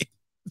say.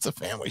 It's a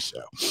family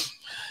show.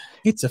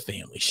 It's a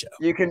family show.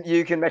 You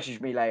can message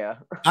me later.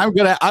 I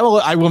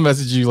will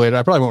message you later.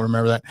 I probably won't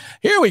remember that.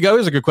 Here we go.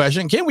 Here's a good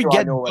question. Can we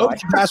get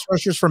both pass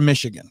rushers from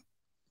Michigan?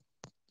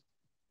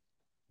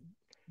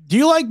 Do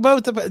you like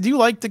both? Do you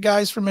like the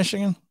guys from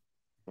Michigan?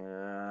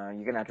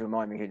 You're gonna have to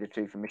remind me who the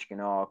two from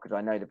Michigan are, because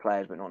I know the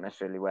players, but not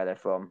necessarily where they're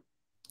from.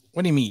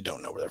 What do you mean you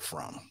don't know where they're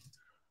from?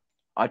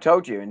 I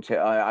told you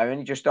until I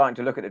only just starting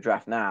to look at the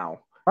draft now.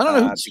 I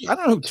don't know. I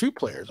don't know who 2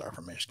 players are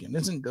from Michigan.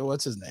 What's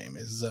his name?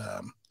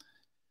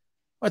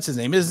 What's his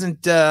name?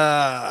 Isn't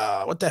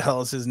what the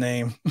hell is his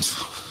name?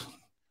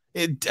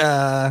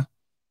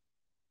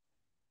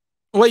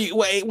 Wait,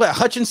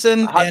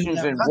 Hutchinson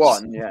and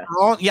won, yeah.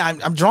 Yeah,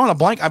 I'm drawing a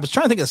blank. I was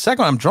trying to think of the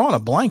second one. I'm drawing a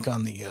blank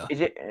on the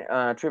Is it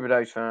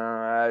Thibodeau's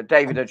from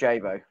David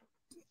Ojabo?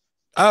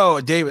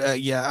 Oh, David,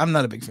 yeah, I'm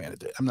not a big fan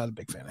of it. I'm not a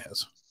big fan of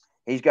his.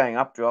 He's going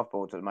up draft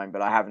boards at the moment,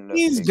 but I haven't looked.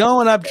 He's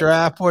going up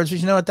draft boards, but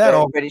you know what that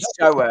but it's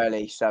so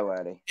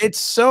early. It's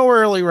so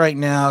early right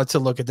now to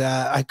look at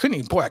that. I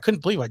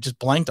couldn't believe I just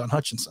blanked on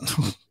Hutchinson.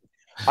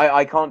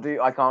 I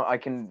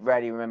can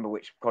rarely remember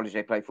which college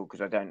they play for because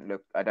I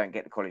don't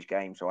get the college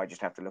game, so I just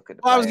have to look at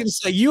the I was gonna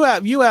say you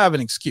have an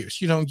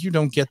excuse. You don't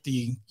get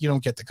the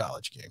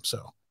college game.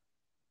 So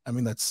I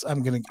mean I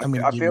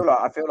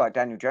feel like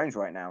Daniel Jones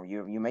right now.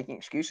 You're making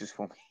excuses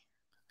for me.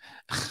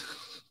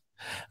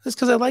 That's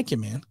because I like you,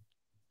 man.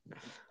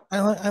 I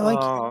like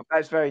you.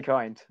 That's very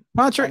kind.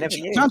 Contrary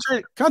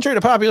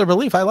to popular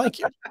belief, I like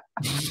you.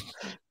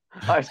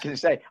 I was going to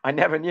say, I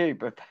never knew,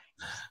 but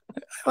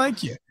I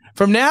like you.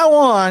 From now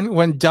on,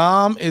 when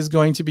Dom is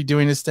going to be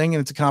doing his thing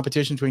and it's a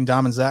competition between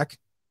Dom and Zach.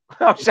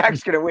 Oh,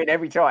 Zach's going to win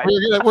every time.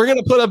 We're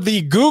gonna put up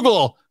the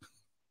Google.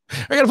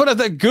 We're going to put up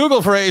the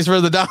Google phrase for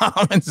the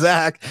Dom and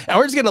Zach. And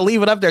we're just going to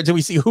leave it up there until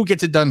we see who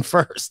gets it done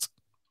first.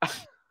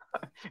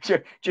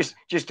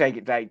 Just take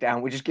it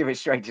down. We'll just give it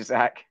straight to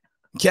Zach.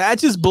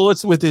 Catches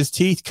bullets with his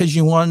teeth because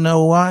you want to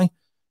know why?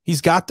 He's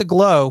got the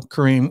glow,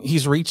 Kareem.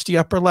 He's reached the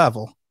upper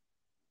level.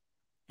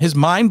 His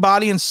mind,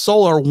 body, and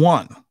soul are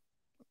one.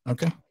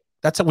 Okay,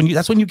 that's when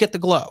you get the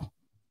glow.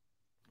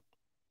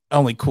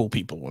 Only cool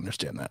people will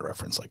understand that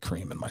reference, like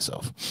Cream and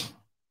myself.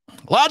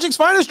 Logic's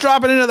finest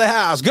dropping into the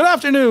house. Good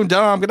afternoon,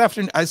 Dom. Good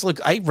afternoon.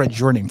 I read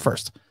your name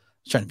first. I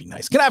was trying to be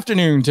nice. Good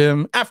afternoon,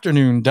 Tim.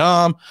 Afternoon,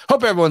 Dom.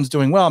 Hope everyone's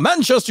doing well.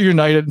 Manchester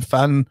United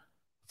fan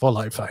for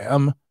life. I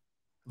am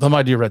the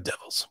Mighty Red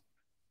Devils.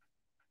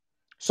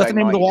 Is that the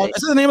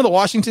name of the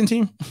Washington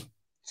team?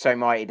 So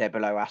mighty they're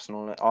below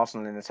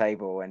Arsenal in the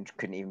table and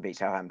couldn't even beat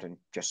Southampton.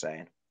 Just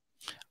saying.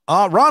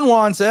 Ron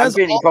Juan says,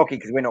 I'm feeling cocky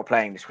because we're not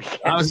playing this weekend.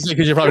 I was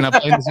because you're probably not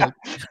playing this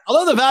week.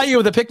 Although the value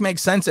of the pick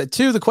makes sense at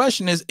 2, the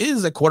question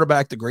is a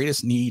quarterback the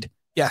greatest need?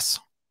 Yes.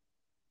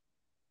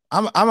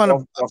 I'm gonna.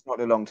 That's not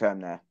the long term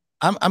there.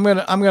 I'm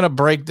gonna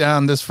break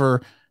down this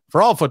for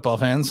all football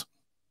fans,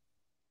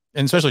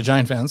 and especially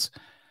Giant fans.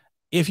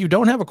 If you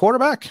don't have a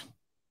quarterback,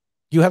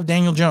 you have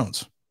Daniel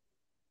Jones.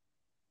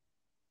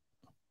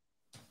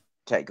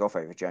 Take Goff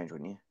over Jones,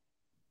 wouldn't you?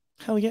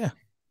 Hell yeah.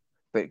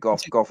 But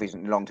Goff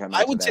isn't long term.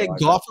 I would take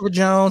Goff over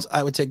Jones.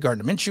 I would take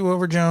Gardner Minshew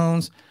over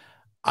Jones.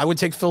 I would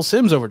take Phil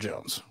Simms over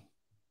Jones.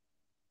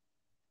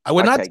 I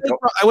would not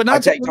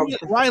take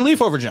Ryan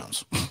Leaf over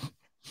Jones.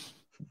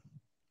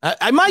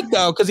 I might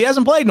though, because he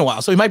hasn't played in a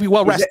while, so he might be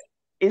well rested.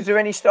 Is there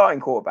any starting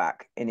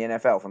quarterback in the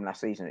NFL from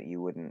last season that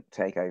you wouldn't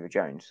take over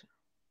Jones?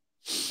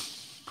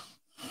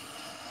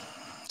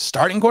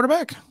 Starting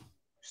quarterback.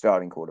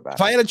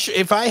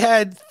 If I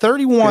had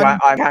 31,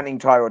 I'm counting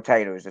Tyrod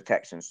Taylor as a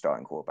Texans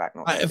starting quarterback.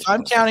 If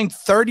I'm counting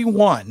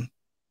 31,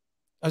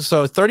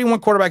 so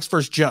 31 quarterbacks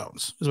versus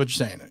Jones is what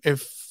you're saying.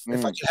 If I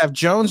could have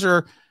Jones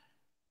or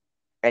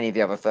any of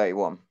the other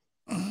 31,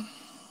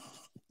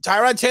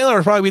 Tyrod Taylor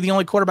would probably be the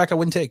only quarterback I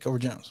wouldn't take over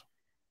Jones.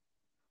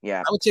 Yeah,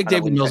 I would take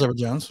David Mills over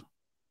Jones.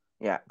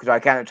 Yeah, because I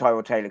counted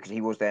Tyrod Taylor because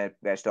he was their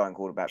starting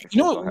quarterback.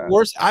 You know what?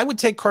 Worse, I would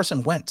take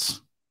Carson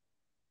Wentz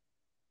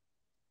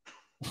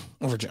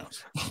over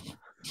Jones.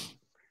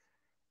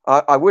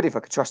 I would if I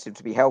could trust him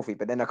to be healthy,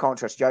 but then I can't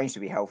trust Jones to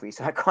be healthy,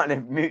 so that kind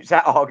of mutes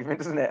that argument,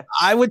 doesn't it?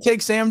 I would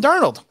take Sam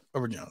Darnold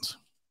over Jones.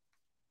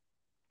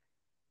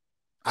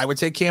 I would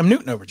take Cam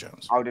Newton over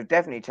Jones. I would have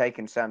definitely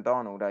taken Sam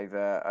Darnold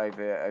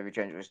over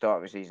Jones at the start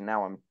of the season.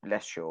 Now I'm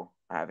less sure,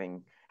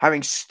 having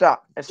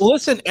stuck.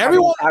 Listen,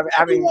 everyone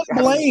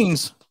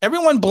blames.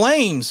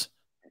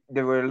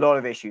 There were a lot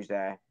of issues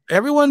there.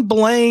 Everyone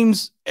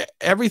blames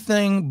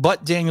everything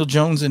but Daniel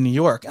Jones in New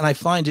York. And I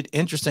find it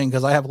interesting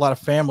because I have a lot of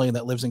family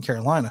that lives in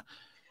Carolina.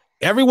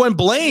 Everyone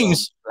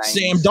blames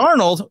Sam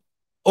Darnold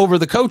over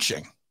the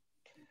coaching.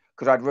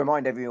 Because I'd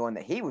remind everyone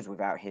that he was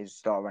without his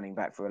star running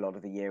back for a lot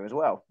of the year as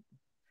well.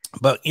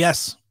 But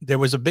yes, there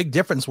was a big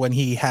difference when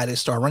he had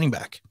his star running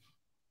back.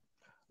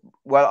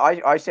 Well,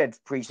 I said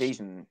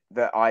pre-season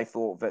that I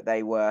thought that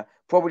they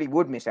probably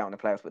would miss out on the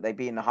playoffs, but they'd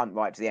be in the hunt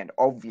right to the end.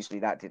 Obviously,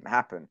 that didn't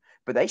happen.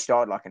 But they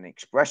started like an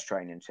express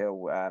train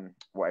until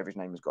whatever his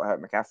name has got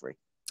hurt, McCaffrey.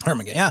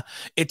 Yeah.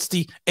 It's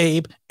the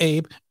Abe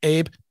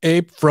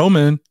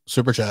Froman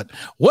super chat.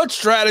 What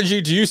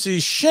strategy do you see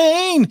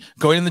Shane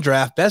going in the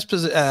draft?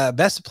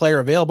 Best player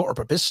available or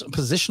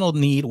positional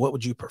need? What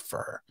would you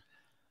prefer?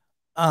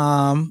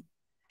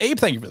 Abe,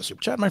 thank you for the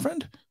super chat, my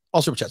friend.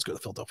 All super chats go to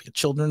the Philadelphia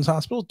Children's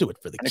Hospital. Do it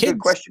for the kids. A good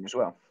question as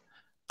well.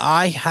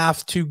 I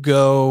have to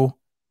go.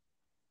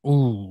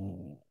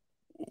 Ooh.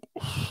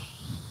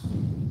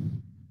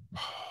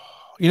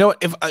 You know,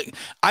 if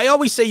I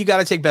always say you got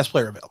to take best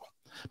player available,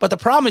 but the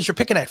problem is you're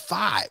picking at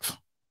 5.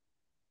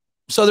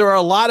 So there are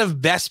a lot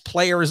of best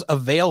players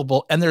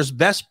available, and there's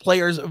best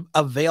players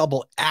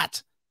available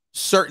at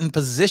certain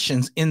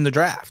positions in the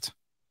draft.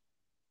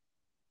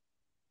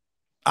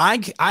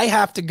 I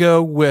have to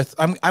go with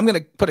I'm going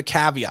to put a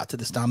caveat to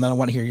this, Dom. Then I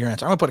want to hear your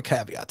answer. I'm going to put a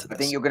caveat to this. I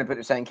think you're going to put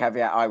the same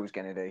caveat I was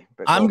going to do.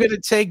 But I'm going to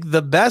take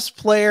the best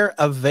player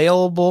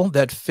available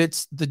that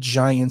fits the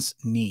Giants'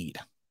 need.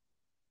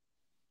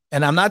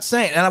 And I'm not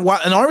saying, and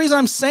the only reason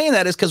I'm saying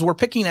that is because we're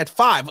picking at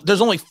 5. There's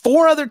only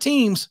 4 other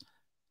teams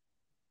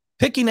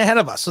picking ahead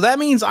of us. So that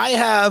means I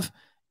have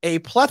a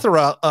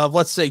plethora of,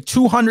 let's say,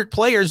 200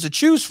 players to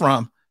choose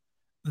from.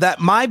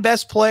 That my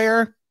best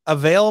player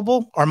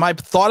available or my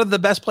thought of the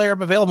best player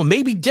available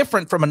may be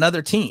different from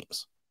another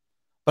team's,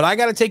 but I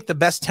got to take the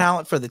best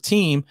talent for the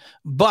team.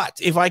 But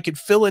if I could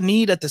fill a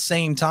need at the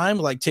same time,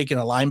 like taking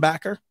a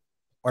linebacker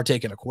or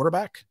taking a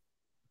quarterback,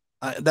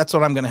 that's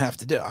what I'm going to have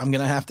to do. I'm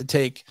going to have to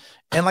take,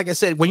 and like I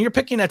said, when you're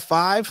picking at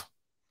 5,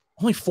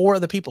 only 4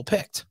 of the people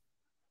picked.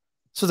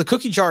 So the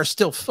cookie jar is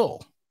still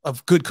full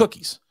of good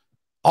cookies.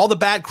 All the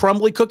bad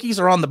crumbly cookies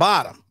are on the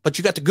bottom, but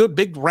you got the good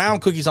big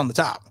round cookies on the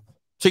top.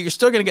 So you're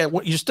still going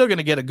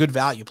to get a good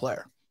value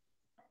player.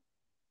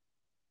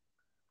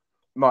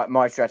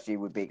 My strategy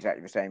would be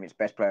exactly the same. It's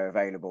best player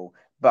available,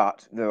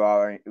 but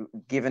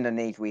given the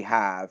needs we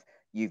have,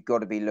 you've got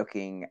to be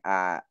looking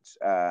at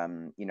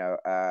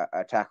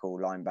a tackle,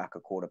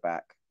 linebacker,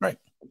 quarterback, right,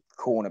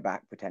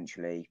 cornerback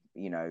potentially.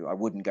 I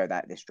wouldn't go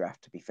this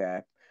draft, to be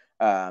fair,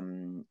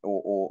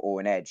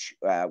 or an edge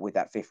with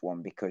that 5th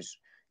one, because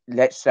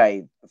let's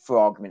say, for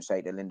argument's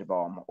sake, that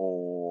Linderbaum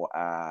or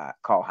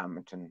Carl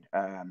Hamilton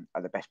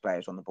are the best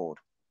players on the board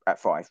at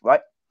 5,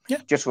 right? Yeah.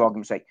 Just for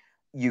argument's sake.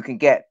 you can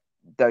get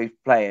those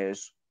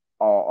players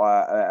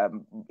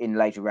in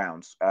later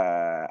rounds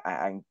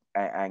and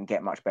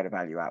get much better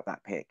value out of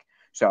that pick.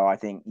 So I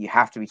think you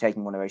have to be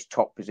taking one of those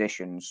top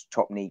positions,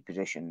 top need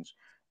positions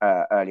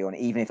early on,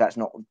 even if that's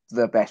not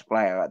the best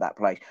player at that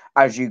place.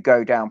 As you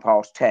go down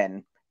past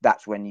 10,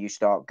 that's when you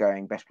start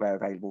going best player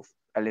available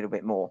a little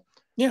bit more.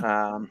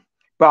 Yeah.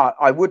 But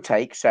I would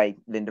take, say,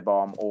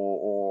 Linderbaum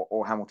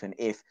or Hamilton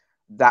if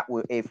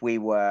we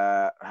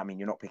were, I mean,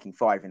 you're not picking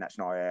 5 in that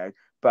scenario,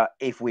 but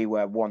if we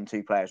were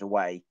 1-2 players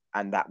away,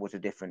 and that was a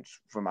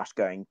difference from us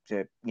going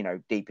to,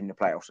 deep in the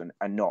playoffs and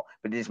not.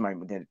 But at this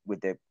moment,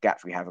 with the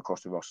gaps we have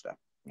across the roster.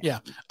 Yeah.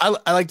 I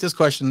like this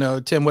question, though.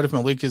 Tim, what if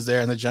Malik is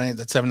there and the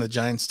Giants, at 7, the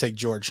Giants take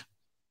George?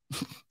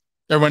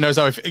 Everyone knows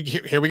how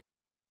here we go.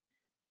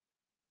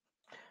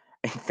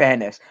 In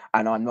fairness,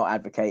 and I'm not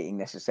advocating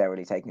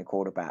necessarily taking a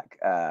quarterback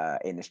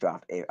in this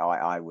draft.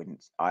 I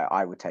wouldn't.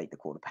 I would take the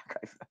quarterback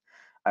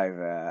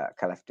over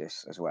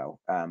Kaleftis as well.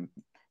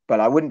 But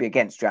I wouldn't be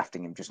against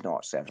drafting him, just not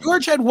at 7.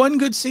 George had one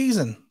good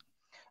season.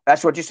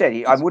 That's what you said.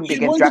 I wouldn't be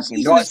against drafting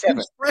him, not at 7.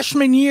 His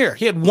freshman year,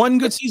 he had one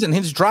good season.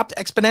 He's dropped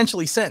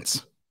exponentially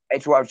since.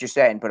 It's what I was just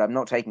saying, but I'm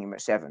not taking him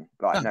at 7.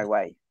 Like, no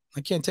way.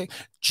 I can't take.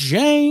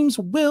 James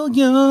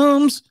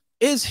Williams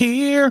is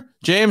here.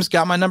 James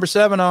got my number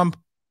 7 on.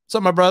 What's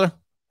up, my brother?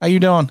 How you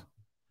doing?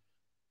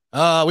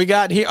 We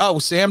got here. Oh,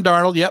 Sam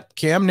Darnold. Yep.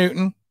 Cam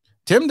Newton.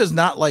 Tim does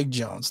not like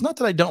Jones. Not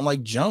that I don't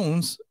like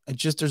Jones.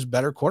 It's just there's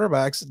better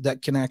quarterbacks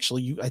that can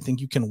actually, I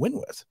think you can win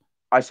with.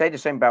 I say the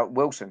same about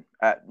Wilson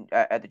at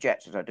the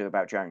Jets as I do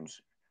about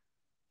Jones.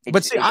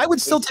 But see, I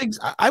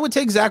would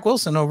take Zach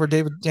Wilson over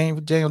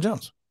Daniel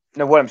Jones.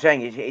 No, what I'm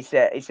saying is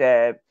it's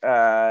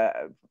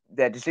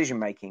their decision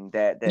making,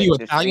 their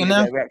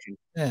reaction.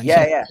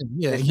 Yeah.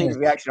 The speed of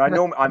reaction.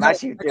 I'm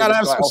actually gotta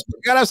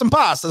have some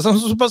pasta,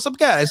 some pasta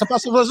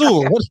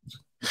azul.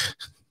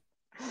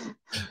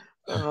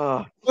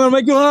 What am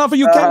I going on for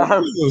you?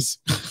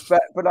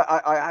 But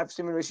I have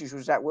similar issues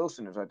with Zach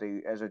Wilson as I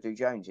do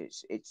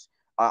Jones.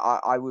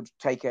 I would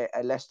take a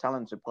less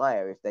talented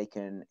player if they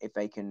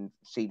can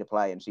see the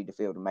play and see the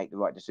field and make the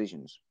right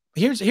decisions.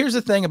 Here's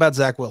the thing about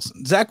Zach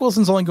Wilson. Zach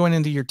Wilson's only going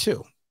into year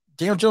 2.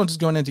 Daniel Jones is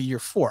going into year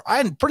 4.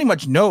 I pretty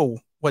much know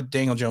what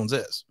Daniel Jones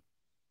is.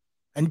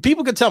 And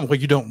people could tell me, well,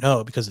 you don't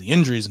know because of the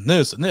injuries and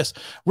this and this.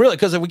 Really,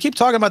 because if we keep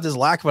talking about this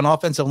lack of an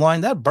offensive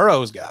line, that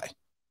Burrows guy,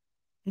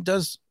 he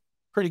does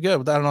pretty good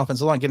without an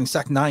offensive line, getting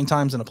sacked 9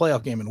 times in a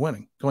playoff game and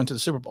winning, going to the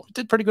Super Bowl. He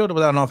did pretty good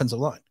without an offensive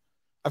line.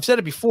 I've said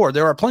it before.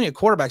 There are plenty of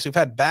quarterbacks who've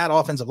had bad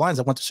offensive lines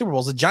that went to Super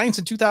Bowls. The Giants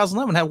in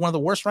 2011 had one of the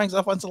worst ranked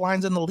offensive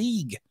lines in the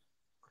league.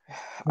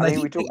 I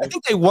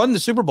think they won the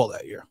Super Bowl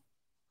that year.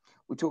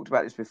 We talked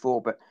about this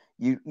before, but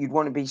you'd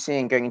want to be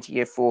seeing going into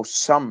year 4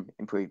 some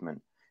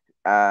improvement.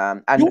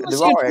 And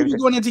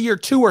going into year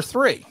 2 or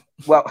 3.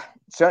 Well,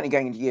 certainly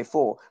going into year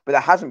 4, but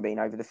that hasn't been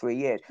over the 3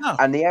 years. No.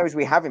 And the areas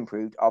we have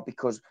improved are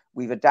because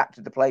we've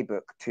adapted the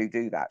playbook to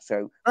do that.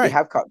 So we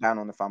have cut down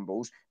on the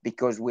fumbles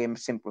because we're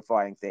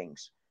simplifying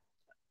things.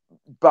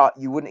 But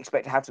you wouldn't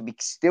expect to have to be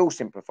still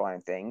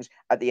simplifying things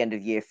at the end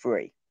of year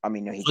 3. I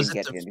mean, no, he didn't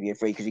get to the end of year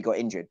 3 because he got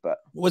injured. But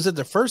was it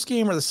the first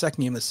game or the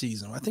second game of the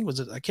season? I think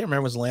I can't remember.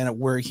 It was Atlanta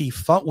where he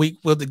fought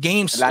the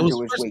games. Atlanta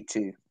was week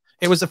 2.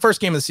 It was the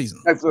first game of the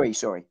season. No, 3.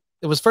 Sorry.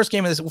 It was first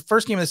game of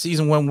the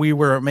season when we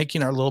were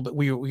making our little bit.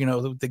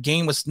 The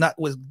game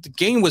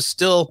was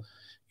still,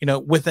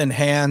 within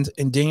hand,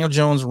 and Daniel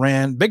Jones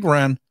ran, big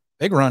run,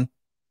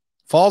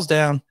 falls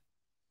down,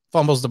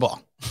 fumbles the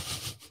ball.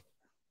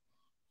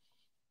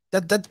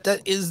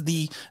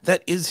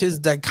 That is his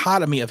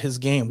dichotomy of his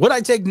game. Would I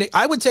take Nick?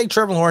 I would take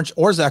Trevor Lawrence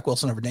or Zach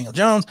Wilson over Daniel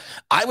Jones.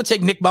 I would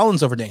take Nick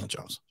Mullins over Daniel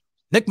Jones.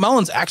 Nick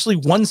Mullins actually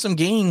won some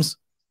games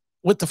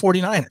with the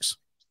 49ers.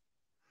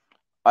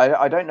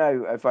 I don't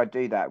know if I'd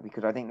do that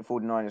because I think the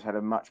 49ers had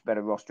a much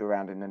better roster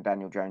around him than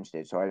Daniel Jones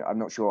did. So I'm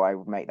not sure I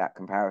would make that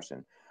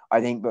comparison. I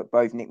think but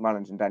both Nick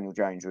Mullins and Daniel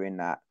Jones are in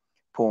that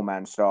poor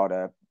man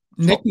starter.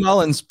 Nick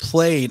Mullins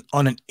played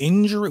on an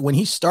injury. When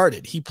he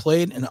started, he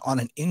played on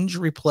an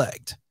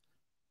injury-plagued,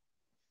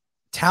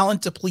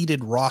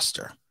 talent-depleted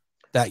roster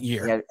that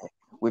year. Yeah,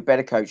 with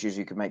better coaches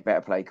who can make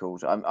better play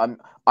calls. I'm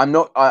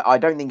not. I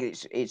don't think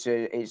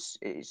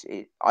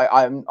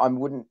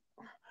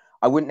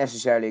I wouldn't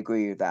necessarily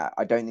agree with that.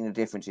 I don't think the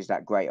difference is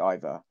that great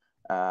either.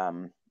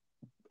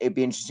 It'd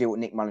be interesting to see what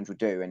Nick Mullins would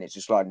do, and it's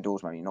a sliding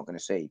doors moment you're not going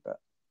to see. But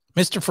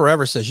Mr.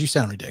 Forever says you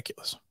sound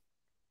ridiculous.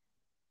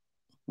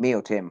 Me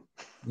or Tim?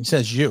 He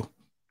says you.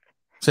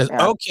 He says,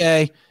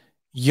 okay,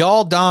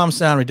 y'all Dom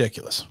sound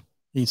ridiculous.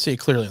 You can see it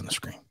clearly on the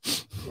screen.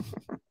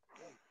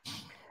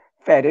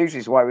 Fair dues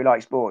is why we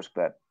like sports,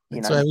 but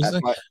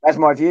that's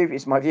my view.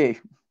 It's my view.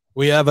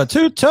 We have a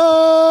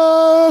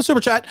two-toe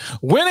super chat.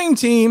 Winning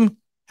team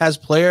has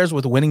players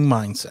with winning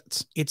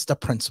mindsets. It's the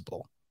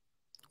principle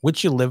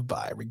which you live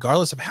by,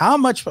 regardless of how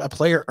much a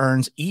player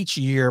earns each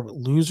year.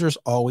 Losers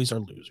always are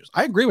losers.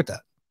 I agree with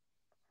that.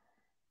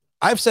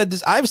 I've said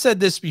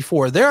this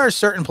before. There are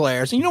certain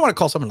players, and you don't want to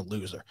call someone a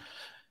loser,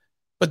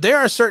 but there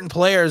are certain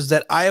players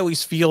that I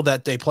always feel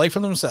that they play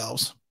for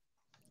themselves.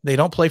 They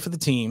don't play for the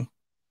team.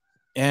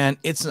 And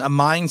it's a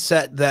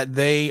mindset that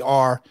they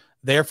are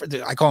there for.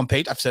 I call them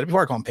paid. I've said it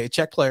before. I call them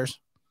paycheck players.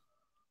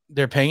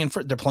 They're playing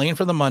for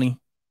the money.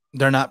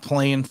 They're not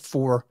playing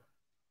for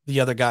the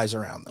other guys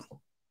around them.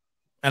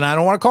 And I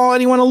don't want to call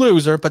anyone a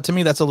loser, but to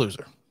me, that's a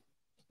loser.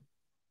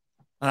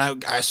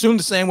 And I assume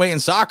the same way in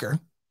soccer,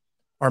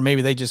 or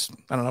maybe they just,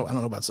 I don't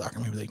know about soccer.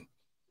 Maybe they.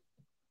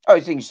 I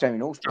think it's the same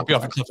in all sports. Drop you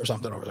off a cliff or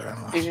something over there. I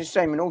don't know. It's the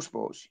same in all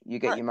sports. You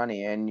get your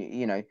money, and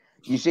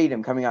you see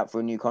them coming up for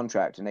a new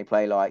contract, and they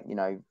play like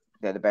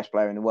they're the best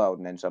player in the world,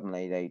 and then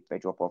suddenly they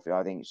drop off.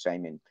 I think it's the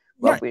same in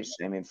rugby, it's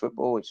the same in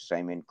football, it's the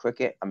same in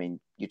cricket. I mean,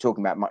 you're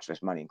talking about much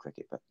less money in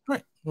cricket,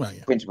 but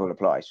principle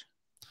applies.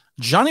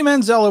 Johnny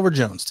Manziel over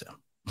Jones, Tim.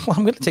 Well,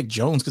 I'm going to take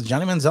Jones because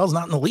Johnny Manziel's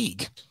not in the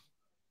league.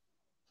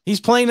 He's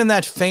playing in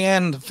that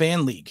fan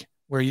league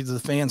where the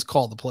fans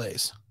call the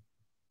plays.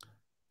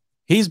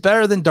 He's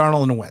better than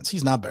Darnold and Wentz.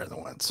 He's not better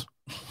than Wentz.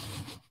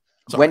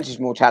 Wentz is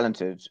more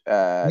talented.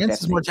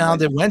 Wentz is more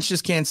talented. Wentz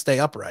just can't stay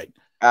upright.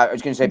 I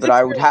was going to say, but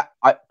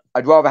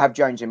I'd rather have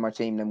Jones in my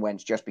team than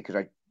Wentz, just because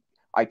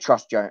I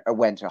trust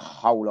Wentz a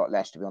whole lot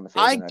less to be on the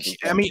field.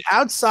 I mean,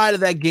 outside of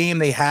that game,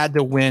 they had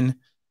to win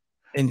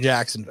in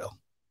Jacksonville,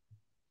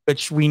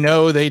 which we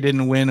know they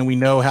didn't win, and we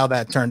know how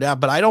that turned out.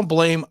 But I don't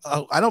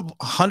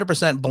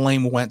 100%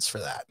 blame Wentz for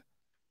that.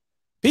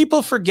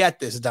 People forget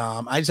this,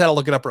 Dom. I just had to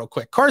look it up real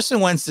quick. Carson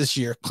Wentz this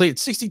year cleared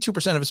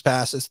 62% of his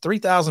passes,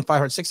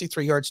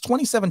 3,563 yards,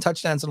 27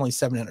 touchdowns, and only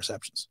 7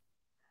 interceptions.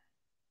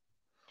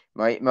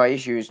 My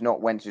issue is not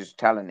Wentz's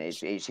talent;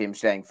 it's him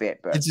staying fit.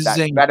 But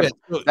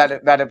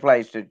that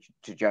applies to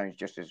Jones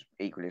just as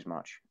equally as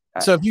much.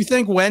 So if you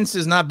think Wentz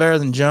is not better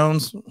than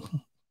Jones,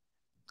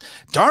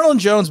 Darnold and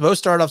Jones both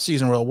started off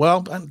season real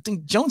well. I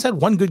think Jones had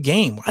one good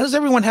game. Why does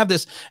everyone have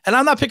this? And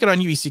I'm not picking on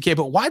UECK,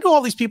 but why do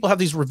all these people have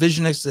these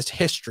revisionist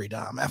history,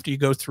 Dom, after you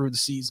go through the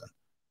season?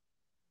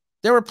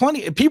 There were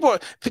plenty of people.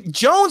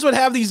 Jones would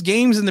have these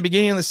games in the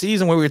beginning of the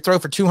season where we would throw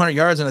for 200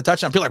 yards and a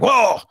touchdown. People like,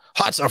 whoa,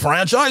 that's a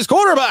franchise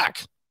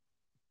quarterback.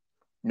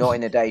 Not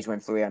in the days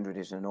when 300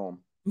 is the norm.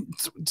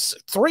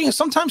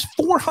 Sometimes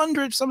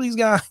 400, some of these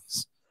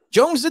guys.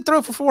 Jones did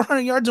throw for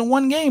 400 yards in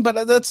one game,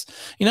 but that's,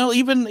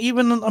 even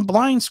a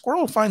blind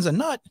squirrel finds a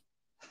nut.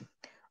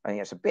 I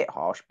think it's a bit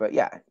harsh, but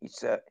yeah,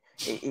 it's all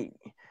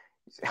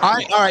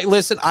right,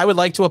 listen, I would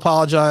like to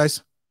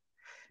apologize.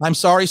 I'm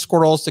sorry,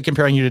 squirrels, to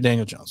comparing you to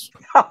Daniel Jones.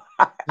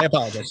 I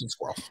apologize to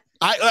squirrels.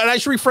 I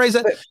should rephrase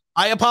that.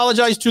 I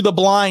apologize to the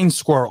blind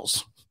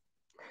squirrels.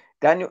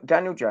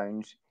 Daniel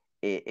Jones,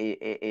 like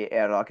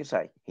I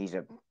say, he's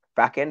a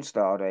back-end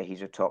starter.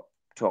 He's a top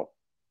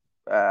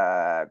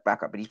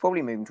backup, but he's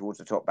probably moving towards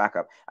the top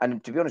backup.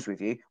 And to be honest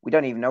with you, we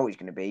don't even know what he's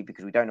going to be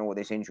because we don't know what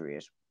this injury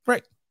is.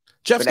 Right.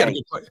 Jeff's got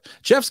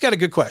a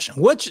good question.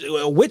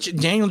 Which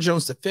Daniel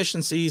Jones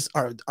deficiencies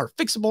are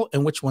fixable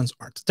and which ones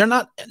aren't? They're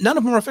not. None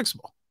of them are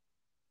fixable.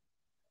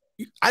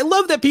 I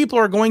love that people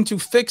are going to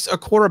fix a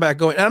quarterback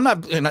going. And I'm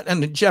not.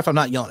 And Jeff, I'm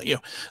not yelling at you.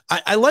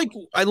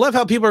 I love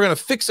how people are going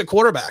to fix a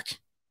quarterback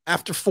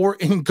after 4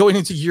 and going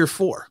into year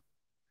 4.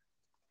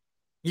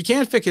 You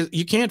can't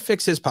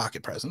fix his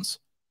pocket presence.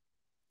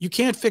 You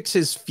can't fix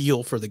his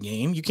feel for the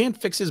game. You can't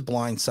fix his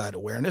blind side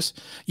awareness.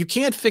 You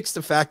can't fix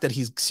the fact that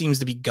he seems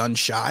to be gun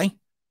shy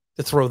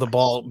to throw the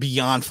ball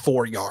beyond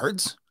 4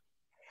 yards.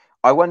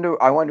 I wonder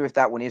if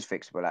that one is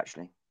fixable,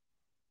 actually.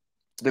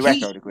 The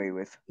rest I would agree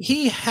with.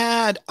 He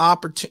had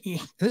opportunity.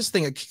 This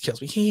thing that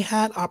kills me. He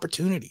had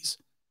opportunities.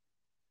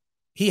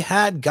 He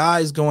had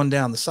guys going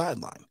down the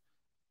sideline.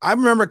 I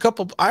remember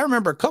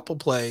a couple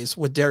plays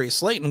with Darius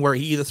Slayton where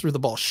he either threw the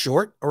ball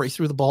short or he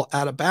threw the ball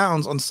out of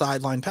bounds on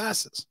sideline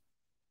passes.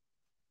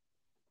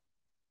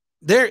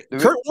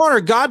 Kurt Warner,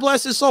 God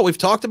bless his soul. We've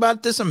talked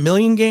about this a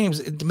million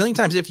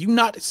times. If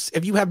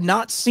you have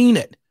not seen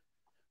it,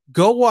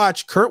 go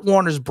watch Kurt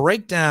Warner's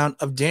breakdown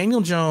of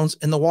Daniel Jones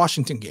in the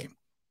Washington game,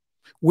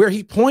 where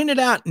he pointed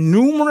out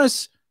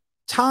numerous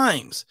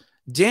times,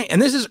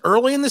 and this is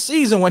early in the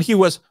season when he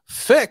was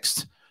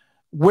fixed,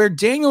 where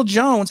Daniel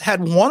Jones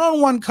had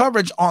one-on-one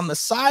coverage on the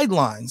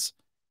sidelines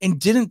and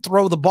didn't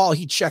throw the ball.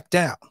 He checked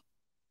down.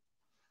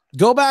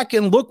 Go back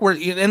and look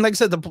and like I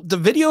said, the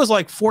video is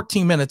like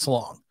 14 minutes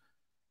long.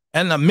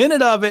 And a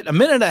minute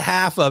and a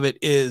half of it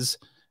is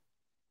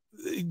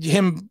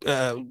him,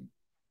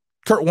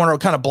 Kurt Warner,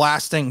 kind of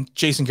blasting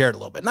Jason Garrett a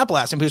little bit. Not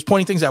blasting, but he was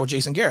pointing things out with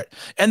Jason Garrett.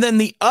 And then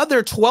the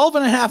other 12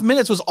 and a half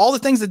minutes was all the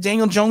things that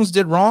Daniel Jones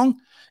did wrong.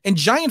 And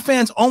Giant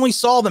fans only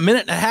saw the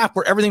minute and a half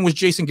where everything was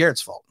Jason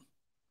Garrett's fault.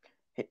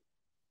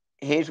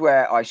 Here's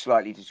where I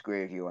slightly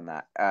disagree with you on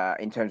that,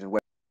 in terms of where.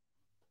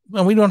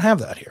 Well, we don't have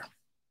that here.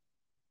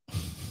 You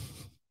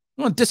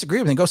want to disagree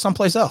with me? Go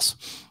someplace else.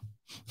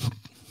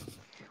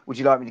 Would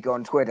you like me to go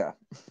on Twitter?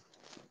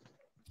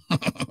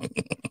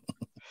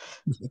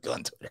 Go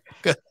on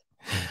Twitter.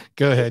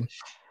 Go ahead.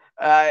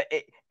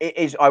 It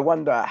is. I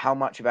wonder how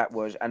much of that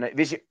was, and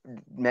this,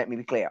 let me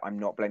be clear, I'm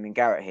not blaming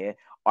Garrett here.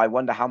 I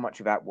wonder how much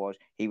of that was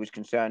he was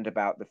concerned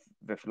about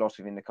the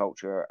philosophy and the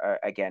culture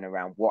again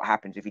around what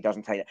happens if he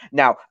doesn't take it.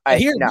 Now,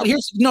 wait. I'm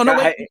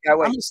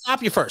going to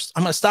stop you first.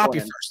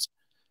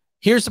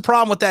 Here's the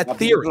problem with that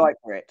theory.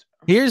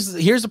 Here's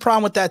the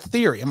problem with that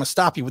theory. I'm gonna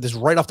stop you with this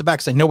right off the back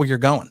because I know where you're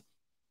going.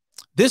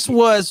 This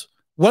was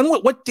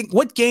what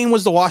game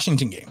was the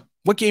Washington game?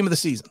 What game of the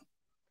season?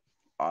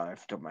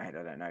 Off the top of my head,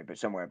 I don't know, but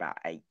somewhere about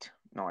 8,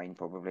 9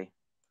 probably.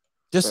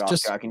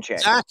 Just I can check.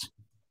 Zach,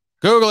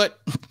 Google it.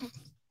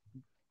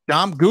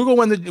 Dom, Google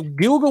when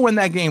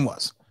that game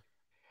was.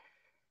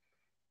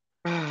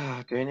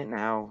 Doing it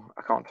now.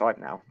 I can't type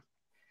now.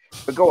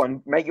 But go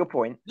on, make your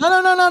point. No.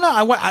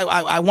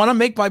 I want to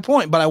make my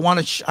point, but I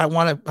want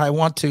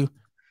to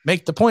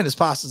make the point as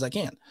fast as I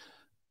can.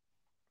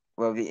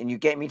 Well, and you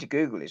get me to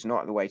Google. It's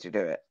not the way to do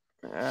it.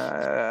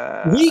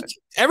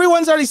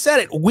 Everyone's already said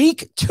it.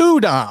 Week 2,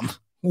 Dom.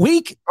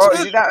 Week 2. Oh,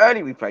 is it that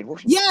early we played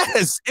Washington?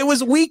 Yes, it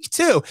was week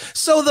 2.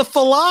 So the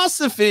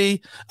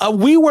philosophy,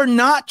 we were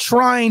not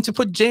trying to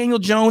put Daniel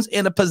Jones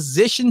in a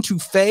position to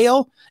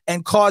fail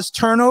and cause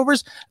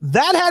turnovers.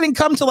 That hadn't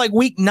come to like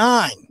week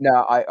 9.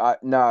 No,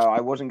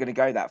 I wasn't going to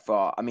go that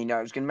far. I mean,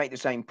 I was going to make the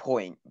same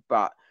point,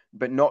 but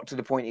not to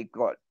the point it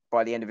got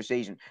by the end of the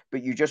season.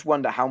 But you just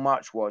wonder how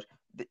much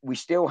we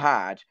still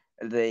had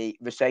the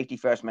safety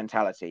first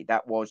mentality.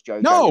 That was Joe.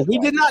 No, we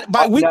did not.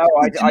 By week,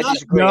 I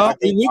disagree. No,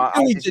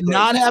 we did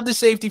not have the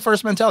safety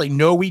first mentality.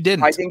 No, we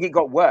didn't. I think it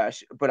got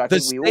worse, but I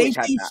think we always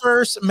had that. The safety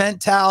first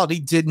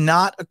mentality did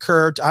not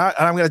occur.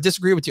 I'm going to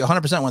disagree with you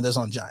 100% with this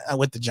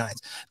with the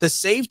Giants. The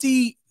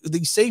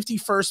safety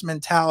first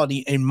mentality,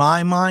 in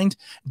my mind,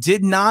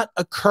 did not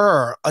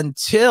occur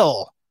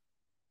until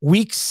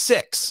week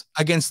 6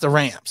 against the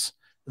Rams.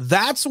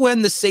 That's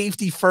when the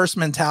safety first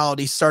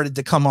mentality started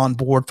to come on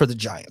board for the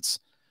Giants.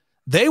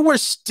 They were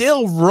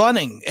still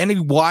running, and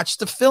you watched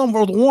the film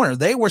with Warner.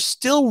 They were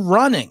still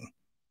running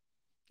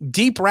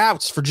deep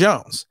routes for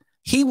Jones.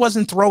 He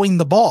wasn't throwing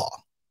the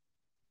ball.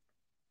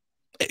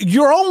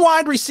 Your own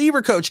wide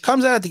receiver coach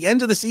comes out at the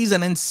end of the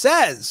season and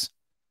says,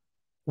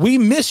 we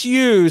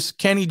misuse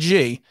Kenny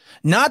G,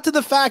 not to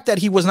the fact that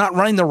he was not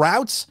running the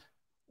routes.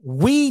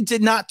 We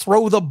did not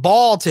throw the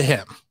ball to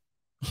him.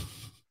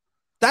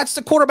 That's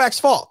the quarterback's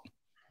fault.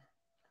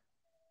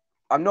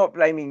 I'm not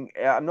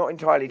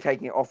entirely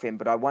taking it off him,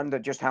 but I wonder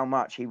just how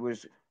much he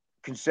was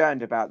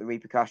concerned about the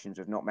repercussions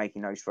of not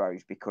making those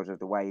throws because of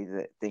the way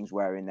that things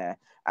were in there,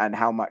 and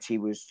how much he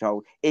was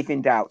told, if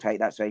in doubt, take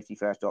that safety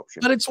first option.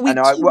 But it's week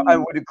 2. I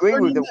would agree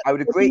with the, I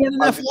would agree. We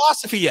haven't had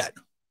philosophy yet.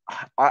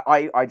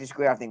 I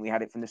disagree. I think we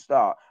had it from the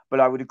start, but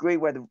I would agree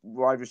where the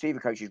wide receiver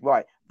coach is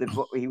right.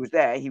 He was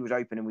there, he was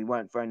open, and we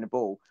weren't throwing the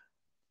ball.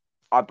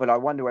 But I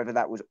wonder whether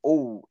that was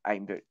all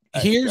aimed at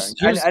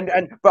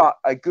but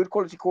a good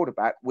quality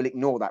quarterback will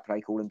ignore that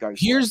play call and go.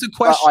 Here's the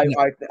question.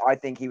 I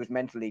think he was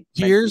mentally.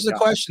 Here's the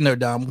question, though,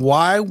 Dom.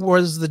 Why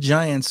was the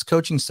Giants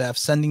coaching staff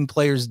sending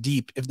players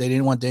deep if they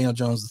didn't want Daniel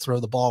Jones to throw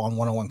the ball on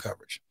one-on-one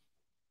coverage?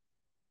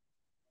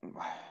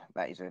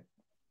 That is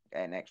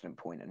an excellent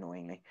point.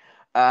 Annoyingly,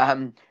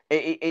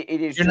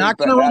 it is. You're not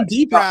going to run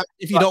deep route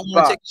if you don't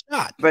want to take a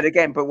shot. But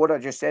again, what I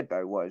just said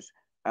though was.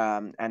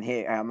 And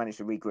here I managed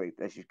to regroup.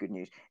 This is good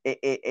news.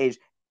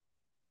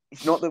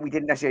 It's not that we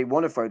didn't necessarily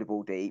want to throw the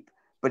ball deep,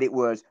 but it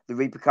was the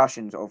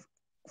repercussions of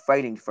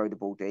failing to throw the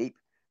ball deep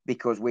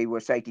because we were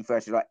safety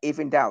first. Like, if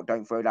in doubt,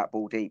 don't throw that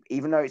ball deep,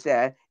 even though it's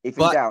there. If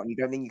in doubt, and you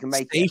don't think you can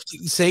make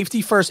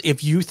safety first.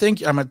 If you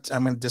think I'm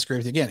gonna disagree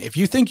with you again. If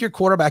you think your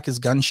quarterback is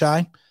gun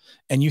shy,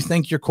 and you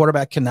think your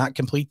quarterback cannot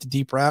complete the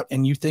deep route,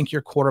 and you think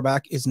your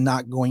quarterback is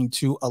not going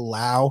to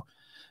allow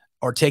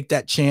or take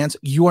that chance,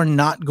 you are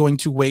not going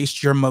to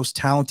waste your most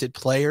talented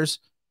players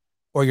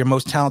or your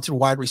most talented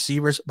wide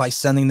receivers by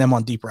sending them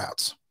on deep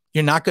routes.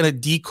 You're not going to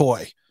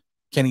decoy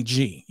Kenny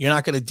G. You're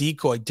not going to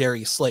decoy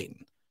Darius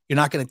Slayton. You're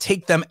not going to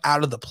take them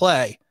out of the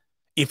play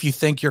if you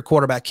think your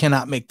quarterback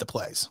cannot make the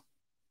plays.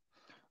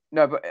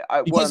 No, but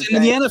because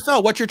in the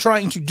NFL, what you're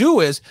trying to do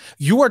is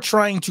you are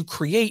trying to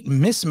create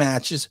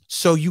mismatches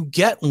so you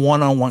get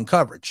one-on-one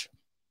coverage.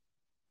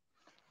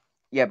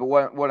 Yeah, but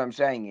what I'm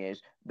saying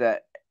is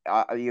that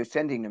you're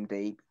sending them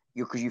deep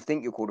because you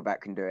think your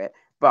quarterback can do it,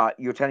 but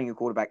you're telling your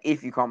quarterback,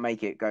 if you can't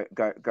make it,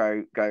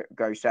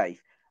 go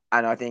safe.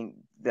 And I think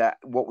that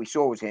what we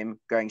saw was him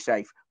going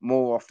safe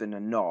more often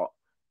than not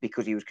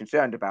because he was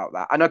concerned about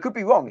that. And I could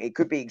be wrong. It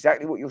could be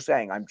exactly what you're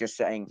saying. I'm just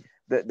saying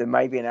that there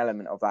may be an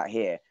element of that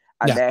here.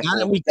 And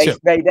therefore,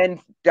 they then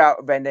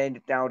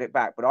dialed it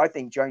back. But I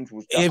think Jones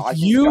was done. I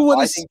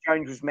think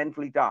Jones was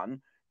mentally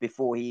done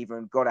before he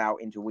even got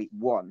out into week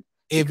 1.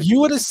 If you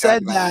would have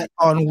said that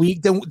on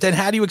week, then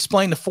how do you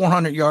explain the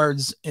 400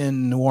 yards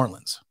in New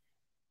Orleans?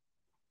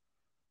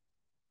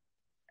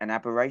 An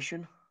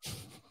aberration.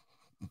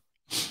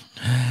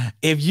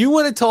 If you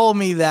would have told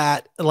me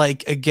that,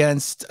 like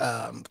against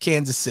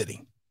Kansas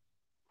City,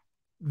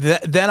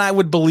 then I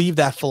would believe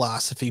that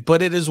philosophy.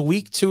 But it is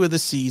week 2 of the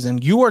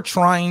season. You are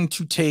trying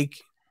to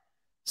take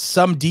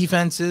some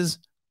defenses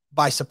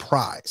by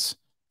surprise.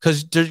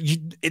 Because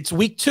it's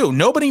week 2.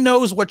 Nobody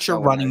knows what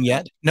you're running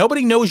yet.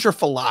 Nobody knows your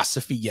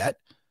philosophy yet.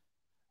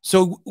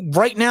 So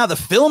right now, the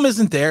film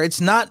isn't there. It's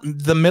not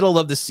the middle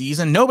of the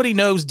season. Nobody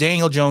knows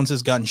Daniel Jones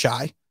is gun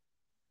shy.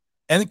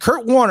 And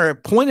Kurt Warner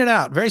pointed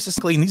out very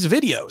succinctly in these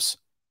videos,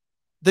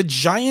 The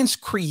Giants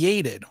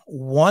created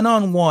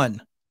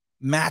one-on-one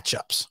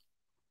matchups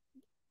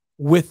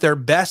with their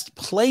best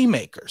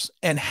playmakers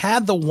and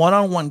had the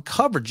one-on-one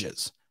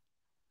coverages,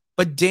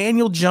 but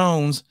Daniel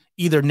Jones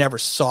either never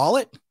saw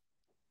it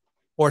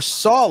or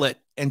saw it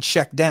and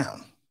checked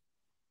down.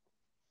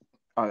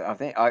 I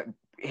think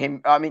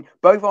I mean,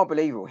 both are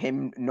believable.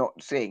 Him not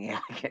seeing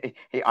it,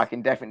 I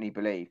can definitely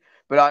believe.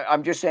 But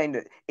I'm just saying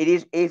that it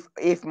is,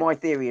 if my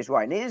theory is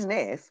right, and it is an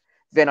if,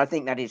 then I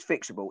think that is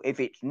fixable. If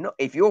it's not,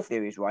 if your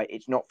theory is right,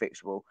 it's not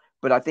fixable.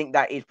 But I think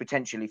that is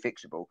potentially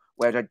fixable.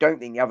 Whereas I don't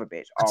think the other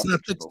bits are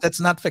fixable.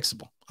 That's not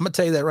fixable. I'm gonna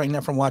tell you that right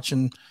now from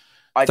watching.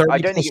 I don't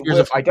think it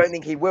will. I don't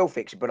think he will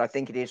fix it, but I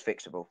think it is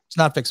fixable. It's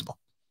not fixable.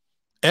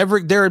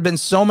 There have been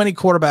so many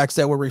quarterbacks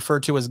that were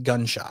referred to as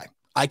gun shy.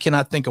 I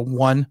cannot think of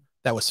one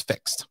that was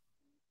fixed.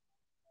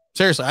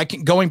 Seriously,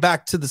 going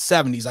back to the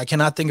 70s, I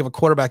cannot think of a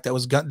quarterback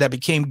that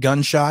became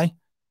gun shy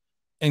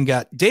and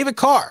got David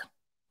Carr,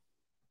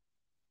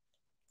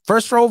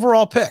 first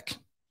overall pick,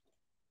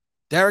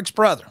 Derek's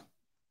brother,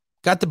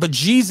 got the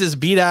bejesus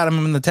beat out of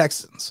him in the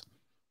Texans,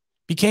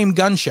 became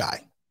gun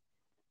shy.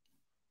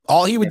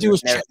 All he would do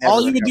was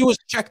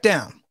check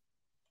down.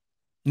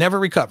 Never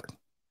recovered.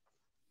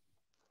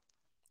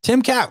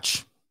 Tim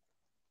Couch,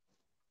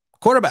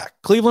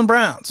 quarterback, Cleveland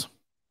Browns,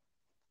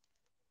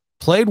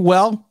 played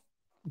well,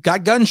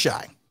 got gun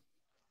shy.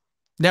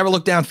 Never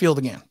looked downfield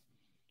again.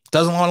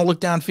 Doesn't want to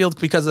look downfield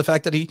because of the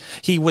fact that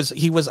he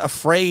was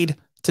afraid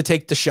to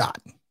take the shot.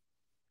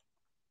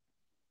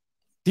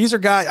 These are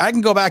guys. I can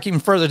go back even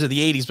further to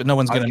the 80s, but no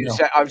one's going to know.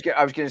 I was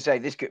going to say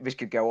this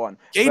could go on.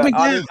 Gabe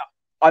McNabb.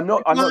 I'm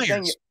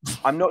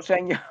not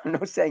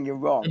saying you're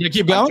wrong. You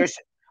keep going.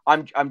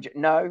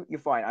 No, you're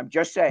fine. I'm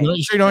just saying. No,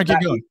 you sure you don't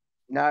keep going?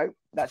 No,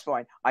 that's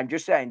fine. I'm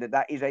just saying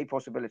that is a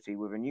possibility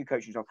with a new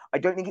coaching staff. I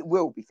don't think it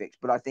will be fixed,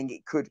 but I think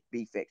it could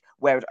be fixed.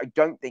 Whereas I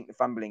don't think the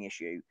fumbling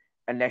issue,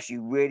 unless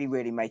you really,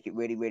 really make it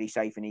really, really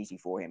safe and easy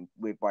for him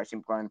by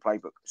simplifying the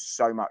playbook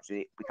so much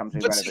that it becomes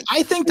irrelevant. See,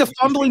 I think the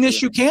fumbling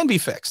issue can be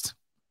fixed.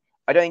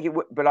 I don't think it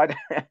would, but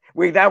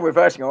we're now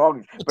reversing our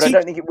argument. But I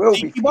don't think it will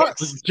be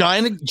fixed.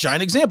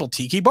 Giant example,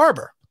 Tiki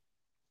Barber.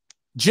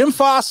 Jim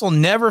Fossil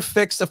never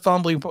fixed a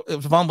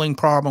fumbling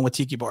problem with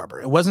Tiki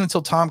Barber. It wasn't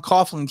until Tom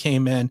Coughlin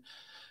came in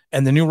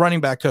and the new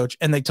running back coach,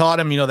 and they taught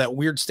him, that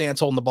weird stance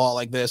holding the ball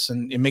like this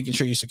and making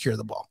sure you secure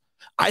the ball.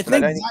 I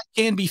think that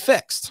can be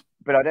fixed.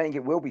 But I don't think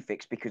it will be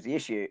fixed because the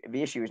issue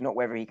is not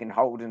whether he can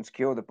hold and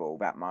secure the ball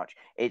that much.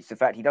 It's the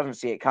fact he doesn't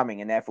see it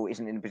coming and therefore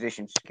isn't in a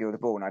position to secure the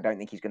ball. And I don't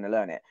think he's going to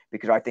learn it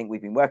because I think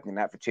we've been working on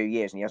that for 2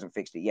 years and he hasn't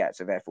fixed it yet.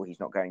 So therefore he's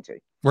not going to.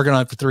 Working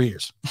on it for 3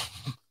 years.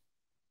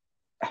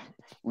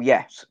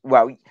 Yes.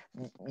 Well,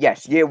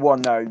 yes. Year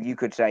one, though, you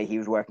could say he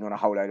was working on a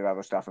whole load of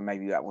other stuff and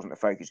maybe that wasn't the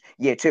focus.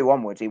 Year two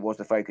onwards, it was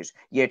the focus.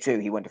 Year two,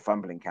 he went to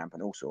fumbling camp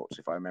and all sorts,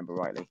 if I remember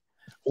rightly.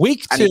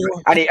 Week two,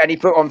 and he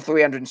put on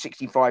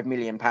 £365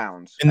 million,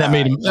 and that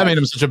made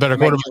him such a better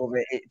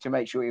quarterback. To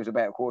make sure he was a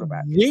better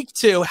quarterback. Week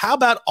two, how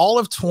about all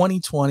of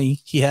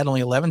 2020? He had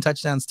only 11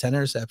 touchdowns, 10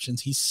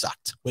 interceptions. He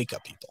sucked. Wake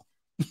up, people.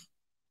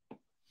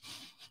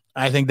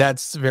 I think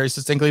that's very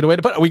succinctly the way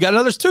to put it. We got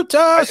another super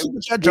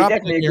chat drop.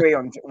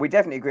 We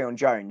definitely agree on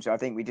Jones. I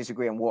think we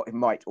disagree on what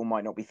might or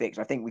might not be fixed.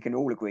 I think we can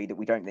all agree that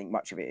we don't think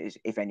much of it is,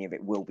 if any of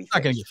it will be fixed. It's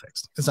not going to get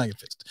fixed. It's not going to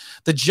get fixed.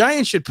 The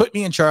Giants should put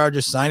me in charge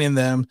of signing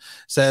them.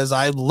 Says,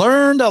 I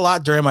learned a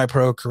lot during my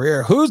pro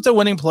career. Who's the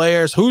winning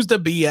players? Who's the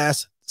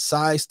BS?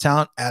 Size,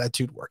 talent,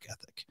 attitude, work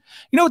ethic.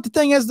 You know what the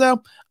thing is,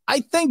 though?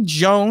 I think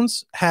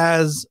Jones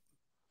has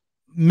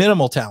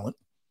minimal talent.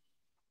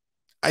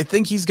 I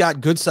think he's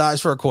got good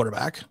size for a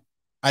quarterback.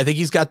 I think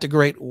he's got the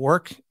great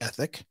work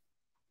ethic.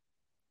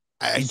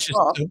 I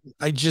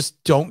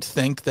just don't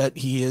think that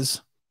he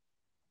is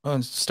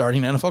a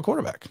starting NFL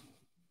quarterback.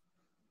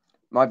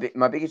 My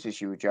biggest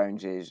issue with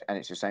Jones is, and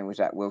it's the same with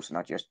Zach Wilson,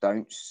 I just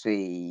don't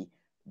see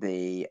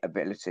the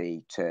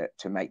ability to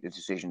make the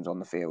decisions on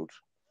the field.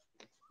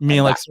 You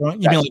mean like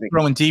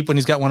throwing deep when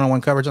he's got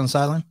one-on-one coverage on the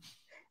sideline?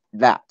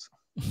 That.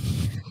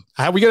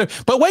 How we gonna?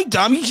 But wait,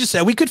 Dom, you just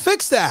said we could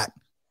fix that.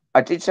 I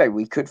did say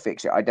we could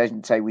fix it. I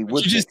didn't say we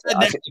would fix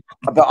it.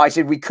 But I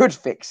said we could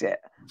fix it.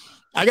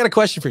 I got a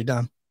question for you,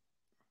 Don.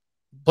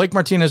 Blake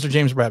Martinez or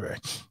James Bradbury?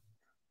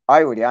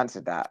 I already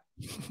answered that.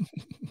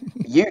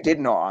 You did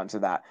not answer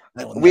that.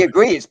 We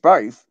agree it's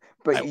both,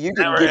 but you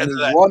didn't give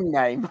me one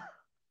name.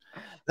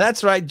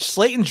 That's right.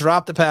 Slayton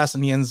dropped the pass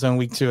in the end zone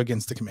week 2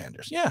 against the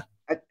Commanders. Yeah.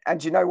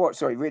 And you know what?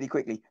 Sorry, really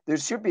quickly. There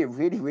should be a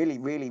really, really,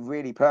 really,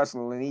 really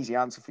personal and easy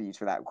answer for you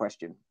for that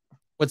question.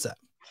 What's that?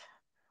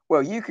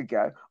 Well, you could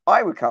go,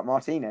 I would cut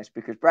Martinez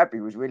because Bradbury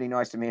was really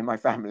nice to me and my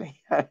family.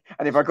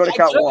 And if I got to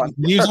cut one.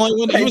 He was the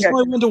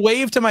only one to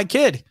wave to my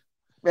kid.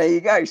 There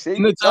you go.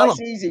 See,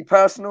 that's easy.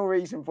 Personal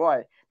reason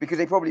why. Because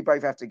they probably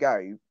both have to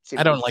go.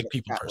 I don't like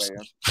people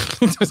personally.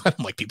 I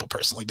don't like people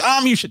personally.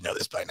 Dom, you should know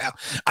this by now.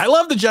 I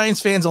love the Giants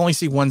fans only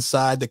see one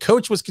side. The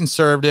coach was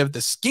conservative.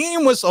 The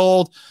scheme was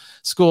old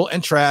school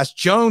and trash.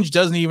 Jones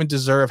doesn't even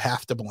deserve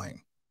half the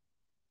blame.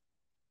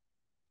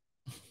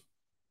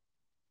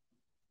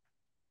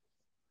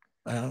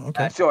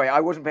 Okay. Sorry, I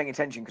wasn't paying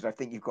attention because I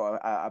think you've got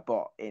a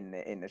bot in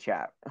the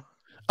chat.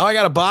 Oh, I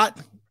got a bot.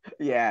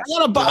 Yeah. I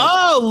got a bot.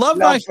 Oh, love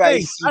my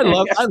face. I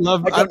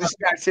love. I got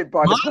distracted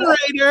by the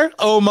moderator.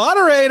 Oh,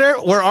 moderator,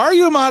 where are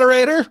you,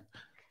 moderator?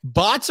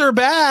 Bots are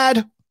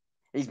bad.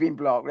 He's been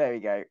blocked. There you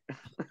go.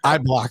 I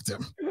blocked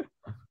him.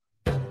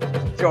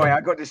 Sorry,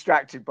 I got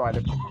distracted by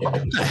the.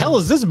 What the hell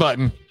is this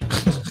button?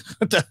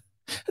 What the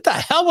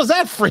hell was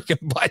that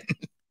freaking button?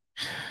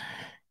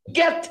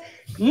 Get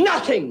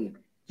nothing.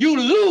 You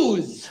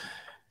lose.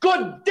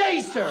 Good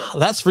day, sir.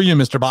 That's for you,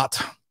 Mr.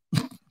 Bot.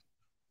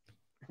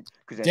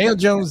 Daniel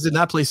Jones did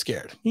not play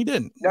scared. He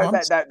didn't. No,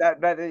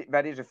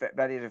 that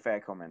is a fair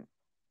comment.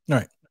 All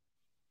right.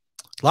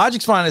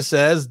 Logic's Finest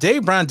says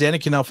Dave Brown, Danny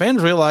Cannell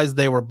fans realized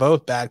they were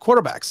both bad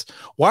quarterbacks.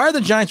 Why are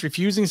the Giants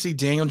refusing to see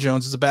Daniel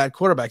Jones as a bad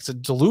quarterback? It's a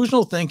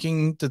delusional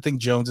thinking to think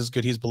Jones is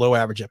good. He's below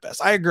average at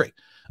best. I agree.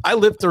 I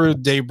lived through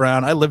Dave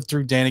Brown. I lived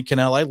through Danny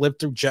Cannell. I lived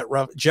through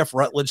Jeff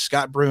Rutledge,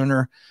 Scott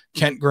Bruner,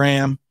 Kent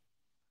Graham.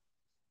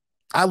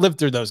 I lived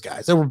through those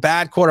guys. They were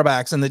bad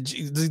quarterbacks. And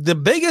the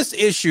biggest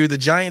issue the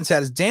Giants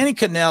had is Danny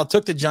Cannell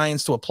took the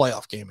Giants to a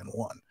playoff game and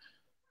won.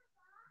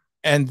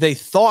 And they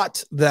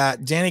thought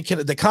that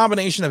the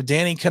combination of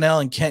Danny Cannell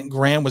and Kent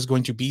Graham was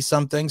going to be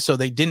something. So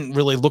they didn't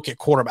really look at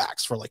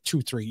quarterbacks for like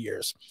 2-3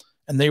 years.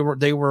 And they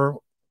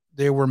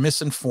were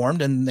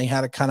misinformed, and they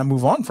had to kind of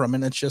move on from it.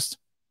 And it's just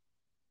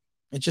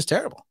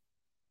terrible.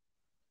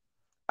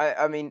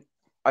 I mean,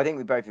 I think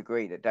we both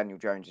agree that Daniel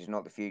Jones is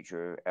not the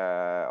future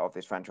of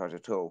this franchise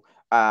at all.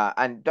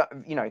 And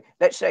you know,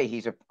 let's say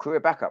he's a career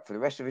backup for the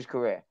rest of his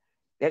career.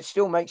 That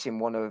still makes him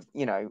one of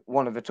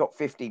the top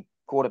 50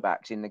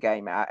 quarterbacks in the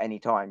game at any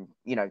time.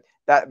 You know,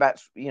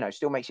 that's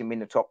still makes him in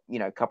the top,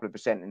 couple of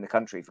percent in the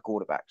country for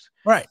quarterbacks.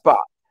 Right. But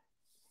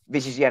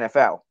this is the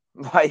NFL,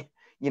 right?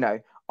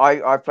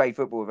 I've played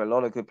football with a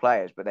lot of good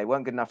players, but they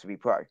weren't good enough to be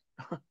pro.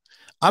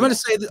 I'm going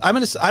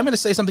to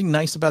say something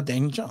nice about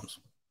Daniel Jones.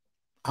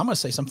 I'm going to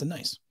say something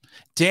nice.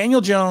 Daniel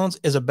Jones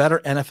is a better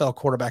NFL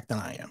quarterback than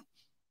I am.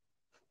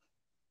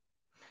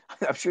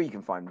 I'm sure you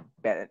can find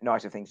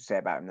nicer things to say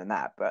about him than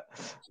that, but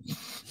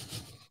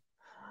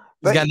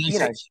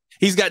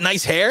he's got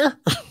nice hair.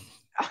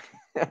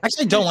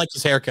 Actually, I don't like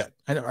his haircut.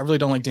 I really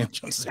don't like Daniel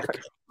Jones' haircut.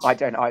 I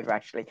don't either,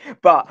 actually.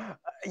 But,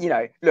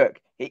 look,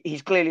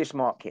 he's clearly a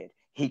smart kid.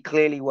 He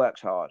clearly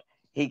works hard.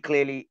 He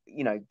clearly,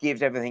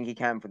 gives everything he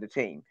can for the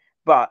team.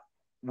 But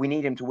we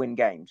need him to win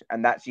games,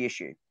 and that's the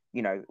issue.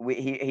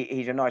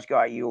 He's a nice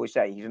guy. You always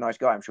say he's a nice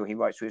guy. I'm sure he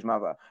writes to his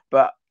mother.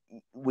 But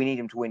we need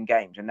him to win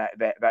games, and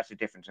that's the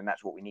difference, and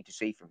that's what we need to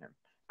see from him.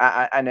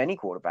 And any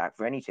quarterback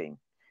for any team.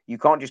 You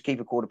can't just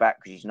keep a quarterback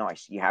because he's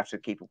nice. You have to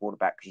keep a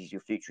quarterback because he's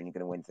your future and you're going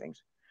to win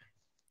things.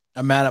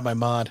 I'm mad at my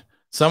mod.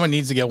 Someone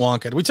needs to get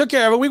wonked. We took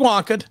care of it. We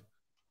wonked.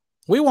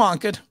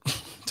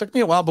 Took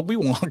me a while, but we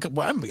wonked.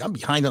 I'm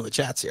behind on the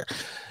chats here.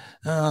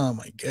 Oh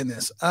my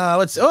goodness.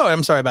 I'm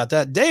sorry about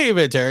that.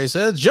 David Terry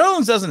says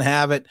Jones doesn't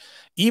have it.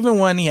 Even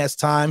when he has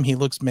time, he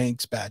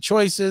makes bad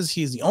choices.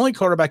 He's the only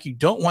quarterback you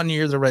don't want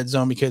near the red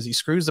zone because he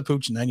screws the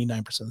pooch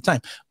 99% of the time.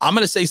 I'm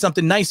going to say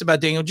something nice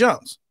about Daniel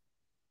Jones.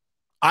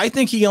 I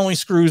think he only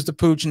screws the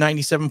pooch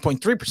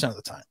 97.3% of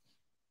the time.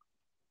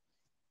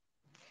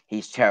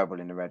 He's terrible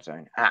in the red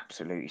zone.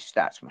 Absolutely.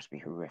 Stats must be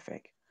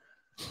horrific.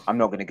 I'm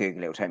not going to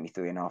Google it. It'll take me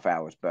 3.5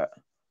 hours, but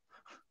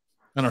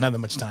I don't have that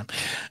much time.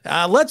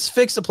 Let's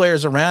fix the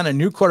players around a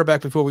new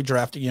quarterback before we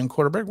draft a young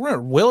quarterback.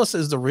 Willis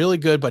is the really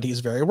good, but he's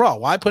very raw.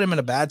 Why put him in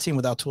a bad team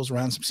without tools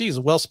around some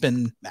seasons? Well,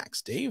 spin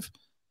Max, Dave.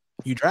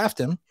 You draft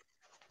him.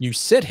 You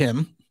sit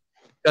him.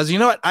 Because you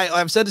know what?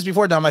 I've said this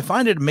before, Dom. I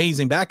find it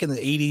amazing. Back in the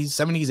 80s,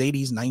 70s,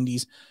 80s,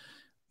 90s,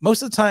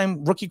 most of the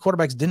time, rookie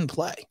quarterbacks didn't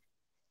play.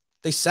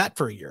 They sat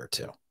for a year or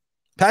two.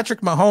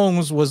 Patrick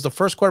Mahomes was the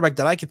first quarterback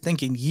that I could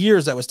think in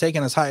years that was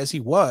taken as high as he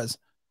was,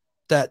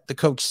 that the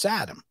coach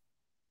sat him.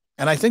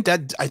 And I think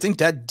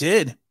that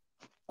did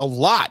a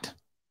lot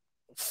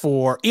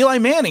for Eli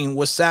Manning.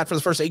 Was sat for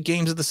the first 8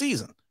 games of the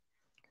season.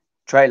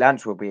 Trey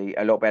Lance will be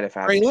a lot better for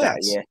having that.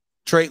 Yeah.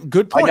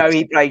 Good point. I know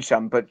he played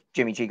some, but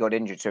Jimmy G got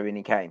injured, so when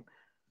he came.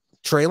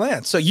 Trey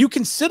Lance. So you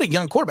can sit a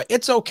young quarterback.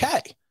 It's okay.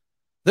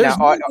 There's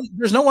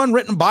no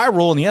unwritten by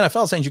rule in the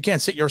NFL saying you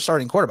can't sit your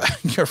starting quarterback,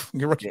 your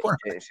rookie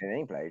quarterback. It's an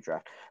in-play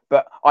draft.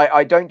 But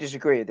I don't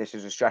disagree with this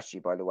as a strategy,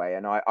 by the way,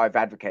 and I've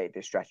advocated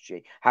this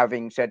strategy.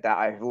 Having said that,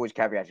 I've always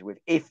caveated with,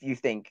 if you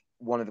think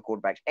one of the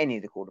quarterbacks, any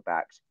of the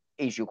quarterbacks,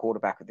 is your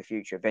quarterback of the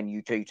future, then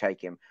you do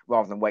take him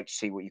rather than wait to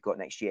see what you've got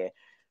next year.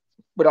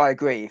 But I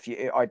agree. If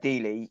you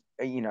ideally,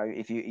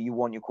 if you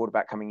want your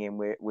quarterback coming in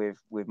with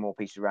more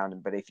pieces around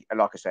him, but if,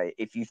 like I say,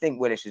 if you think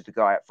Willis is the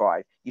guy at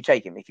 5, you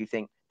take him. If you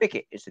think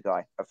Pickett is the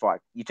guy at 5,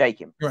 you take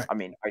him. Right. I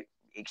mean,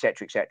 et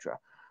cetera, et cetera.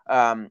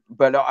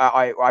 But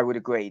I would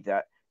agree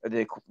that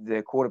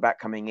the quarterback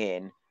coming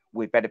in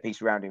with better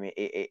pieces around him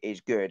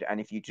is good. And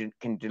if you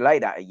can delay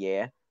that a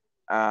year,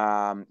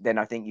 then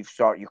I think you've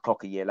started your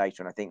clock a year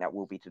later, and I think that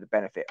will be to the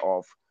benefit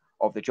of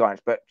the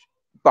Giants.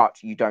 But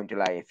you don't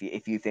delay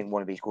if you think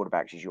one of these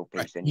quarterbacks is your piece.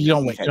 Right. Then you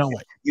don't wait.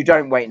 You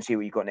don't wait and see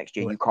what you've got next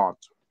year. Right. You can't.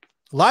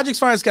 Logic's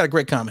Fine's got a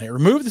great comment here.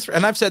 Remove the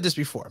and I've said this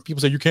before.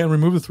 People say you can't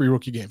remove the 3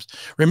 rookie games.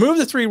 Remove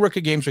the 3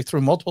 rookie games where he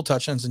threw multiple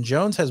touchdowns, and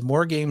Jones has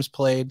more games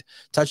played,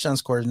 touchdowns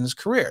scored in his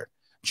career.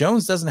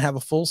 Jones doesn't have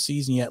a full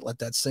season yet. Let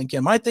that sink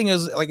in. My thing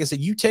is, like I said,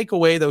 you take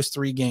away those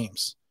 3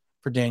 games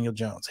for Daniel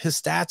Jones. His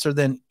stats are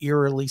then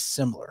eerily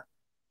similar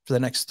for the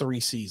next 3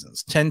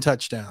 seasons. 10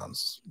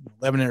 touchdowns,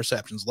 11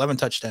 interceptions, 11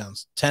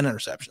 touchdowns, 10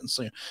 interceptions,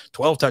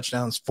 12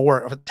 touchdowns, 10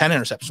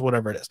 interceptions,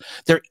 whatever it is.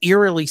 They're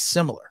eerily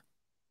similar.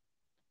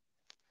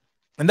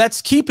 And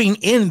that's keeping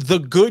in the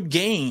good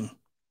game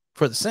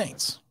for the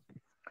Saints.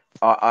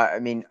 I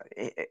mean,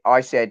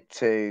 I said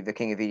to the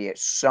King of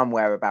Idiots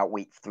somewhere about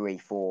week 3,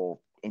 4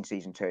 in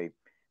season 2,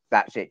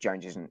 that's it.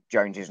 Jones isn't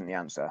the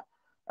answer.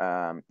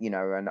 I've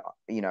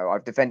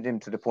defended him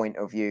to the point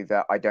of view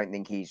that I don't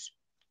think he's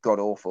god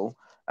awful,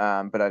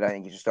 but I don't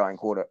think he's a starting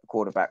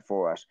quarterback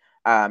for us.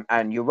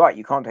 And you're right,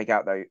 you can't take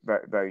out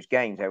those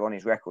games. They're on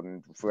his record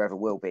and forever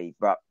will be.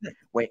 But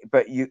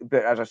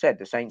as I said,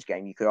 the Saints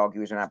game you could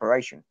argue is an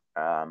aberration.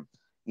 And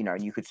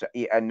you could say,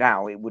 and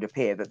now it would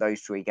appear that those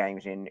 3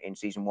 games in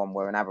season 1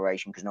 were an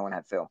aberration because no one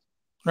had film.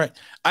 Right.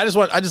 I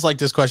just like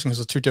this question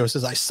because Tuto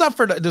says, I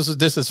suffered.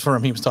 This is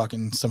from, he was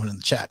talking to someone in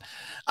the chat.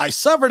 I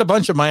suffered a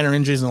bunch of minor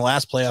injuries in the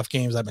last playoff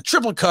games. I've been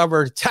triple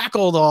covered,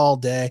 tackled all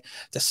day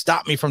to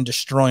stop me from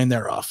destroying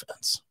their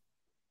offense.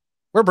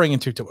 We're bringing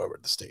Tuto over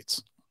to the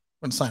States.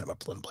 We're going to sign him up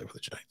to let him play for the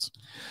Giants.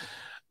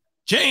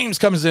 James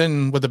comes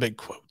in with a big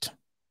quote.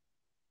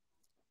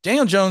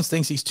 Daniel Jones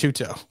thinks he's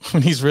Tuto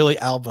when he's really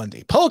Al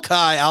Bundy. Polk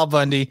High Al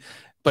Bundy,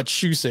 but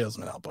shoe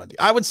salesman Al Bundy.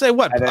 I would say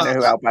what? I don't know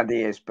who Al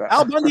Bundy is, but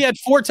Al Bundy had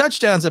 4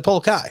 touchdowns at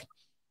Polk High.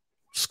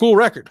 School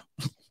record.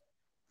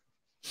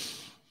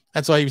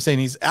 That's why he was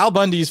saying Al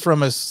Bundy's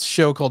from a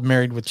show called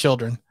Married with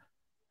Children.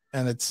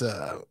 And it's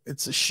a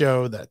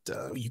show that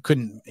you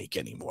couldn't make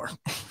anymore.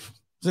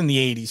 It's in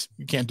the 80s.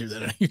 You can't do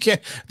that. You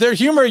can't. Their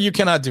humor you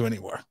cannot do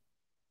anymore.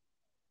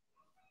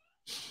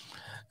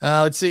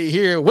 Let's see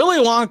here. Willy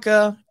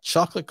Wonka,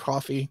 chocolate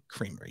coffee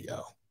creamer.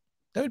 Yo,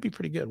 that would be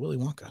pretty good. Willy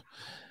Wonka.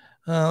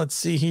 Let's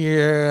see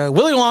here.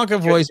 Willy Wonka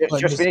voice.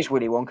 Just finished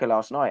Willy Wonka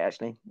last night,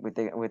 actually, with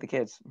the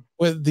kids.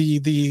 With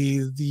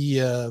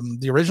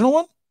the original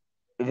one?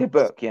 The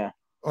book, yeah.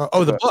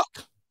 The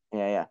book.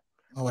 Yeah.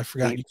 Oh, I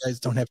forgot. You guys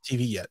don't have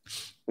TV yet.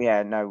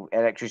 Yeah, no.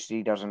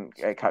 Electricity doesn't.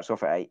 It cuts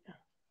off at 8.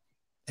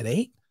 At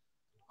 8?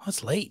 Oh,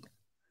 it's late.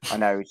 I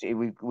know.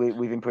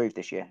 We've improved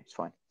this year. It's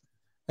fine.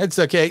 It's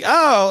okay.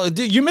 Oh,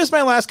 you missed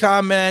my last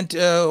comment.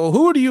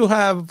 Who do you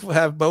have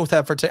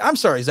for today? I'm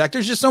sorry, Zach.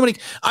 There's just so many.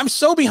 I'm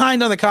so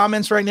behind on the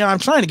comments right now. I'm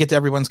trying to get to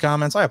everyone's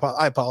comments. I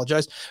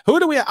apologize.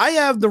 Who do we have? I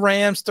have the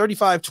Rams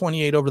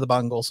 35-28 over the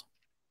Bengals.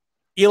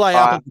 Eli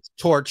Apple was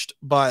torched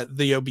by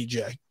the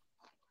OBJ.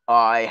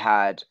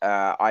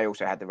 I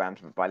also had the Rams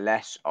by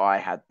less. I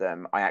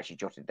actually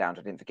jotted it down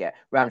so I didn't forget.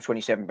 Rams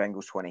 27,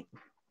 Bengals 20.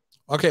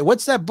 Okay,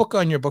 what's that book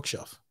on your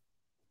bookshelf?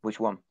 Which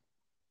one?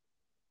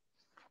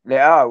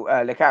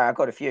 Le Carre, I've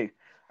got a few.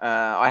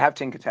 I have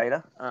Tinker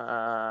Tailor.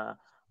 I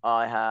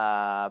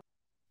have.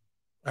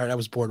 All right, I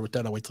was bored with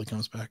that. I'll wait till he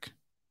comes back.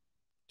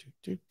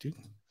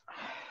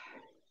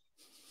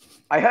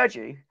 I heard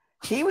you.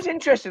 He was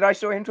interested. I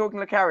saw him talking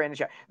to Le Carre in the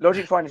chat.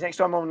 Logic Finders, next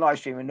time I'm on live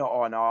stream and not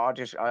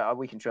on,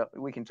 we can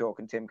talk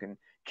and Kim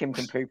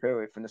can poo-poo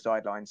it from the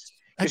sidelines.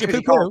 Just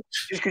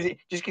because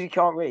he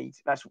can't read.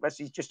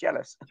 He's just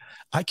jealous.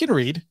 I can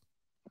read.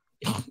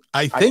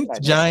 I think the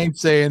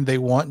Giants saying they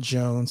want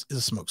Jones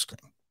is a smokescreen.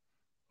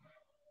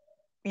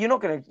 You're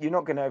not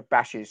gonna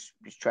bash his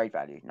trade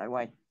value. No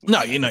way.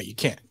 No, you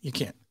can't. You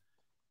can't.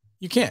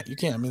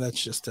 I mean,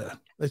 that's just.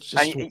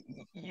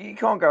 You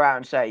can't go out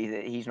and say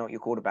that he's not your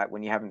quarterback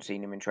when you haven't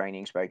seen him in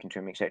training, spoken to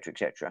him, etc.,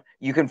 etc.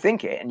 You can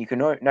think it and you can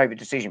know the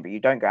decision, but you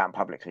don't go out and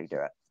publicly do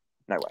it.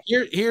 No way.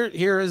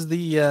 Here's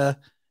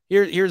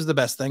the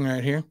best thing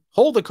right here.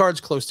 Hold the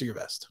cards close to your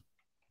vest.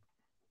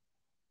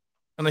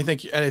 And I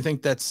think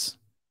that's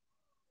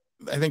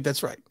right. I think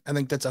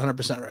that's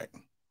 100% right.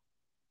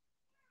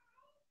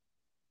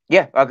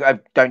 Yeah, I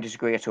don't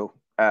disagree at all.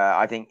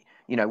 I think,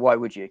 why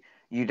would you?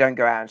 You don't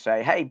go out and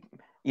say, hey,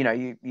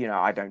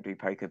 I don't do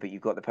poker, but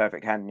you've got the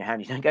perfect hand in your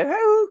hand. You don't go,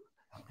 oh,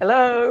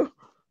 hello.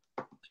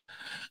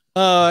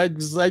 I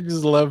just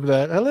love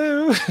that.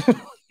 Hello.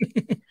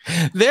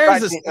 I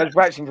was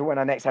practicing for when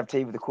I next have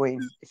tea with the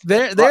Queen.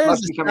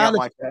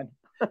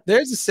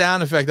 There's a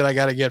sound effect that I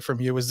got to get from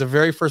you. It was the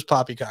very first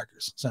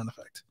poppycockers sound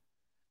effect,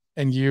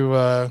 and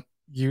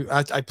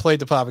I played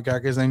the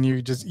poppycockers, and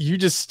you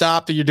just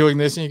stopped and you're doing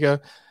this, and you go,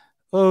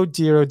 oh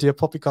dear,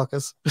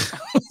 poppycockers.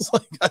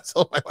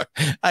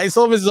 I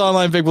saw Mrs.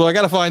 Online Big Blue. I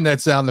got to find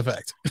that sound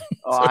effect.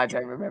 I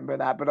don't remember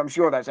that, but I'm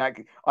sure that's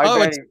accurate.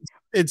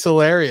 It's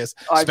hilarious.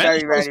 I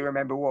very rarely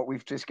remember what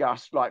we've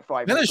discussed like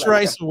 5 minutes Spanish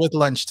rice with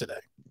lunch today.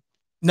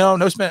 No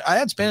Spanish. I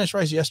had Spanish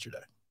rice yesterday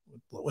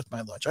with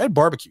my lunch. I had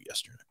barbecue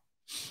yesterday.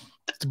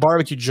 The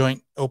barbecue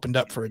joint opened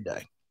up for a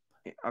day.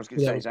 I was going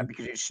to say, is that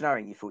because it's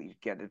snowing? You thought you'd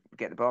get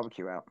the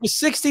barbecue out? It was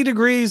 60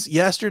 degrees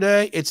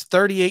yesterday. It's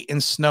 38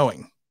 and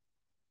snowing.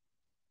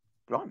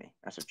 Blimey,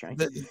 that's a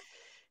change.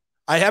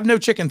 I have no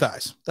chicken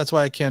thighs. That's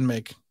why I can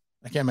make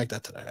I can't make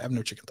that today. I have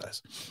no chicken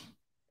thighs.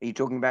 Are you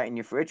talking about in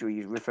your fridge, or are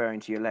you referring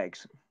to your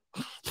legs?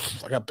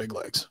 I got big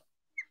legs.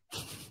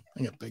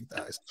 I got big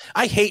thighs.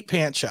 I hate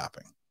pants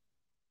shopping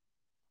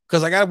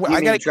because I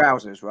got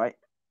trousers, right?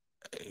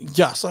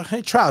 Yes, I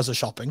hate trouser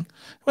shopping.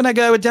 When I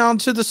go down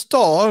to the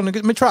store and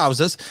get my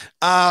trousers,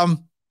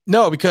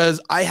 no,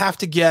 because I have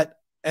to get,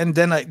 and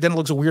then it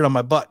looks weird on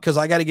my butt because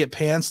I got to get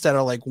pants that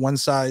are like one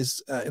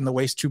size in the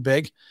waist too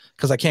big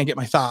because I can't get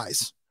my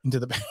thighs into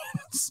the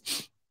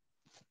pants.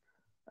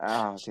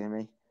 Oh, dear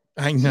me.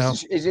 I know.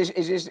 Is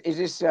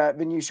this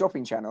the new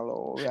shopping channel,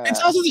 or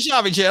it's also the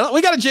shopping channel?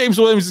 We got a James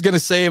Williams is going to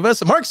save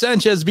us. Mark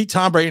Sanchez beat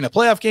Tom Brady in a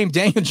playoff game.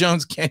 Daniel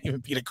Jones can't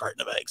even beat a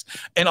carton of eggs.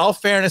 In all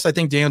fairness, I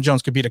think Daniel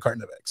Jones could beat a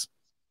carton of eggs.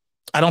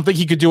 I don't think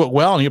he could do it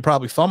well, and he'd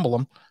probably fumble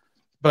them,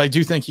 but I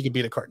do think he could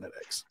beat a carton of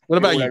eggs. What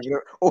about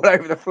you? All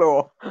over the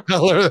floor.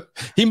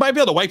 He might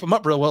be able to wipe them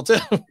up real well too.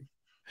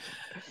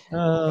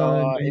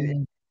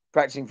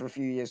 Practicing for a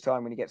few years'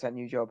 time when he gets that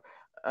new job.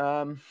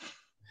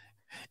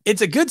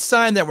 It's a good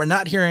sign that we're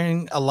not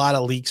hearing a lot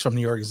of leaks from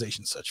the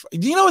organization.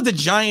 Do you know what the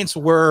Giants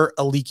were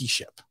a leaky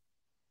ship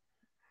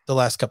the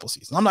last couple of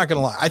seasons? I'm not going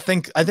to lie. I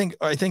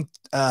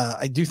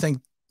do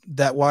think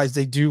that wise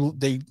they do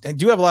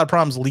have a lot of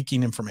problems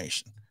leaking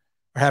information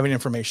or having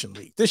information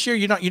leaked. This year,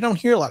 you don't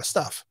hear a lot of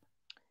stuff.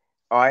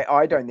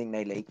 I don't think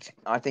they leaked.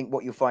 I think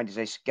what you'll find is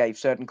they gave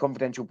certain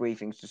confidential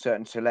briefings to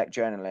certain select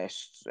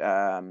journalists,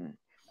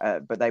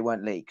 but they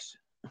weren't leaks.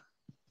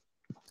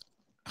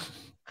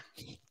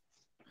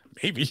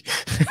 Maybe.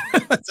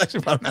 That's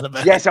actually probably not a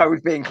bad. Yes, I was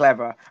being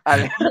clever.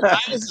 I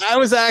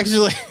was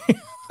actually.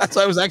 That's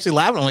why I was actually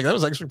laughing. I'm like, that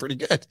was actually pretty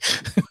good.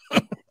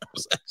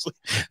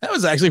 that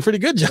was actually pretty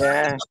good, John.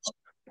 Yeah.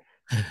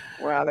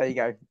 Well, there you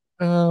go.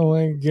 Oh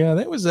my god,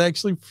 that was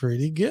actually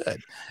pretty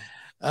good.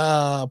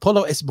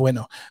 Polo es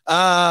bueno.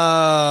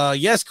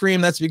 Yes,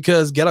 Cream. That's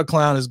because Ghetto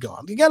Clown is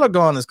gone. You gotta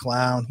go on this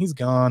clown. He's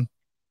gone.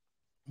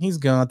 He's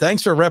gone.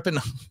 Thanks for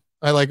repping.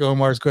 I like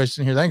Omar's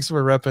question here. Thanks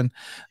for repping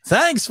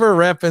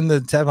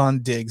the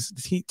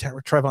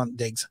Trevon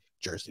Diggs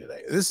jersey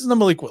today. This is the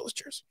Malik Willis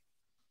jersey.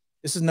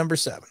 This is number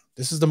 7.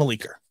 This is the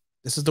Maliker.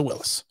 This is the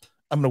Willis.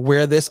 I'm going to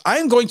wear this.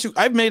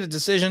 I've made a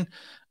decision.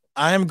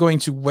 I am going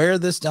to wear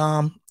this,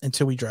 Dom,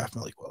 until we draft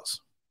Malik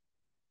Willis.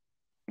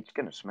 It's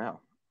going to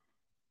smell.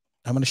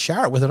 I'm going to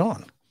shower with it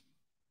on.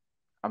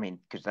 I mean,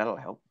 because that'll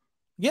help.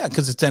 Yeah,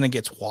 because then it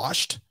gets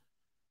washed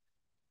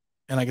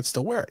and I can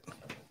still wear it.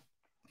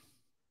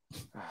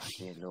 Oh,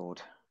 dear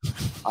Lord.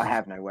 I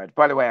have no words.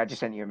 By the way, I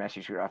just sent you a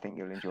message I think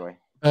you'll enjoy.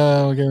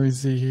 Oh, let me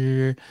see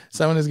here.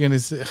 Someone is going to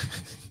say.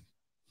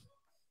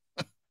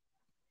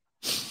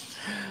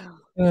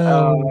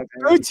 Oh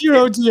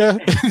dear.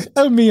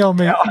 Oh me.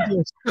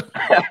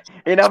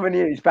 In other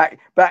news, back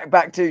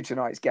to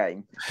tonight's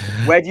game.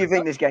 Where do you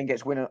think this game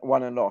gets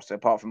won and lost,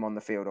 apart from on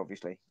the field,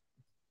 obviously?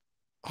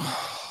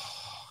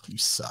 You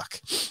suck.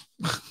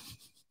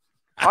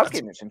 I've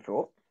given it some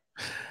thought.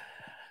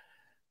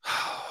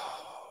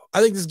 I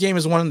think this game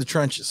is won in the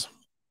trenches.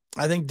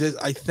 I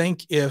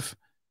think if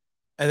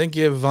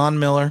Von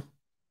Miller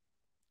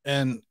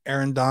and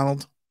Aaron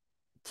Donald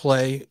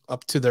play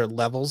up to their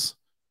levels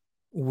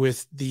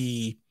with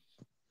the,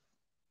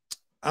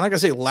 I'm not gonna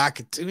say it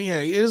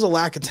is a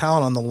lack of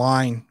talent on the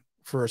line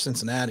for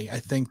Cincinnati.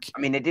 I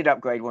mean, they did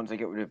upgrade once they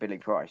got rid of Billy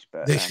Price,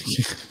 but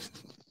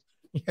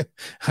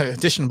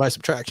addition by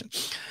subtraction.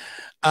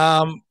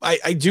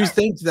 I do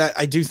think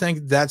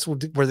that's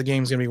where the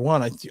game's going to be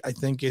won. I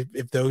think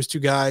if those two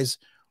guys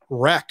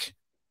wreck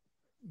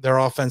their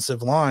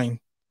offensive line,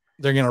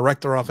 they're going to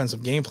wreck their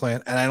offensive game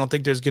plan. And I don't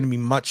think there's going to be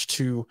much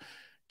to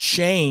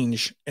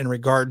change in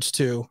regards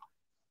to,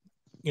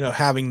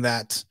 having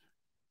that.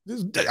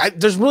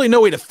 There's really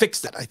no way to fix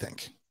that, I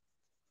think.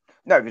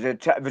 No,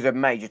 there's a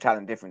major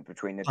talent difference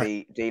between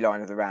the D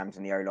line of the Rams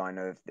and the O line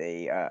of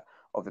the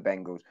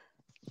Bengals.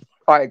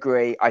 I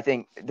agree. I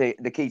think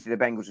the key to the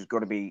Bengals has got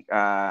to be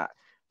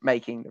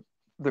making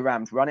the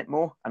Rams run it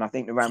more. And I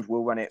think the Rams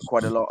will run it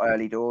quite a lot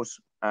early doors,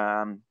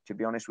 to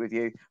be honest with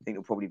you. I think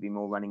there'll probably be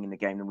more running in the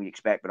game than we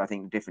expect. But I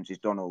think the difference is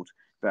Donald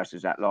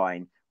versus that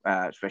line,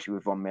 especially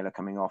with Von Miller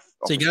coming off.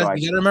 So you got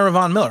to remember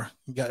Von Miller.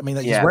 He's wearing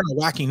a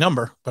wacky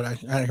number, but I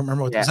don't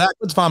remember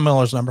what's Von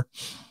Miller's number.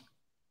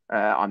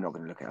 I'm not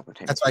going to look it up.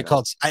 That's why I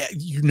called.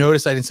 You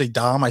noticed I didn't say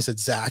Dom. I said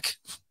Zach.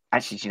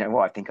 Actually, do you know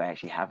what? I think I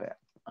actually have it.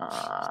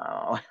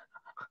 I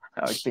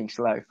was being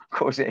slow. Of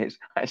course it is.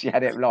 I actually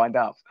had it lined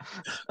up.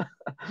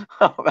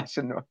 Oh, that's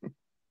annoying.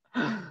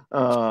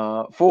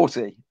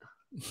 40.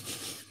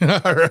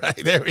 All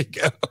right, there we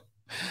go.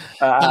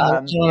 I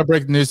want to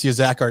break the news to you.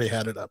 Zach already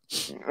had it up.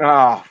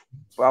 Oh,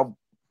 well,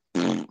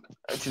 to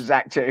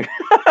Zach too.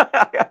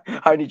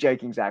 Only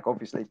joking, Zach,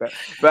 obviously.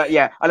 But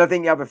yeah, and I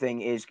think the other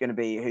thing is going to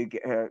be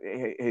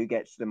who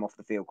gets them off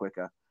the field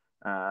quicker.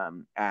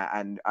 And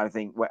I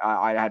think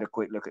I had a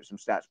quick look at some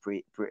stats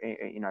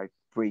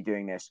pre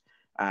doing this,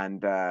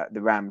 and the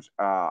Rams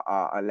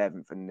are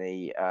 11th in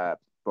the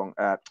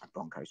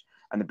Broncos,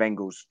 and the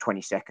Bengals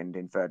 22nd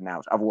in third and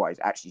outs. Otherwise,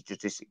 actually,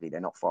 statistically,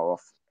 they're not far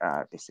off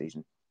this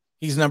season.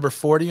 He's number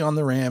 40 on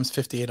the Rams,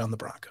 58 on the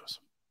Broncos.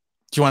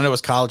 Do you want to know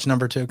his college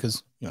number too?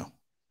 Because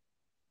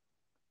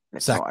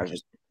let's Zach, not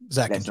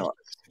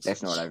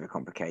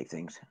overcomplicate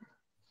things.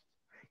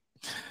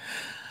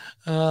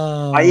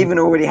 I even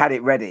already had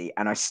it ready,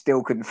 and I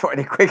still couldn't find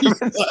it quick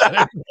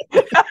enough.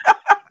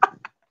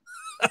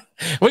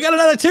 We got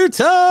another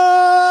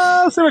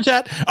 $2 super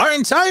chat. Our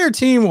entire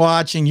team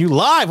watching you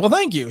live. Well,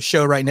 thank you.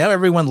 Show right now.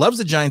 Everyone loves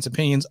the Giants'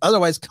 opinions.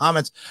 Otherwise,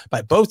 comments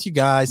by both you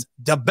guys.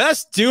 The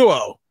best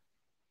duo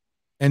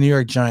in New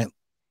York Giant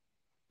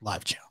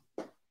live channel.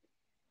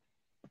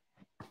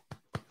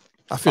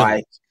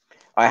 I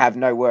have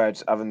no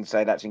words other than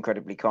say that's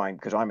incredibly kind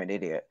because I'm an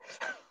idiot.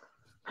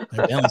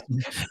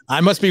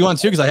 I must be one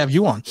too because I have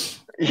you on.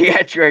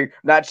 Yeah, true.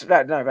 That's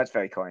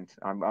very kind.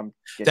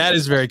 That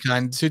is very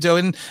kind, Suto.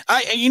 And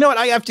you know what?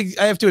 I have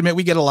to admit,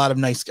 we get a lot of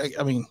nice. I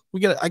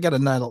got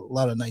a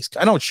lot of nice.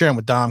 I don't share them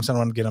with Dom, so I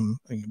don't want to get him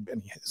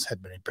his head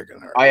any bigger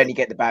than her. I only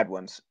get the bad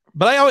ones.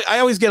 But I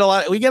always get a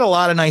lot. We get a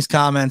lot of nice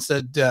comments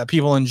that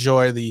people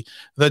enjoy the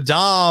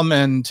Dom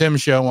and Tim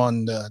show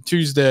on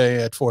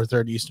Tuesday at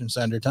 4:30 Eastern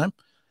Standard Time.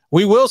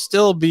 We will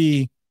still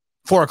be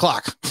 4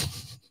 o'clock. I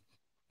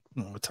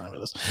don't know what time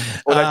it is.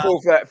 Although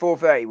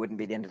 4:30 wouldn't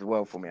be the end of the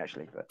world for me,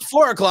 actually. But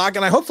 4 o'clock,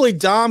 and hopefully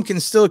Dom can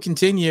still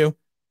continue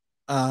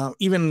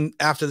even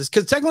after this,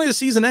 because technically the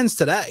season ends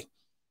today.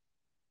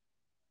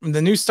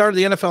 The new start of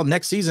the NFL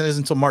next season is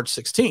until March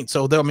 16th.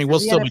 So we'll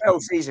still be. The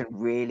NFL season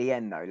really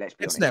end though. Let's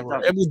be honest.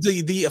 Never. It was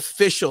the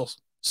official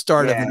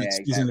start of the next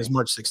season is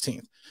March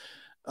 16th.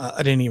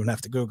 I didn't even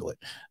have to Google it.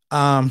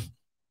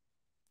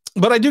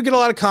 But I do get a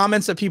lot of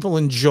comments that people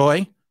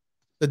enjoy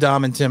the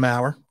Dom and Tim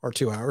hour, or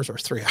 2 hours, or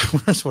 3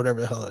 hours,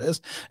 whatever the hell it is.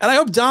 And I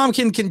hope Dom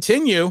can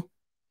continue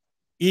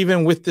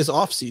even with this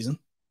off season.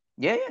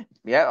 Yeah.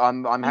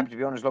 I'm happy to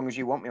be on as long as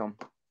you want me on.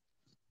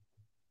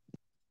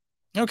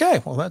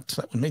 Okay, well that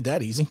made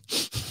that easy.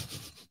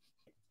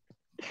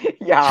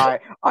 Yeah,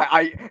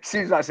 I as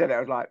soon as I said it,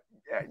 I was like,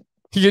 yeah.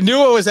 You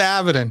knew it was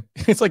happening.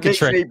 It's like a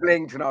train.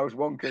 Blinked and I was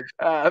wonkered.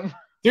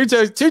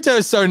 Tuto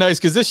is so nice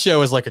because this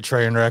show is like a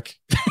train wreck.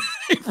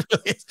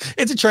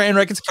 It's a train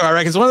wreck. It's a car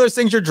wreck. It's one of those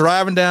things you're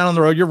driving down on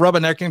the road. You're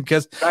rubbernecking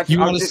because you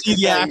want to see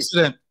the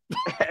accident.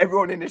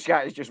 Everyone in the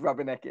chat is just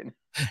rubbernecking.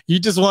 You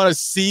just want to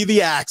see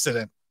the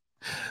accident.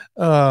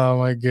 Oh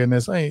my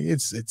goodness. But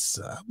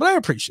I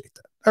appreciate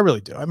that. I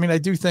really do. I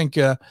do think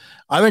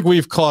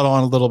we've caught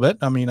on a little bit.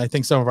 I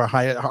think some of our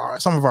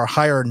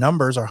higher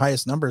numbers, our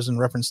highest numbers in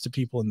reference to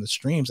people in the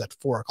streams at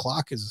 4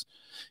 o'clock is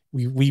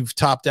we've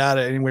topped out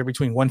at anywhere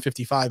between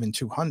 155 and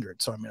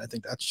 200. So I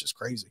think that's just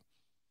crazy.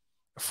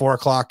 4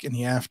 o'clock in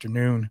the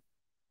afternoon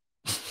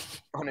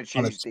on a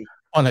Tuesday.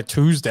 On a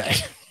Tuesday.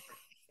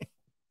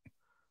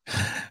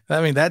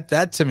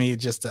 That to me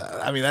just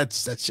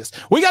that's just,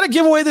 we got to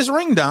give away this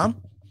ring, Dom.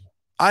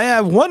 I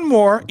have one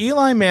more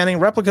Eli Manning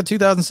replica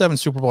 2007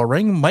 Super Bowl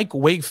ring. Mike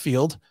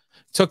Wakefield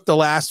took the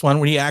last one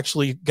when he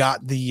actually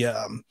got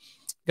the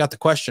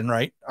question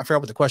right. I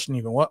forgot what the question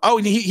even was. Oh,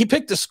 he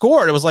picked the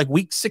score. It was like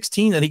week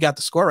 16 that he got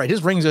the score right.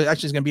 His ring's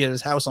actually going to be at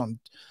his house on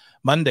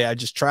Monday. I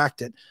just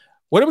tracked it.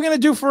 What are we going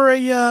to do for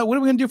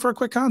a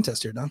quick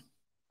contest here, Don?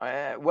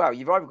 Well,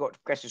 you've either got to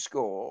guess the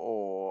score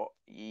or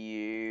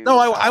you. No,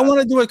 I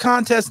want to do a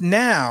contest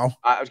now.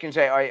 I was going to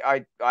say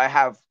I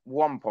have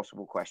one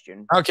possible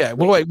question. Okay,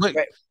 well wait.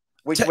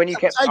 When you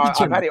kept,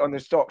 I've had it on the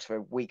stocks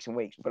for weeks and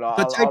weeks, but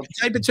I'll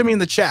type it to me in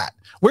the chat.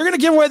 We're going to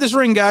give away this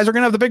ring, guys. We're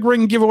going to have the big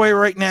ring giveaway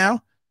right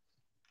now.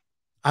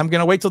 I'm going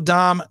to wait till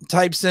Dom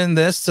types in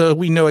this so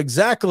we know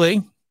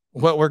exactly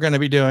what we're going to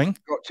be doing.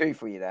 Got two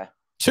for you there.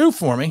 2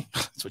 for me.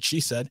 That's what she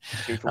said.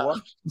 2 for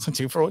 1.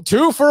 2 for 1.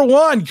 2 for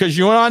 1. Because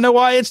you want to know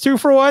why it's 2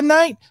 for 1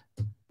 night?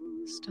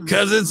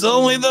 Because it's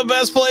only the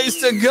best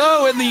place to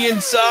go in the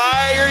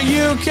entire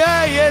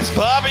UK. It's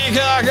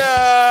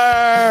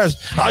Poppycockers.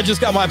 I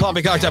just got my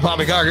Poppycocked at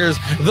Poppycockers,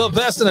 the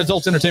best in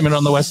adult entertainment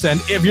on the West End.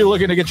 If you're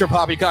looking to get your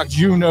Poppycocked,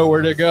 you know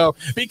where to go.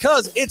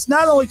 Because it's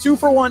not only 2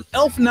 for 1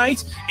 elf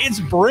night, it's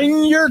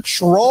bring your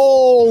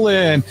troll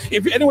in.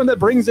 If anyone that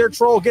brings their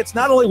troll gets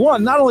not only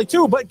 1, not only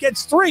 2, but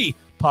gets 3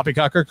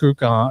 Poppycocker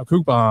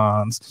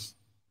coupons.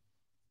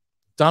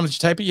 Dom, did you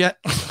type it yet?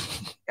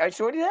 It's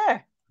already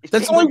there.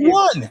 That's only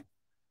 1.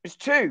 It's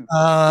 2.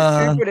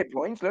 There's 2 bullet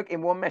points. Look,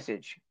 in one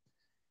message,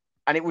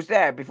 and it was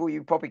there before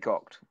you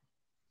poppycocked,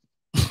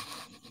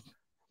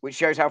 which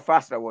shows how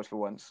fast I was for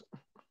once.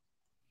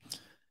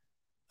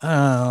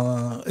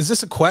 Is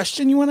this a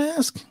question you want to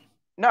ask?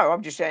 No,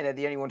 I'm just saying they're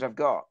the only ones I've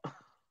got.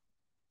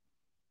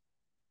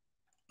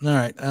 All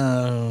right.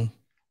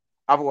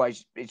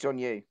 Otherwise, it's on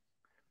you.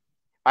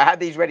 I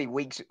had these ready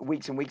weeks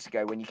and weeks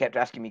ago when you kept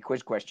asking me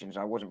quiz questions.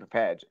 I wasn't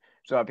prepared,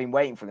 so I've been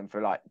waiting for them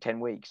for like 10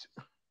 weeks.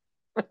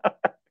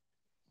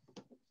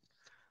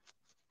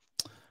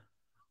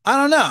 I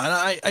don't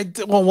know.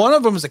 Well, one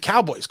of them is a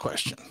Cowboys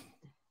question.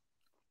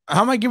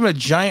 How am I giving a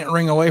giant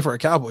ring away for a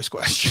Cowboys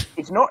question?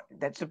 It's not.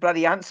 That's the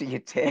bloody answer, you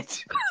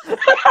tit.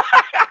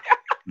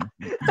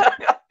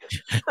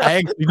 I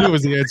actually knew it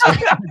was the answer.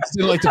 I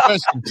still like the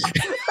question.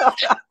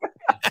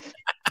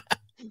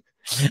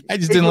 I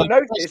just If didn't you'll like.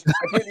 notice, I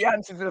put the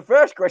answer to the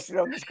first question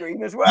on the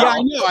screen as well. Yeah,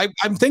 I know.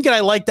 I'm thinking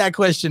I like that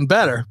question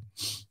better,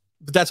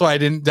 but that's why I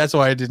didn't. That's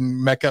why I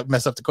didn't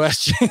mess up the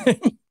question.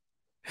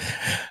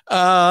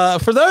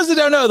 For those that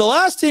don't know, the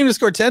last team to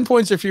score 10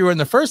 points or fewer in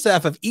the first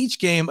half of each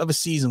game of a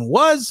season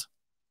was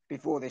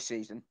before this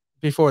season.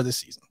 Before this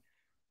season.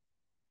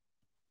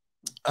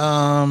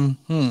 I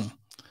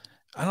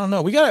don't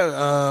know. We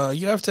gotta.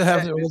 You have to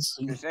have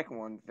the second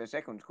one. The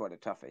second one's quite a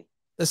toughie.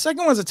 The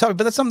second one's a toughie,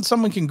 but that's something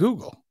someone can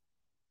Google.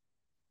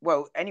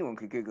 Well, anyone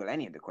could Google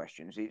any of the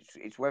questions.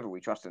 It's whether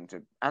we trust them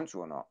to answer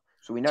or not.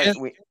 So we know.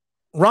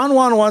 Ron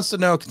Juan wants to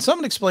know, can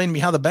someone explain to me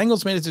how the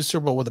Bengals made it to the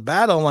Super Bowl with a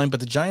bad O-line,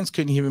 but the Giants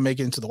couldn't even make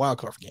it into the wild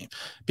card game?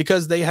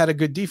 Because they had a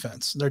good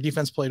defense. Their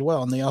defense played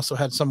well, and they also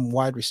had some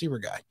wide receiver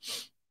guy.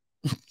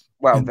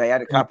 Well, they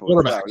had a couple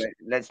as well.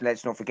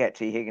 Let's not forget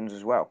T. Higgins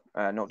as well,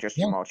 not just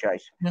Jamar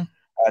Chase. Yeah.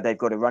 They've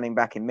got a running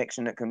back in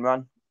Mixon that can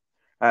run.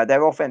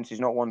 Their offense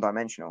is not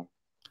one-dimensional.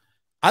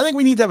 I think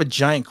we need to have a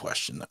Giant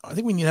question, though. I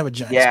think we need to have a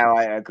Giant. Yeah,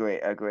 I agree.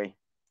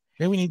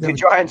 Maybe we need the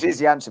Giants is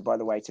the answer, by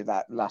the way, to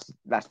that last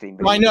team.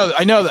 Well, I know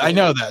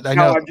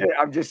that.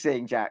 I'm just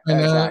saying, Jack.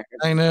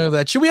 I know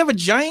that. Should we have a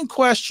Giant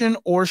question,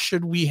 or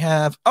should we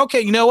have?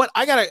 Okay, you know what?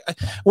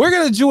 We're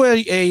gonna do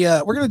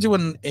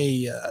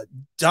a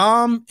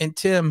Dom and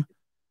Tim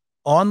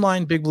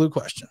online Big Blue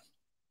question.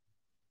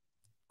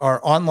 Or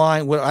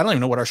online. I don't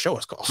even know what our show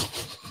is called.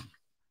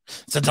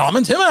 It's a Dom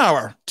and Tim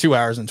hour. 2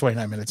 hours and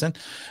 29 minutes in.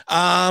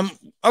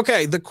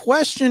 Okay, the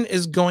question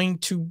is going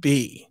to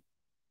be.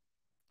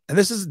 And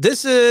this is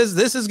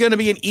going to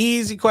be an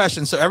easy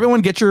question. So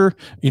everyone get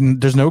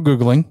there's no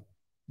Googling.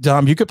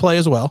 Dom, you could play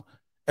as well.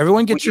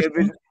 Everyone get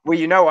Well,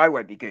 you know I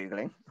won't be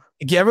Googling.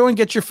 Everyone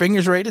get your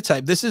fingers ready to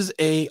type. This is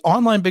a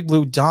online Big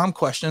Blue Dom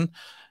question.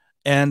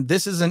 And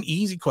this is an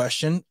easy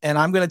question. And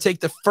I'm going to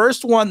take the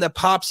first one that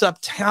pops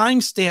up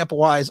timestamp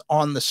wise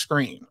on the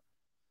screen.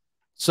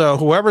 So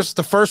whoever's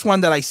the first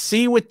one that I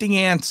see with the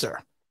answer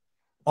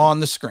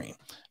on the screen.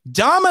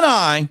 Dom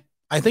and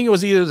I think it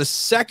was either the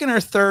second or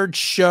third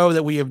show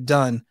that we have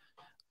done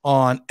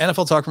on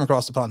NFL Talk from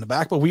Across the Pond and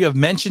Back, but we have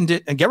mentioned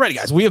it, and get ready,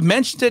 guys. We have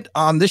mentioned it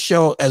on this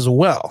show as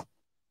well.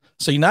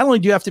 So you not only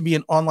do you have to be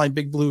an online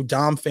Big Blue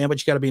Dom fan, but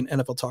you got to be an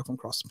NFL Talk from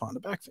Across the Pond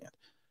and Back fan.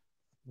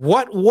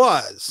 What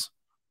was?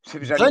 So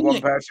there's only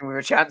one person with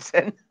a chance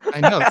in. I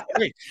know. That's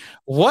great.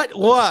 What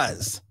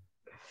was?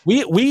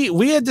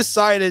 We had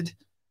decided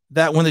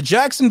that when the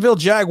Jacksonville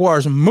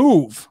Jaguars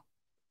move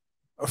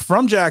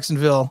from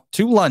Jacksonville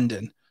to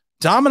London,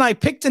 Dom and I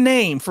picked a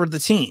name for the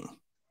team.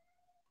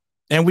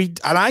 And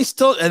I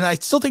still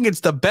think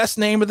it's the best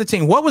name of the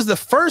team. What was the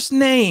first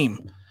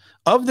name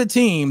of the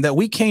team that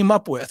we came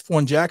up with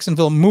when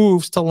Jacksonville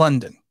moves to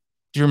London?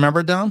 Do you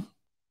remember, Dom?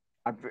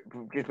 I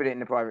just put it in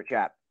the private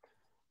chat.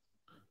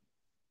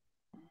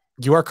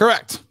 You are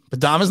correct, but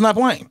Dom is not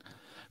playing.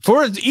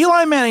 For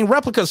Eli Manning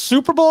replica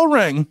Super Bowl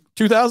ring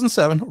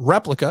 2007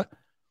 replica,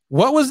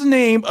 what was the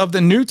name of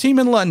the new team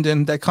in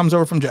London that comes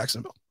over from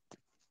Jacksonville?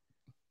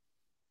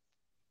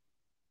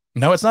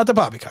 No, it's not the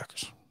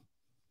Poppycockers.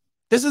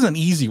 This is an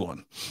easy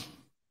one.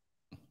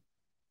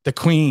 The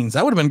Queens.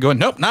 That would have been good.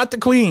 Nope, not the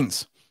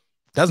Queens.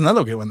 That's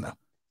another good one, though.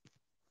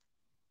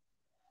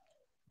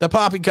 The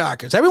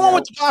Poppycockers. Everyone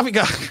went to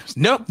Poppycockers.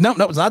 Nope.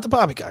 It's not the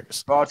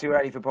Poppycockers. Far too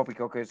early for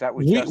Poppycockers. That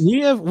was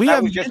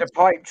just a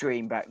pipe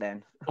dream back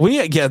then.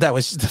 That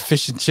was the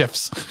fish and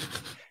chips.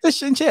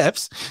 Fish and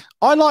chips.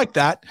 I like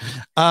that.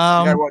 You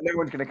know what? No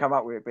one's going to come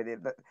up with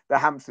it, but the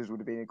hamsters would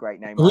have been a great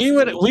name.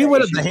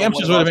 The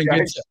hamsters would have been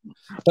good.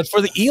 But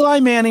for the Eli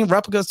Manning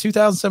replicas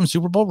 2007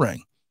 Super Bowl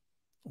ring,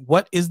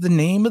 what is the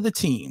name of the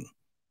team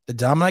that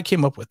Dom and I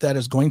came up with that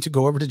is going to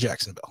go over to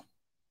Jacksonville?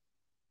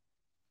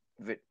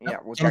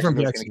 Jacksonville's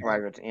going to come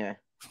over to,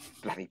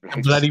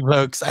 Bloody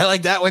Blokes. I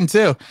like that one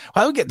too.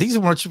 I would get these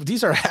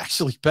are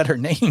actually better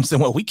names than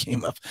what we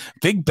came up.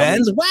 Big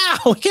Ben's.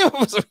 Wow.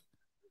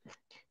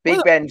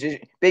 Big Ben's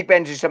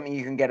is something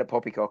you can get at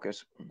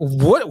Poppycockers.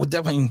 What would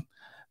that mean?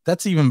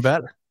 That's even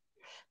better.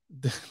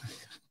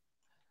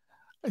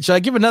 Should I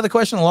give another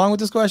question along with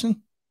this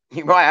question?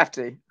 You might have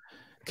to.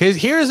 Because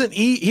here's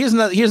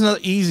another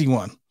easy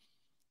one.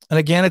 And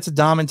again, it's a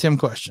Dom and Tim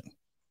question.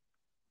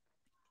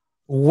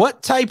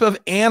 What type of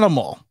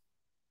animal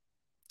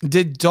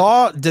did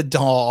Dom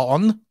think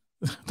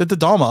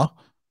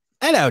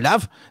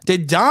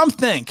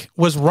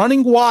was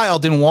running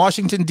wild in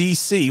Washington,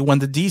 D.C. when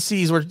the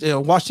D.C.s were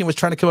Washington was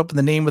trying to come up with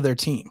the name of their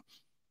team?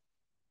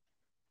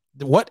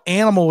 What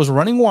animal was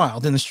running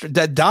wild in the street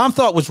that Dom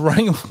thought was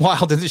running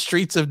wild in the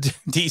streets of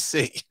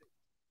D.C.?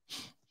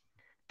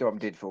 Dom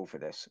did fall for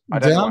this. I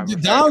don't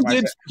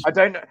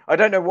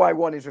know why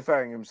one is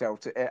referring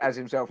himself to as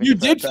himself. You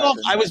did fall.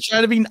 I was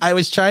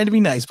trying to be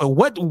nice, but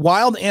what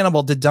wild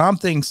animal did Dom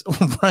think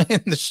ran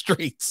in the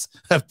streets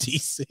of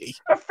DC?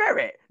 A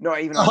ferret. Not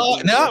even.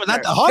 No,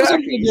 not the hogs. Are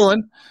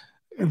doing.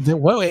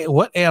 Wait,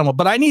 what animal?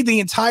 But I need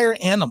the entire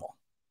animal.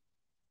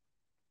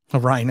 A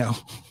rhino.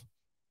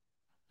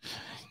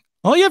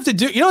 All you have to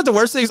do, you know what the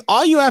worst thing is?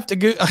 All you have to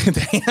do,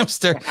 the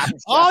hamster,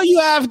 all you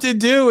have to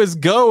do is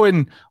go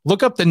and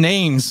look up the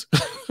names.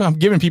 I'm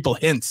giving people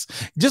hints.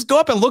 Just go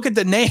up and look at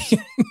the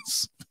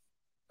names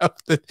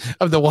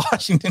of the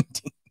Washington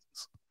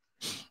teams.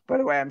 By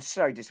the way, I'm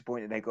so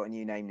disappointed they've got a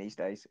new name these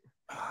days.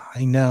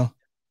 I know.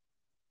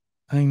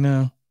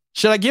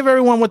 Should I give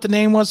everyone what the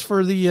name was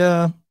for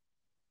the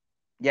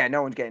Yeah,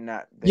 no one's getting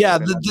that.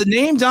 The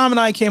name Dom and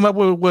I came up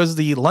with was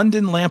the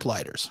London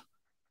Lamplighters.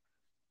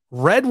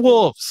 Red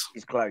Wolves.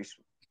 He's close.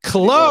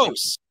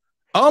 Close.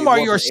 Omar,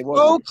 you're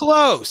so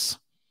close.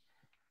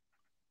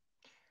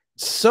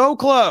 So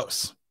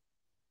close.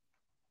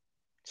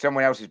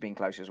 Someone else has been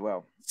close as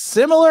well.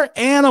 Similar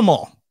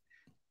animal.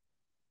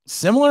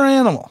 Skylar's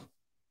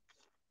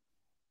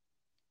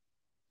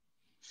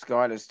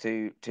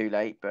too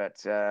late, but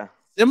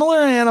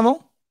similar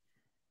animal.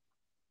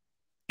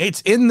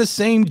 It's in the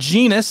same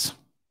genus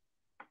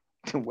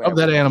of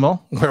that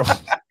animal.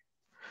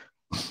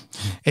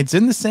 It's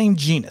in the same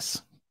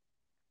genus.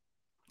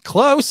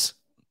 Close.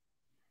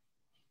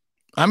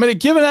 I'm going to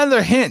give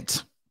another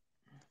hint.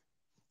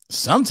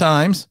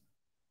 Sometimes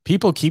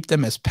people keep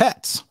them as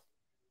pets.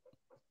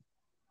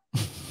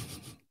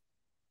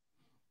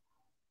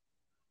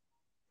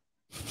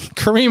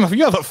 Kareem, if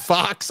you have a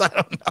fox, I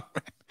don't know.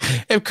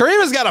 If Kareem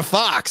has got a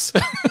fox,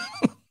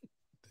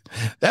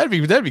 that'd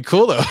be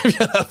cool though. If you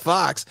had a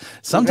fox.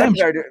 Sometimes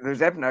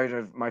there's episode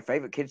of my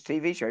favorite kids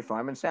TV show,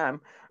 Fireman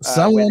Sam,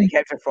 when they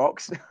kept a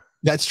fox.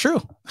 That's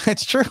true.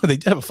 That's true. They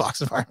did have a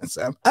fox in Fireman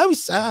Sam. Oh,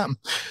 Sam.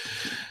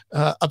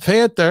 A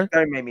panther.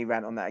 Don't make me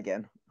rant on that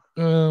again.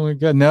 Oh my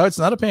God. No, it's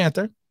not a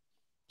panther.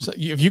 So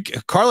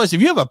Carlos, if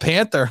you have a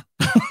panther,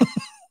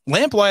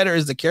 Lamplighter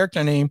is the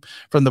character name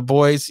from The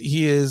Boys.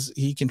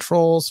 He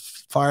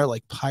controls fire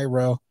like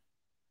Pyro,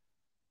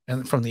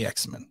 and from the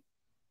X-Men.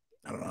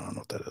 I don't know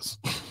what that is.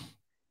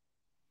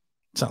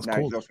 Sounds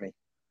cool. Lost me.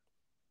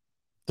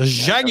 The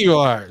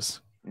Jaguars.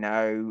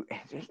 No,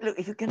 look,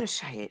 if you're gonna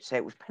say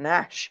it with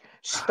panache,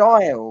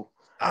 style.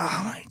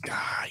 Oh my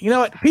God! You know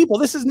what, people?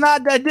 This is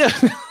not that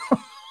difficult.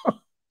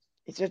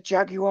 It's a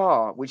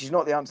Jaguar, which is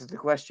not the answer to the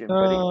question,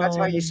 but that's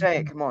how you say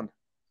it. Come on.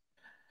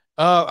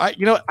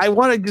 I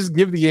want to just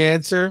give the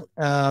answer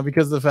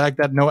because of the fact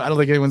that I don't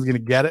think anyone's going to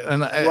get it.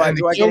 And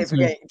do I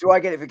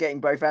get it for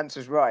getting both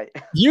answers right?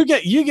 You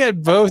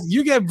get both.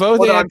 You get both.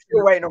 Well, I'm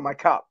still waiting on my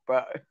cup,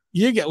 but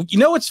you get. You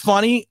know what's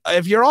funny?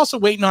 If you're also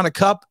waiting on a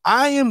cup,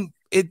 I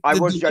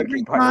was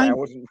joking. I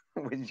wasn't.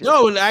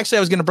 No, actually,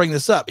 I was going to bring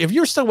this up. If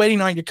you're still waiting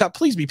on your cup,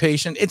 please be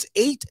patient. It's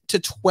 8 to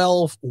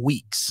 12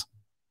 weeks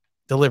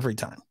delivery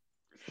time.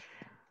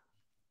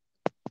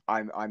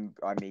 I'm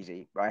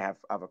easy. I have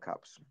other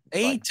cups.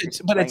 It's 8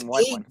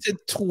 to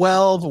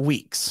 12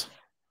 weeks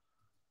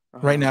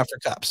right now for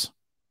cups.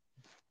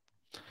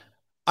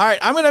 All right,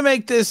 I'm gonna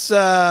make this.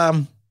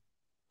 Let's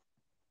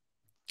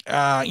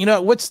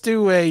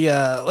do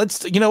a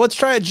let's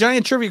try a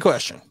giant trivia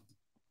question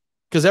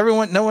because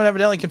no one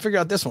evidently can figure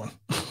out this one.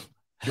 Do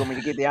you want me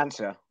to give the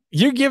answer?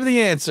 You give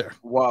the answer.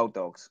 Wild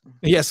dogs.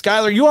 Yeah,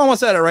 Skylar, you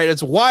almost had it right.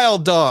 It's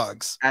wild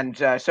dogs. And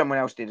someone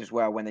else did as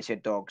well when they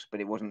said dogs,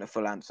 but it wasn't the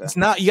full answer. It's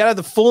not. You got to have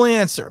the full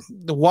answer.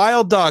 The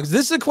wild dogs.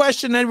 This is a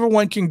question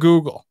everyone can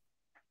Google.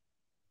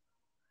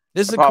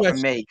 This is Apart a question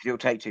from me, because it'll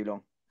take too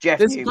long. Jeff,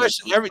 this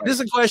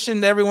is a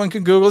question everyone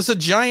can Google. It's a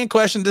giant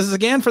question. This is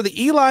again for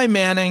the Eli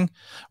Manning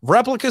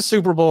replica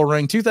Super Bowl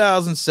ring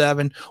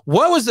 2007.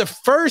 What was the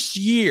first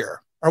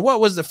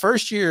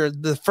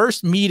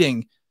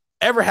meeting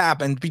ever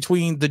happened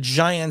between the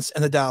Giants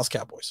and the Dallas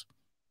Cowboys?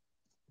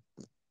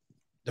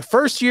 The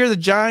first year the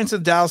Giants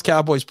and the Dallas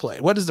Cowboys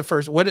played. What is the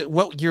first? What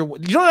year? You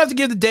don't have to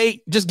give the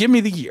date. Just give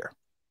me the year.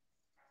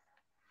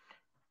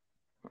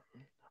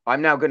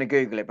 I'm now going to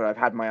Google it, but I've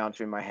had my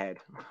answer in my head.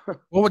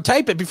 Well,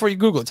 type it before you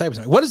Google it. Type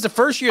it. What is the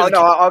first year? Oh,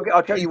 no,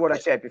 I'll tell you what I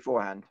said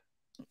beforehand.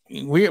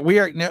 We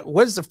are.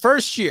 What is the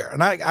first year?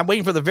 And I'm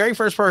waiting for the very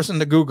first person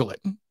to Google it.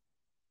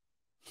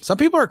 Some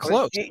people are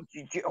close.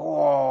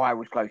 Oh, I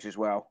was close as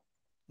well.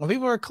 Well,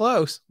 people are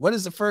close. What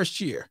is the first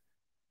year?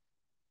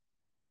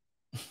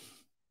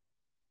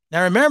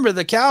 Now, remember,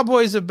 the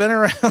Cowboys have been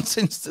around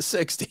since the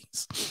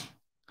 60s.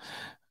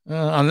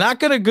 I'm not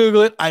going to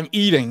Google it. I'm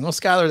eating. Well,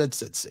 Skylar, that's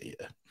it. See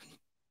ya.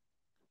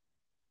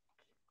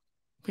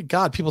 My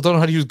God, people don't know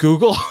how to use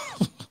Google.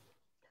 How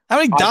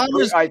many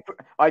dollars? Do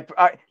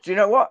you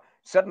know what?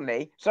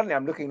 Suddenly,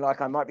 I'm looking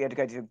like I might be able to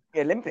go to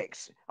the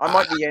Olympics. I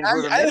might be in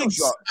with a medal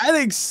shot. I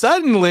think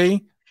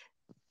suddenly,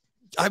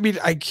 I mean,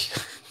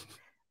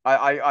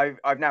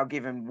 I've now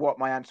given what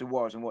my answer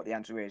was and what the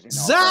answer is.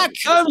 Zach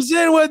comes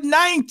in with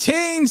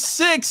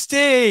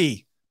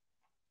 1960.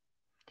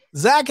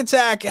 Zach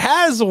Attack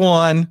has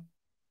one.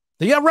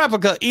 They got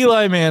replica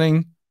Eli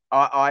Manning.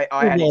 I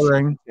had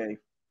it.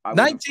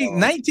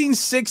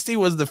 1960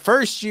 was the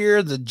first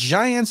year the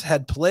Giants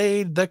had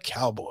played the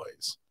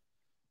Cowboys.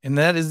 And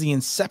that is the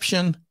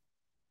inception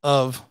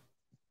of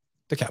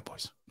the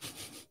Cowboys.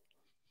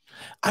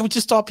 I would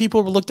just thought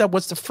people looked up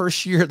what's the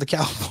first year the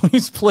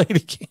Cowboys played a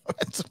game.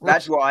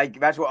 That's what I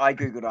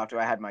googled after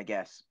I had my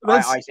guess.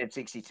 I said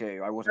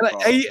 62. I wasn't.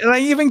 And I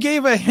even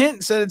gave a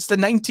hint, said it's the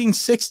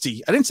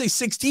 1960s. I didn't say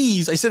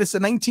 60s. I said it's the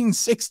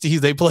 1960s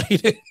they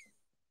played it.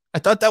 I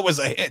thought that was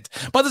a hint.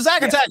 But the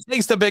Zach Attack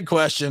takes the big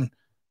question.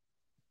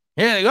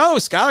 Here you go.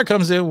 Scholar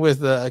comes in with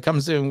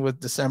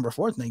December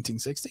 4th,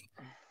 1960.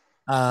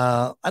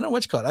 I don't know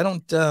which code. I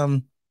don't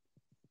know.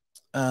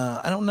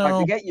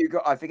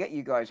 I forget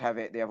you guys have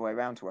it the other way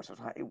around to us. I was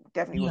like, it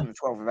definitely wasn't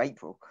the 12th of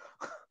April.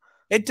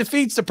 It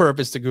defeats the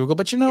purpose to Google,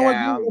 but you know what?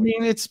 I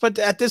mean, but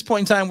at this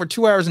point in time, we're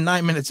 2 hours and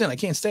 9 minutes in. I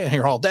can't stay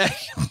here all day.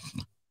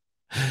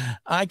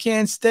 I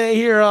can't stay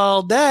here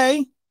all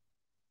day.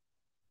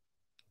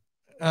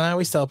 I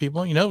always tell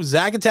people,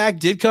 Zach Attack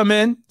did come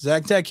in.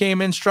 Zach Attack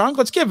came in strong.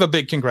 Let's give a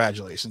big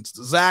congratulations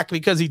to Zach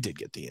because he did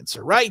get the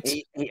answer right.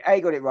 He A,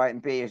 got it right,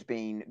 and B, has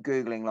been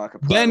Googling like a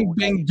pro.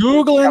 Been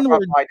Googling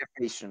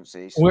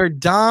where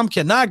Dom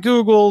cannot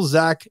Google.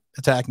 Zach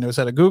Attack knows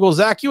how to Google.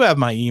 Zach, you have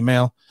my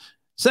email.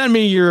 Send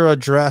me your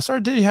address, or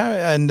did you have,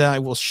 and I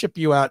will ship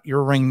you out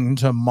your ring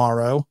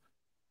tomorrow.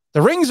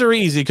 The rings are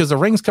easy because the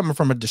ring's coming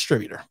from a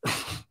distributor.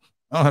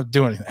 I don't have to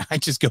do anything. I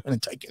just go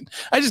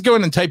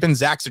in and type in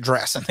Zach's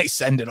address and they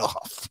send it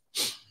off.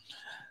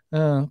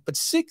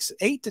 But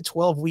 8 to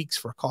 12 weeks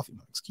for coffee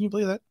mugs. Can you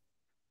believe that?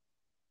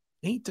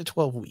 8 to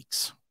 12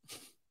 weeks.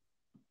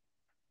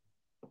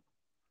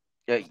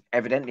 Yeah,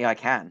 evidently I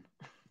can.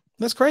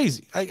 That's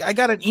crazy. I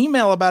got an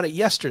email about it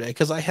yesterday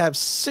because I have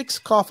 6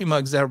 coffee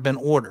mugs that have been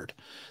ordered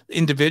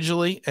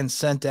individually and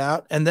sent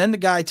out. And then the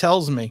guy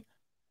tells me,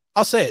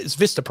 I'll say it's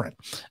Vistaprint.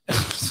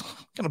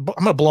 I'm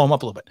going to blow them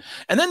up a little bit.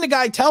 And then the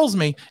guy tells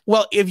me,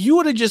 well, if you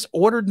would have just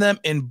ordered them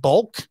in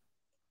bulk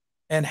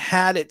and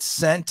had it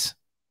sent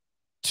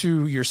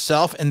to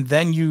yourself and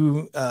then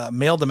you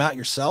mailed them out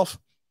yourself,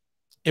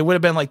 it would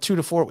have been like 2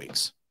 to 4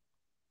 weeks.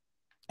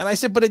 And I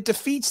said, but it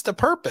defeats the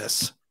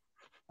purpose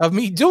of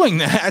me doing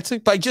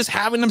that by just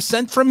having them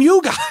sent from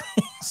you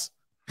guys.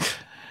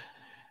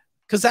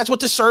 Because that's what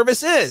the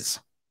service is.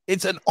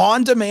 It's an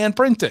on-demand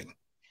printing.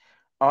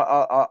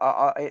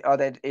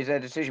 Is their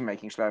decision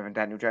making slower than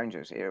Daniel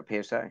Jones's? It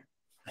appears so.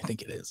 I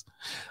think it is.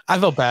 I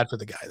felt bad for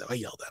the guy though. I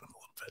yelled at him a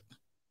little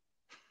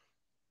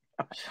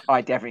bit.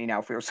 I definitely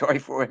now feel sorry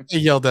for him. I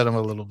yelled at him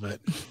a little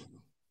bit.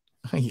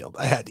 I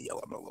had to yell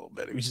at him a little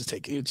bit. It was just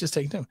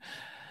taking him.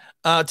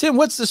 Tim,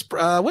 what is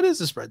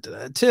the spread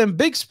today? Tim,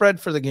 big spread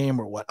for the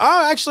game or what?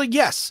 Oh, actually,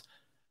 yes.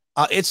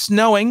 It's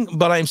snowing,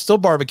 but I'm still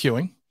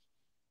barbecuing.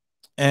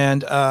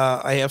 And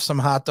I have some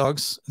hot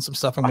dogs and some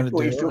stuff I'm going to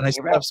do. And I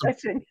still have some.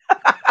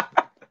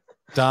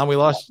 Dom, we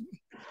lost.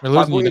 We're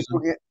losing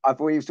you. I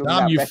thought you were talking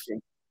about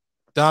betting.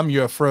 Dom,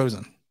 you are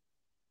frozen.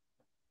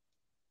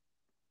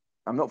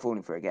 I'm not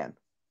falling for it again.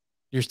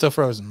 You're still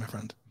frozen, my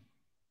friend.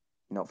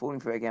 Not falling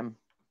for it again.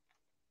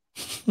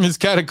 It's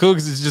kind of cool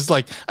because it's just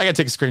like, I got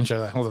to take a screenshot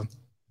of that. Hold on.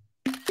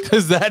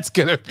 Because that's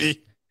going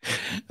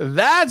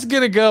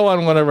to go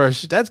on one of our,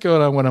 that's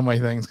going on one of my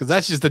things. Because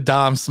that's just the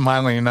Dom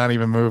smiling and not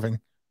even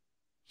moving.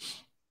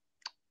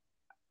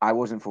 I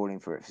wasn't falling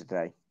for it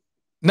today.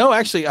 No,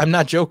 actually, I'm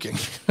not joking.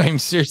 I'm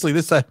seriously,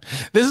 this time.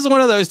 This is one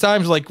of those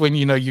times like when,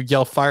 you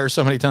yell fire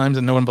so many times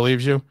and no one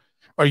believes you.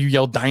 Or you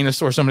yell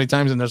dinosaur so many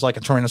times and there's like a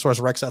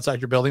Tyrannosaurus Rex outside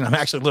your building. I'm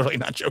actually literally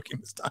not joking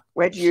this time.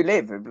 Where do you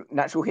live? A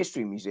Natural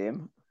History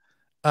Museum?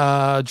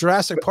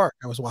 Jurassic Park,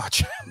 I was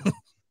watching.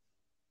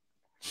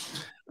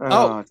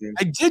 I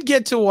did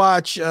get to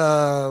watch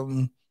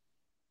what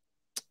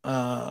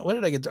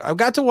did I get to? I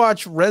got to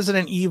watch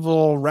Resident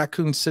Evil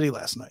Raccoon City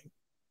last night.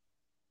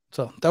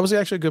 So that was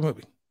actually a good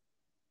movie.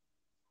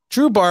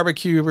 True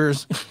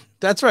barbecuers.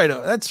 That's right.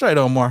 That's right,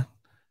 Omar.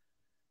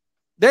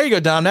 There you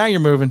go, Dom. Now you're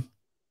moving.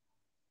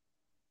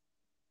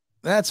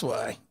 That's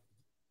why.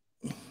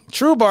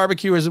 True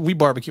barbecuers, we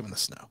barbecue in the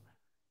snow.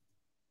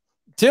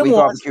 Tim we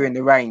barbecue in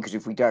the rain because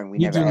if we don't, we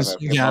never ever.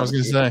 Yeah, I was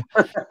going to say.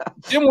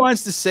 Tim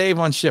wants to save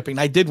on shipping.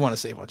 I did want to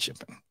save on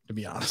shipping, to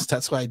be honest.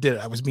 That's why I did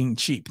it. I was being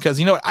cheap because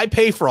you know what? I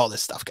pay for all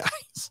this stuff,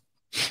 guys.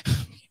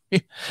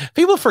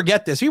 People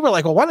forget this. People are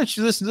like, well, why don't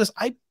you listen to this?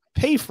 I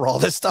pay for all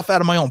this stuff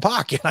out of my own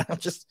pocket. I'm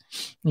just,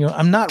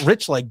 I'm not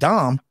rich like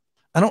Dom.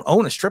 I don't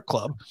own a strip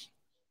club.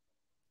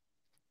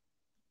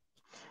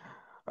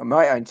 I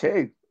might own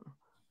two.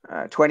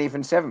 20th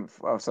and 7th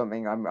or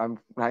something. I'm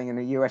playing in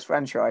a US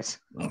franchise.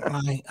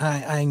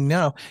 I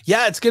know.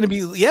 Yeah, it's going to be.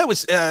 Yeah, it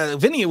was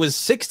Vinny. It was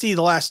 60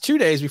 the last 2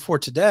 days before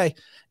today,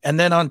 and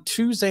then on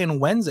Tuesday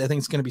and Wednesday, I think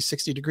it's going to be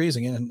 60 degrees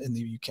again in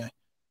the UK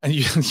and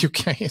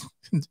UK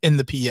in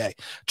the PA.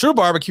 True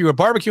barbecue, a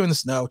barbecue in the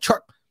snow.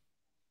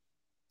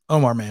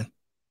 Omar, man,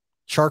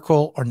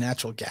 charcoal or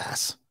natural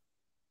gas?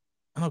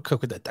 I don't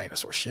cook with that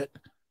dinosaur shit.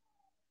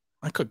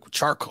 I cook with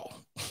charcoal.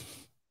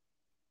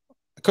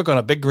 I cook on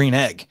a big green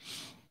egg.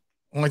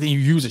 Only thing you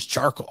use is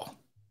charcoal.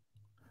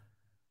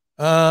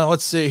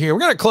 Let's see here.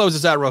 We're going to close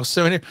this out real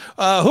soon here.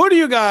 Who do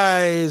you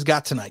guys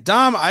got tonight?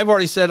 Dom, I've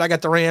already said I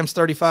got the Rams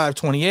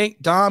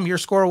 35-28. Dom, your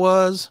score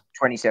was?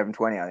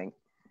 27-20, I think.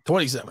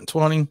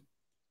 27-20.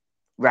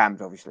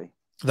 Rams, obviously.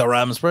 The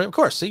Rams, of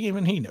course. See,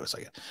 even he knows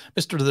I got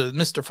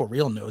Mr. For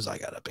Real knows I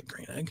got a big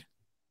green egg.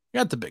 You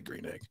got the big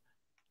green egg.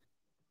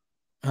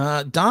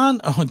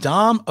 Dom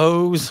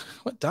owes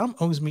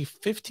me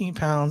 15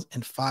 pounds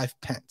and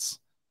 5 pence.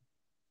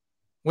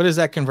 What is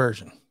that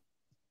conversion?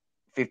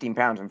 15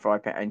 pounds and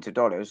 5 pence into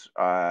dollars.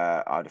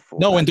 I'd have thought.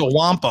 No, into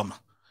wampum.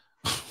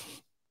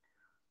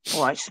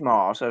 All right,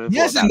 smart. So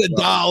yes, in the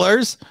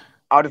dollars.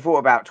 I'd have thought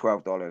about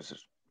 $12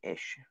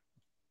 ish.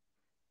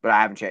 But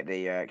I haven't checked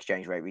the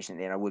exchange rate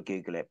recently, and I would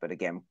Google it. But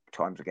again,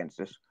 time's against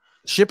us.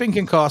 Shipping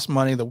can cost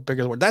money. The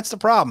bigger the word. That's the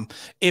problem.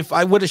 If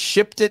I would have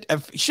shipped it,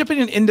 shipping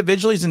it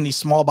individually in these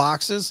small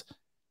boxes,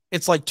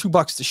 it's like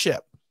 $2 to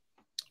ship.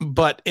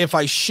 But if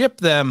I ship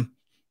them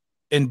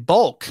in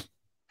bulk,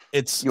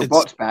 it's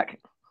bot's back.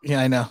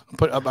 Yeah, I know.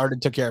 I already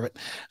took care of it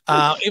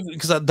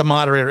because the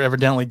moderator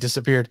evidently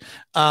disappeared.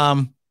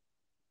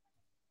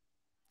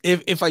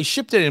 If I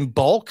shipped it in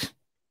bulk,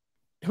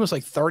 it was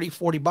like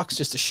 $30-$40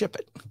 just to ship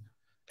it.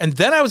 And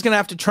then I was going to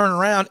have to turn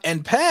around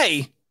and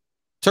pay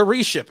to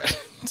reship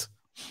it.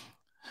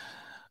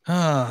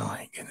 Oh,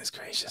 my goodness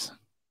gracious.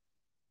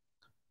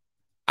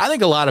 I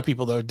think a lot of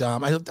people, though,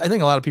 Dom, I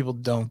think a lot of people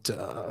don't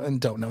know.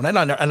 And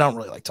I don't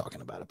really like talking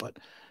about it. But,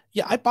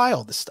 yeah, I buy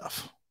all this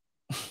stuff.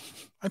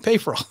 I pay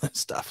for all this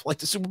stuff. Like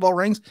the Super Bowl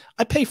rings,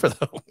 I pay for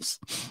those.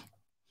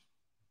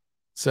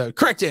 So,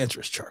 correct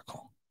answer is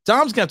charcoal.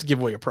 Dom's going to have to give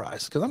away a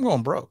prize because I'm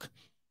going broke.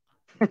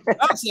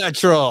 That's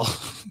natural.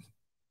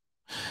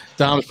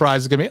 Dom's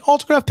prize is going to be an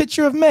autograph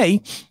picture of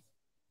me.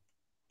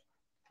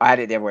 I had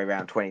it the other way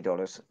around,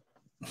 $20.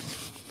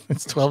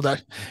 It's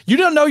 $12. You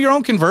don't know your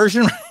own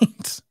conversion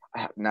rates?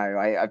 No,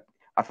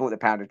 I thought the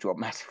pound had dropped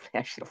massively.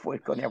 Actually, I thought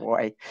it gone the other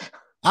way.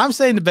 I'm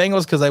saying the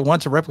Bengals because I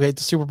want to replicate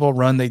the Super Bowl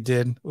run they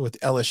did with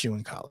LSU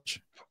in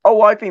college.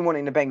 Oh, I've been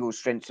wanting the Bengals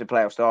since the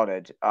playoff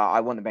started.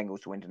 I want the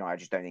Bengals to win tonight. I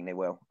just don't think they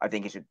will. I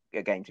think it's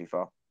a game too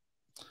far.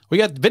 We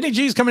got Vinny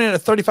G's coming in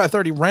at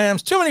 35-30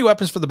 Rams. Too many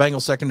weapons for the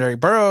Bengals secondary.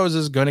 Burrows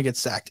is going to get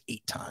sacked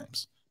 8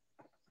 times.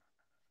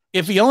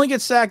 If he only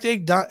gets sacked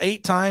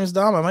 8 times,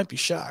 Dom, I might be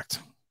shocked.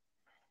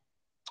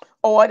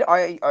 Oh, I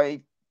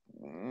think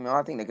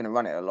they're going to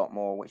run it a lot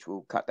more, which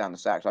will cut down the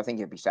sacks. I think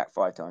he'll be sacked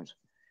 5 times.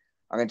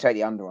 I'm going to take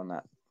the under on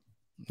that.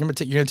 You're going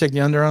to take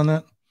the under on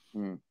that?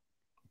 Mm.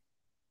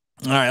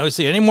 All right, let's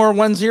see. Any more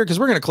ones here? Because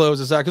we're going to close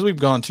this out because we've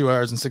gone 2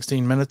 hours and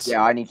 16 minutes.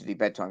 Yeah, I need to do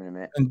bedtime in a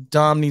minute. And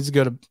Dom needs to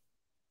go to...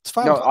 It's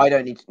 5 o'clock. I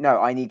don't need to.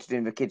 No, I need to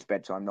do the kids'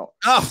 bedtime, not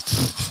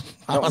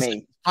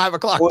me. 5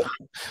 o'clock.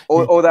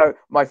 Although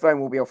my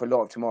phone will be off a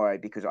lot of tomorrow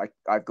because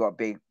I've got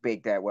a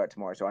big day at work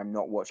tomorrow, so I'm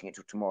not watching it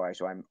till tomorrow.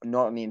 So I'm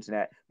not on the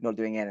internet, not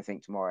doing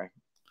anything tomorrow.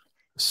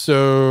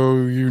 So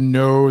you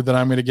know that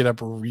I'm going to get up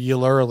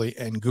real early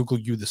and Google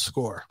you the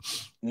score.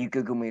 You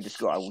Google me the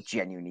score, I will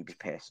genuinely be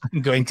pissed.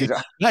 I'm going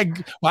to.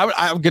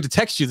 I'm going to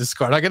text you the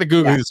score. I'm not going to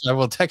Google this. I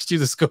will text you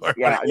the score.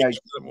 Yeah, no, in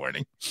the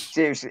morning.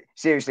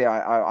 Seriously,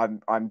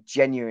 I'm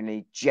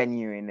genuinely.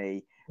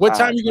 What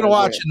time are you going to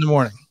watch in the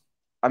morning?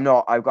 I'm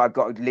not. I've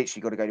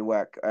literally got to go to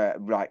work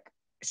like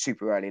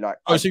super early. Like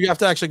so you have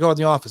to actually go in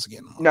the office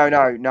again?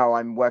 No.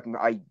 I'm working.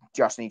 I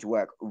just need to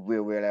work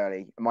real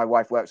early. My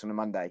wife works on a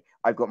Monday.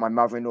 I've got my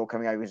mother-in-law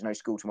coming over. There's no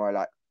school tomorrow.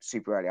 Like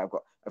super early. I've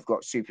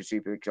got super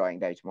exciting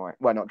day tomorrow.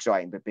 Well, not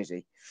exciting, but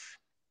busy.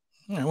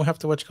 All right, we'll have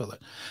to watch that.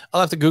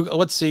 I'll have to Google.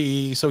 Let's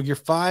see. So you're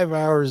 5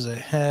 hours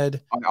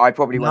ahead. I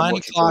probably won't 9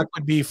 watch o'clock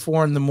would be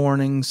 4 in the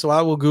morning. So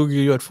I will Google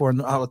you at 4.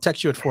 I will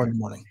text you at 4 in the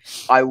morning.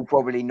 I will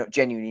probably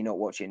genuinely not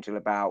watch it until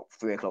about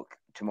 3 o'clock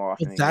tomorrow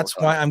afternoon. That's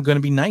why I'm going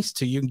to be nice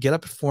to you and get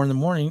up at 4 in the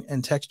morning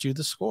and text you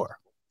the score.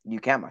 You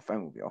can. My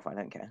phone will be off. I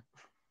don't care.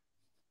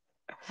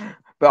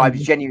 But I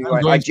genuinely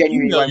won't watch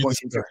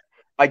it.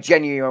 I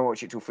genuinely won't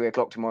watch it till 3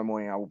 o'clock tomorrow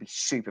morning. I will be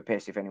super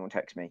pissed if anyone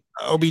texts me.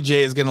 OBJ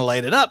is going to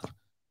light it up.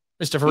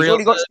 Mr. For Real.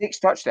 He's already got 6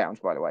 touchdowns,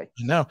 by the way.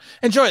 No.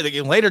 Enjoy the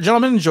game later,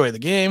 gentlemen. Enjoy the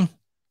game.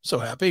 So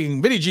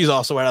happy. Vinny G's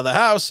also out of the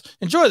house.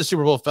 Enjoy the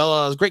Super Bowl,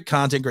 fellas. Great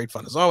content, great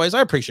fun as always.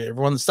 I appreciate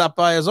everyone that stopped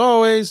by as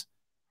always.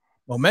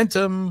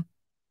 Momentum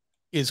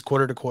is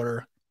quarter to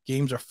quarter.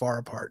 Games are far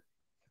apart.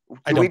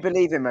 Do we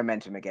believe in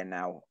momentum again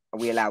now? Are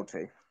we allowed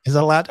to?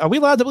 Are we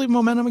allowed to believe in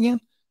momentum again?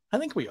 I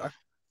think we are.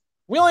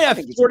 We only have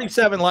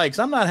 47 likes.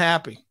 I'm not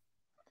happy.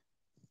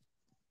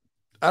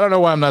 I don't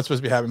know why I'm not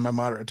supposed to be happy. My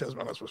moderator tells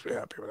me I'm not supposed to be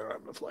happy when I don't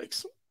have enough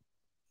likes.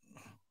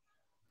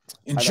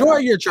 Enjoy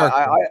your chart.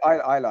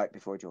 I like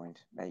before I joined.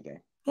 There you go.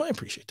 Well, I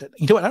appreciate that.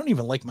 You know what? I don't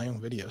even like my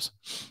own videos.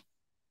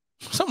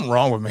 Something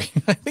wrong with me.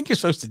 I think you're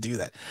supposed to do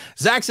that.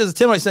 Zach says,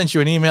 Tim, I sent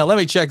you an email. Let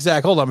me check,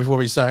 Zach. Hold on before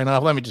we sign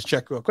off. Let me just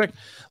check real quick.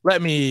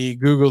 Let me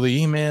Google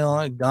the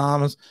email.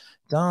 Dom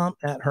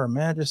at Her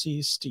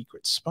Majesty's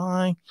Secret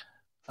Spy.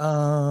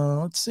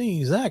 Let's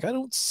see, Zach. I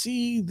don't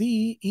see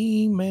the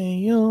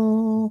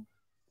email.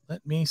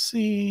 Let me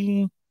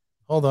see.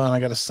 Hold on. I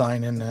got to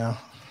sign in now.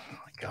 Oh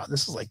my God,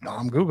 this is like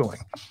Dom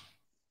Googling.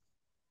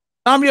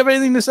 Dom, you have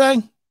anything to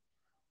say?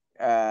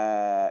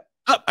 I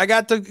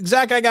got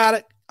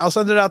it. I'll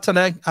send it out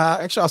today.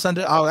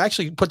 I'll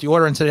actually put the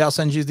order in today. I'll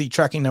send you the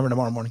tracking number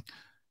tomorrow morning.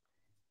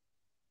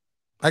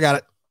 I got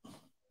it.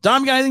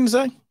 Dom, you got anything to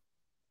say?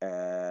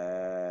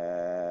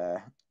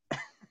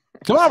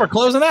 Come on, we're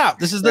closing out.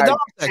 This is the dog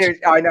section.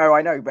 I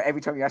know, but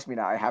every time you ask me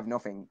that, I have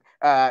nothing.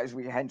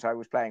 Hence I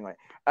was playing on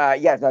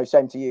it. Yeah, no,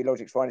 same to you,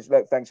 Logic's Finest.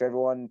 Look, thanks for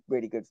everyone.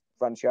 Really good,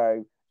 fun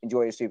show.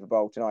 Enjoy the Super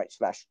Bowl tonight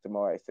 /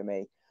 tomorrow for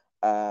me.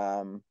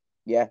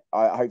 Yeah,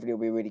 hopefully it'll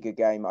be a really good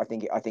game. I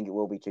think it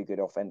will be two good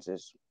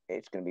offenses.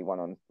 It's going to be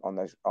one on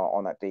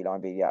that D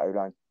line, be the O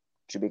line.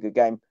 Should be a good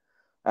game.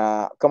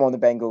 Come on the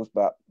Bengals,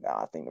 but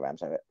I think the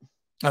Rams have it.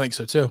 I think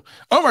so too.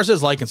 Omar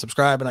says like and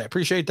subscribe, and I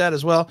appreciate that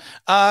as well.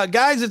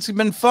 Guys, it's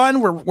been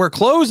fun. We're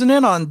closing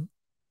in on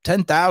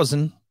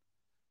 10,000.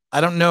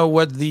 I don't know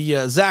what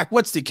the Zach.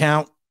 What's the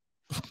count?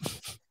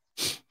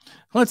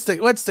 What's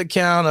the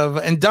count of?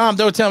 And Dom,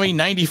 don't tell me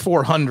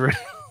 9,400.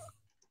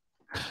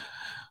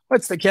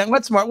 What's the count?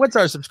 What's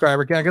our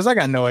subscriber count? Because I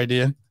got no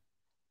idea.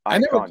 I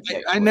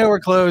know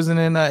we're closing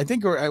in. I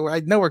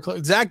know we're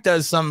close. Zach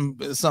does some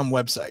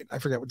website. I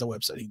forget what the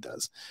website he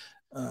does.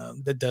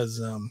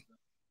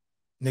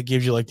 That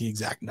gives you like the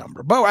exact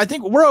number. But I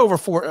think we're over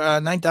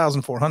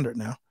 9,400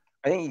 now.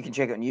 I think you can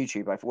check it on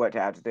YouTube. I worked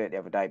out how to do it the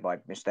other day by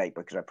mistake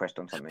because I pressed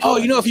on something. Oh,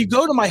 if you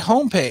go to my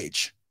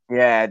homepage.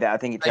 Yeah, I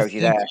think it tells you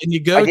there. And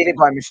you go. I did it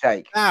by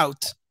mistake.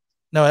 Out.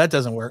 No, that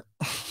doesn't work.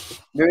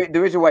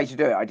 There is a way to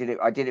do it. I did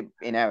it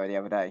in error the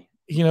other day.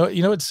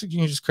 You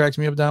just cracked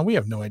me up, Don. We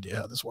have no idea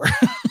how this works.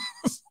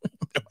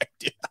 No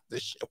idea how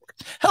this shit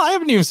works. Hell, I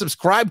haven't even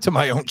subscribed to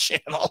my own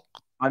channel.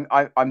 I'm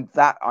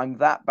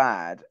that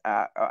bad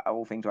at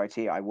all things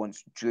IT. I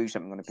once drew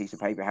something on a piece of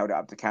paper, held it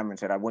up to the camera, and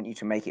said, "I want you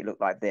to make it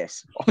look like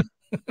this."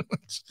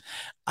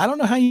 I don't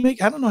know how you get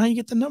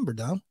the number,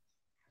 Don.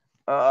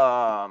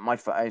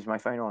 Is my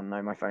phone on?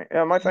 No, my phone.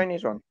 Yeah, my phone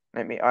is on.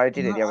 I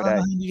did it the other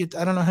day.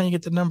 I don't know how you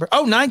get the number.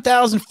 Oh,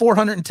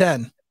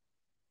 9,410.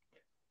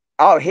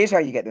 Oh, here's how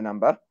you get the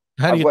number.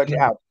 I've worked it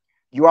out.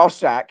 You ask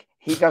Zach,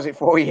 he does it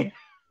for you.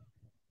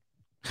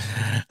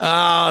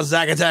 Oh,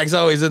 Zach Attack's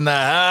always in the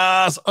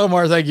house.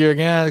 Omar, thank you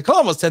again.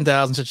 Almost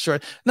 10,000, such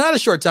short. Not a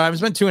short time.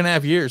 It's been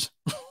 2.5 years.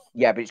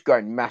 Yeah, but it's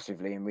grown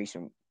massively in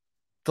recent.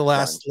 The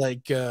last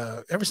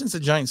ever since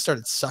the Giants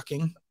started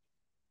sucking.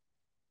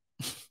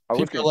 I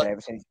was going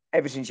to say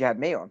ever since you had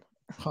me on.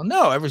 Oh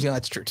no,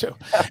 that's true too.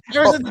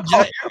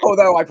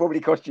 Although I probably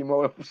cost you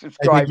more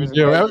subscribers.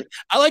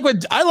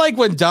 I like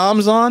when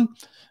Dom's on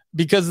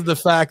because of the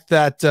fact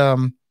that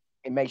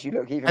it makes you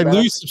look even I better.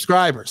 lose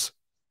subscribers.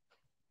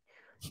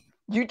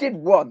 You did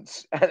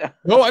once.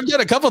 No, I've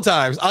done a couple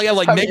times. I'll get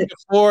like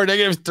 -4,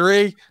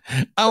 -3.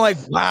 I'm like,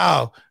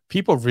 wow,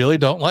 people really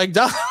don't like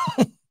Dom.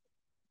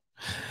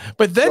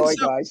 But then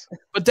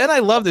I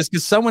love this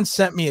because someone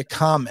sent me a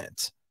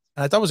comment,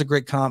 and I thought it was a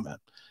great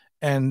comment.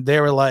 And they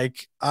were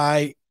like,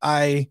 I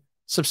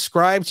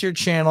subscribe to your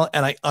channel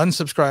and I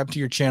unsubscribe to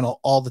your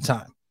channel all the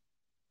time.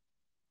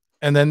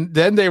 And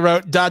then they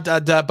wrote ...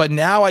 But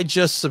now I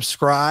just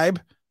subscribe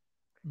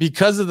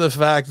because of the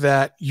fact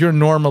that you're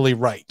normally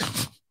right.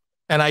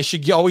 And I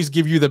should always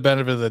give you the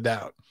benefit of the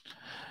doubt.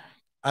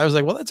 I was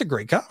like, well, that's a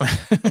great comment.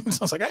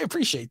 So I was like, I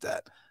appreciate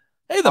that.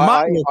 Hey,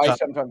 I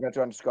sometimes have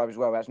to unsubscribe as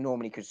well. That's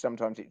normally because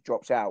sometimes it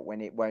drops out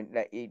when it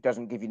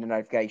doesn't give you the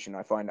notification.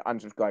 I find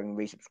unsubscribing,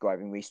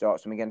 resubscribing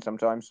restarts them again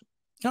sometimes.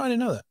 No, I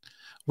didn't know that.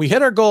 We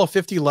hit our goal of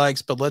 50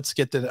 likes, but let's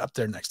get that up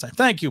there next time.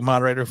 Thank you,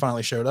 moderator, who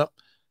finally showed up.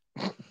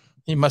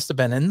 He must have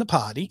been in the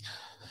potty.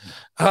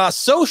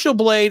 Social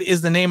Blade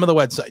is the name of the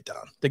website,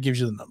 Don, that gives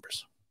you the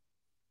numbers.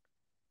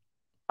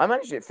 I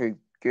managed it through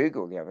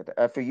Google the other day,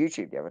 through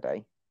YouTube the other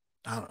day.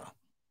 I don't know.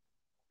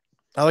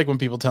 I like when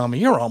people tell me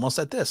you're almost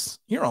at this,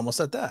 you're almost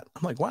at that.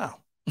 I'm like, wow.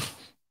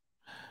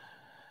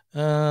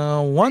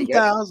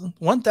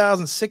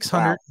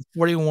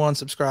 1,641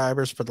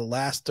 subscribers for the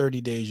last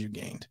 30 days you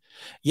gained.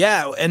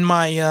 Yeah, and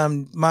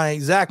my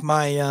Zach,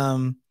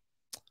 my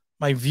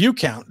view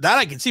count that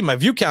I can see, my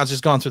view count's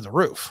just gone through the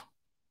roof.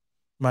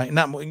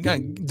 Not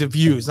the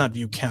views, not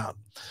view count,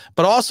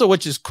 but also,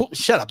 which is cool.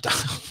 Shut up, Don.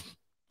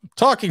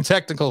 Talking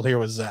technical here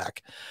with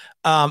Zach.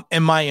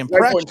 And my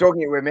impression, no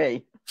talking with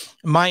me.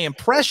 My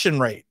impression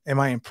rate and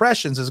my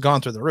impressions has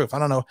gone through the roof. I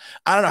don't know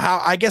how.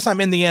 I guess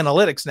I'm in the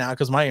analytics now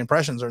because my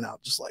impressions are now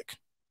just like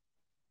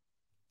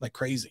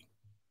crazy.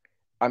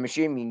 I'm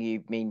assuming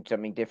you mean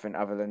something different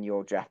other than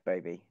your draft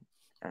baby.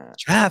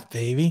 Draft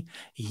baby,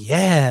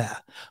 yeah.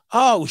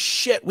 Oh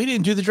shit, we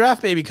didn't do the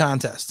draft baby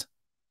contest.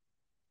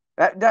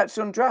 That's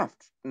on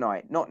draft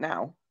night, not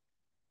now.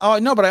 Oh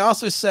no, but I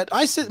said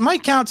my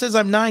count says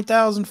I'm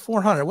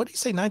 9,400. What did you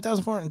say?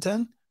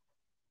 9,410.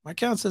 My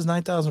count says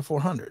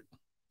 9,400.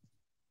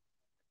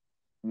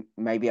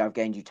 Maybe I've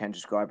gained you 10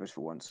 subscribers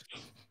for once.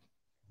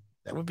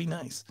 That would be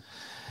nice.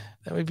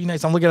 That would be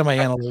nice. I'm looking at my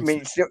analytics. I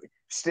mean,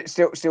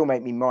 still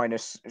make me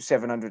minus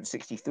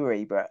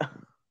 763, but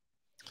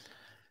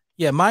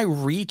yeah, my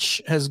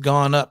reach has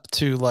gone up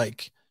to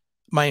like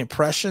my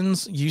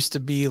impressions used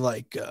to be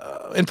like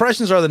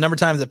impressions are the number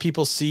of times that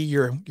people see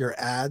your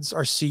ads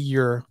or see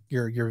your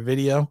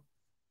video.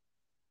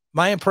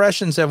 My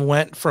impressions have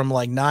went from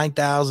like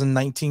 9,000,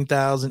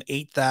 19,000,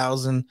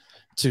 8,000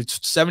 to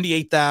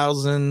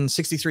 78,000,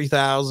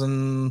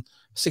 63,000,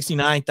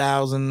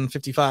 69,000,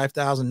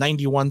 55,000,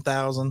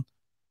 91,000.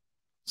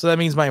 So that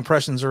means my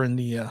impressions are in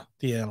the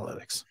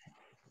analytics.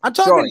 I'm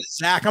talking to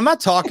Zach. I'm not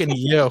talking to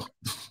you.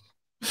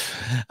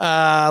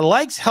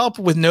 Likes help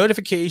with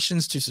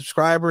notifications to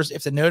subscribers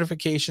if the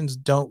notifications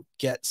don't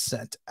get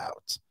sent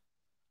out.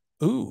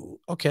 Ooh,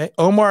 okay.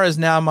 Omar is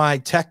now my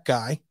tech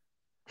guy.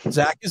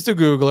 Zach is the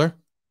Googler.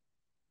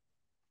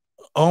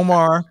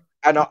 Omar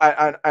and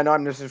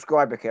I'm the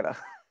subscriber killer.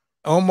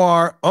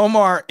 Omar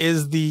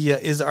is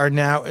our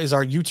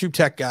YouTube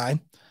tech guy.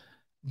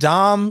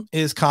 Dom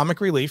is comic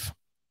relief,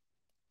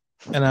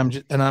 and I'm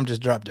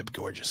just drop dead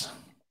gorgeous.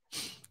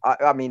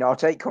 I mean, I'll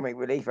take comic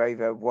relief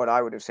over what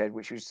I would have said,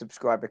 which was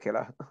subscriber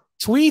killer.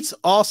 Tweets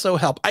also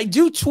help. I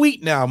do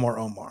tweet now more,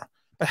 Omar,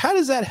 but how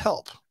does that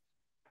help?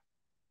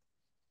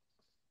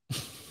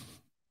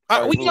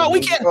 We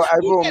can't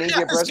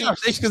have this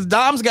conversation because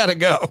Dom's got to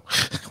go.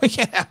 We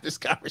can't have this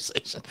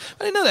conversation.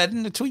 I didn't know that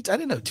in the tweets. I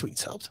didn't know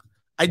tweets helped.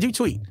 I do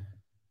tweet.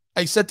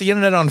 I set the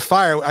internet on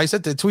fire. I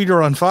set the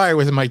tweeter on fire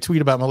with my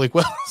tweet about Malik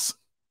Wells.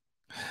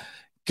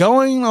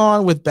 Going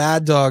on with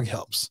Bad Dog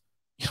helps.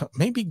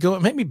 Maybe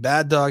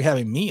Bad Dog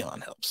having me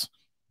on helps.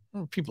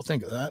 What do people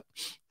think of that?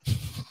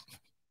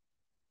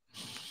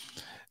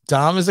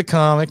 Dom is a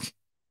comic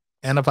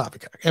and a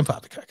poppycock.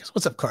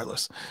 What's up,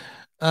 Carlos?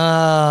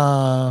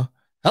 Hello.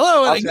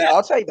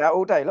 I'll take that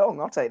all day long.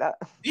 I'll take that.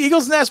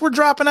 Eagle's Nest. We're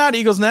dropping out,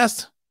 Eagle's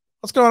Nest.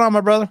 What's going on, my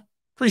brother?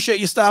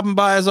 Appreciate you stopping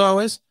by as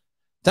always.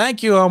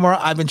 Thank you, Omar.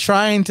 I've been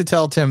trying to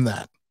tell Tim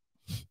that.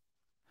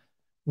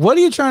 What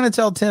are you trying to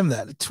tell Tim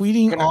that?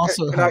 Tweeting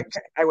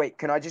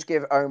can I just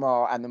give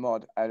Omar and the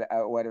mod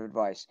a word of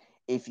advice?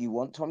 If you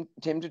want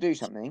Tim to do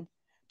something,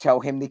 tell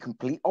him the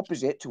complete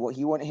opposite to what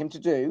you want him to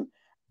do,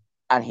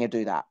 and he'll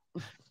do that.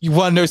 You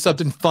want to know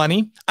something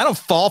funny? I don't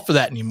fall for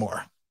that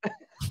anymore.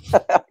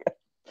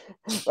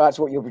 That's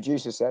what your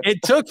producer said.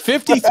 It took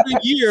 53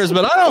 years,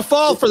 but I don't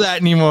fall for that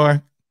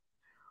anymore.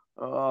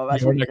 Oh,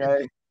 that's what you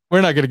say.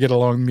 We're not going to get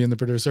along, me and the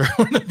producer.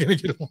 We're not going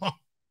to get along.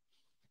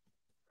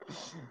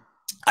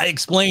 I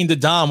explained to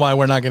Dom why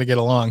we're not going to get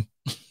along.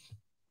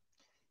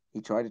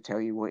 He tried to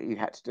tell you what you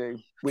had to do.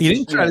 He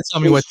didn't try to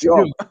tell me what to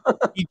do.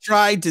 He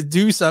tried to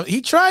do something.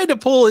 He tried to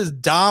pull his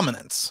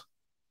dominance.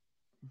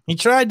 He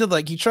tried,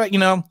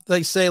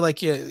 they say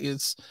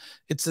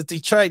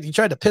he tried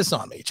to piss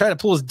on me. He tried to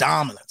pull his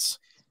dominance.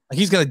 Like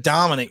he's going to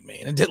dominate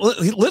me. And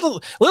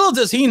little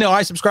does he know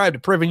I subscribe to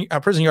prison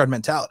yard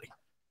mentality.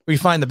 Where you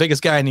find the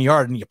biggest guy in the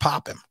yard and you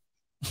pop him.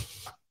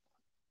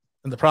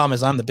 And the problem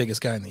is I'm the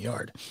biggest guy in the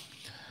yard.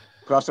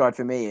 Plus side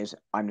for me is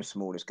I'm the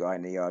smallest guy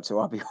in the yard, so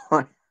I'll be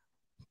fine.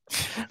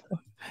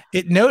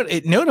 It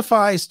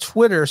notifies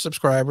Twitter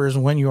subscribers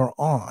when you're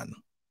on.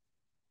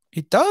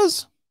 It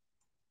does?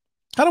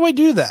 How do I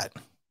do that?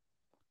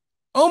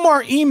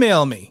 Omar,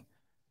 email me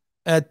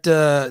at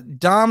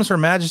Dom's Her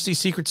Majesty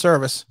Secret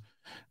Service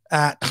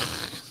at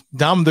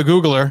Dom the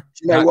Googler.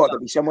 You know what?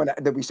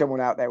 There'll be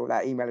someone out there with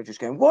that email just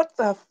going, "What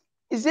the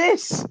is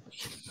this?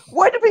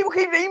 Why do people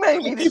keep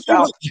emailing me this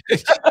stuff?"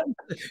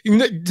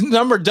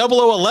 Number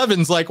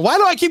 0011's like, why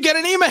do I keep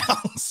getting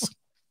emails?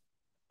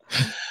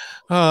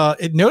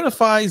 It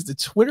notifies the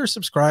Twitter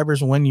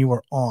subscribers when you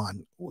are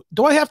on.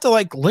 Do I have to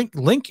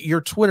link your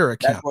Twitter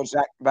account?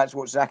 That's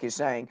what Zach is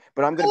saying.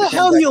 But I'm going to. How the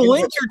hell do you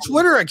link your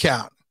Twitter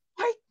account?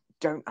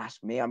 Don't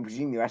ask me. I'm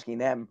presuming you're asking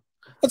them.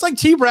 It's like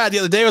T-Brad the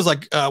other day was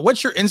like,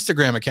 what's your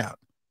Instagram account?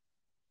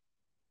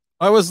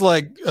 I was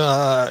like,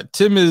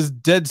 Tim is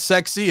dead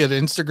sexy at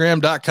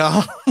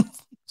Instagram.com. I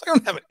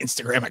don't have an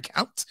Instagram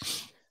account.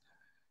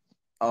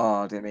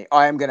 Oh, dear me.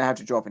 I am going to have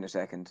to drop in a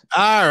second.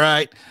 All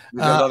right.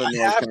 There's a lot of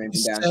noise coming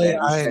from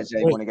downstairs.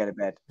 They want to go to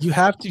bed. You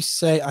have to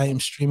say I am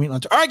streaming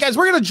on. All right, guys,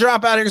 we're going to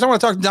drop out here because I want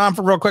to talk to Dom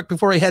for real quick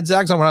before he heads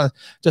out. I want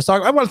to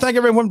thank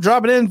everyone for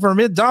dropping in for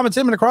me, Dom and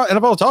Tim and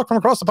NFL Talk from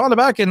across the pond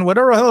back and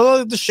whatever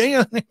the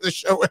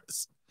show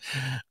is.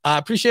 I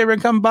appreciate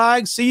everyone coming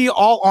by. See you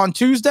all on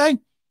Tuesday.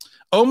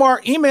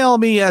 Omar, email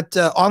me at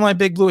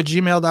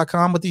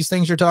onlineBigBlue@gmail.com with these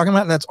things you're talking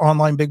about. That's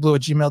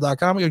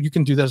onlineBigBlue@gmail.com. You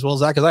can do that as well,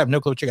 Zach, because I have no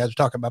clue what you guys are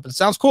talking about, but it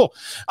sounds cool.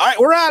 All right,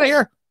 we're out of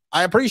here.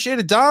 I appreciate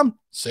it, Dom.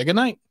 Say good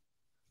night.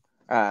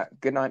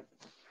 Good night.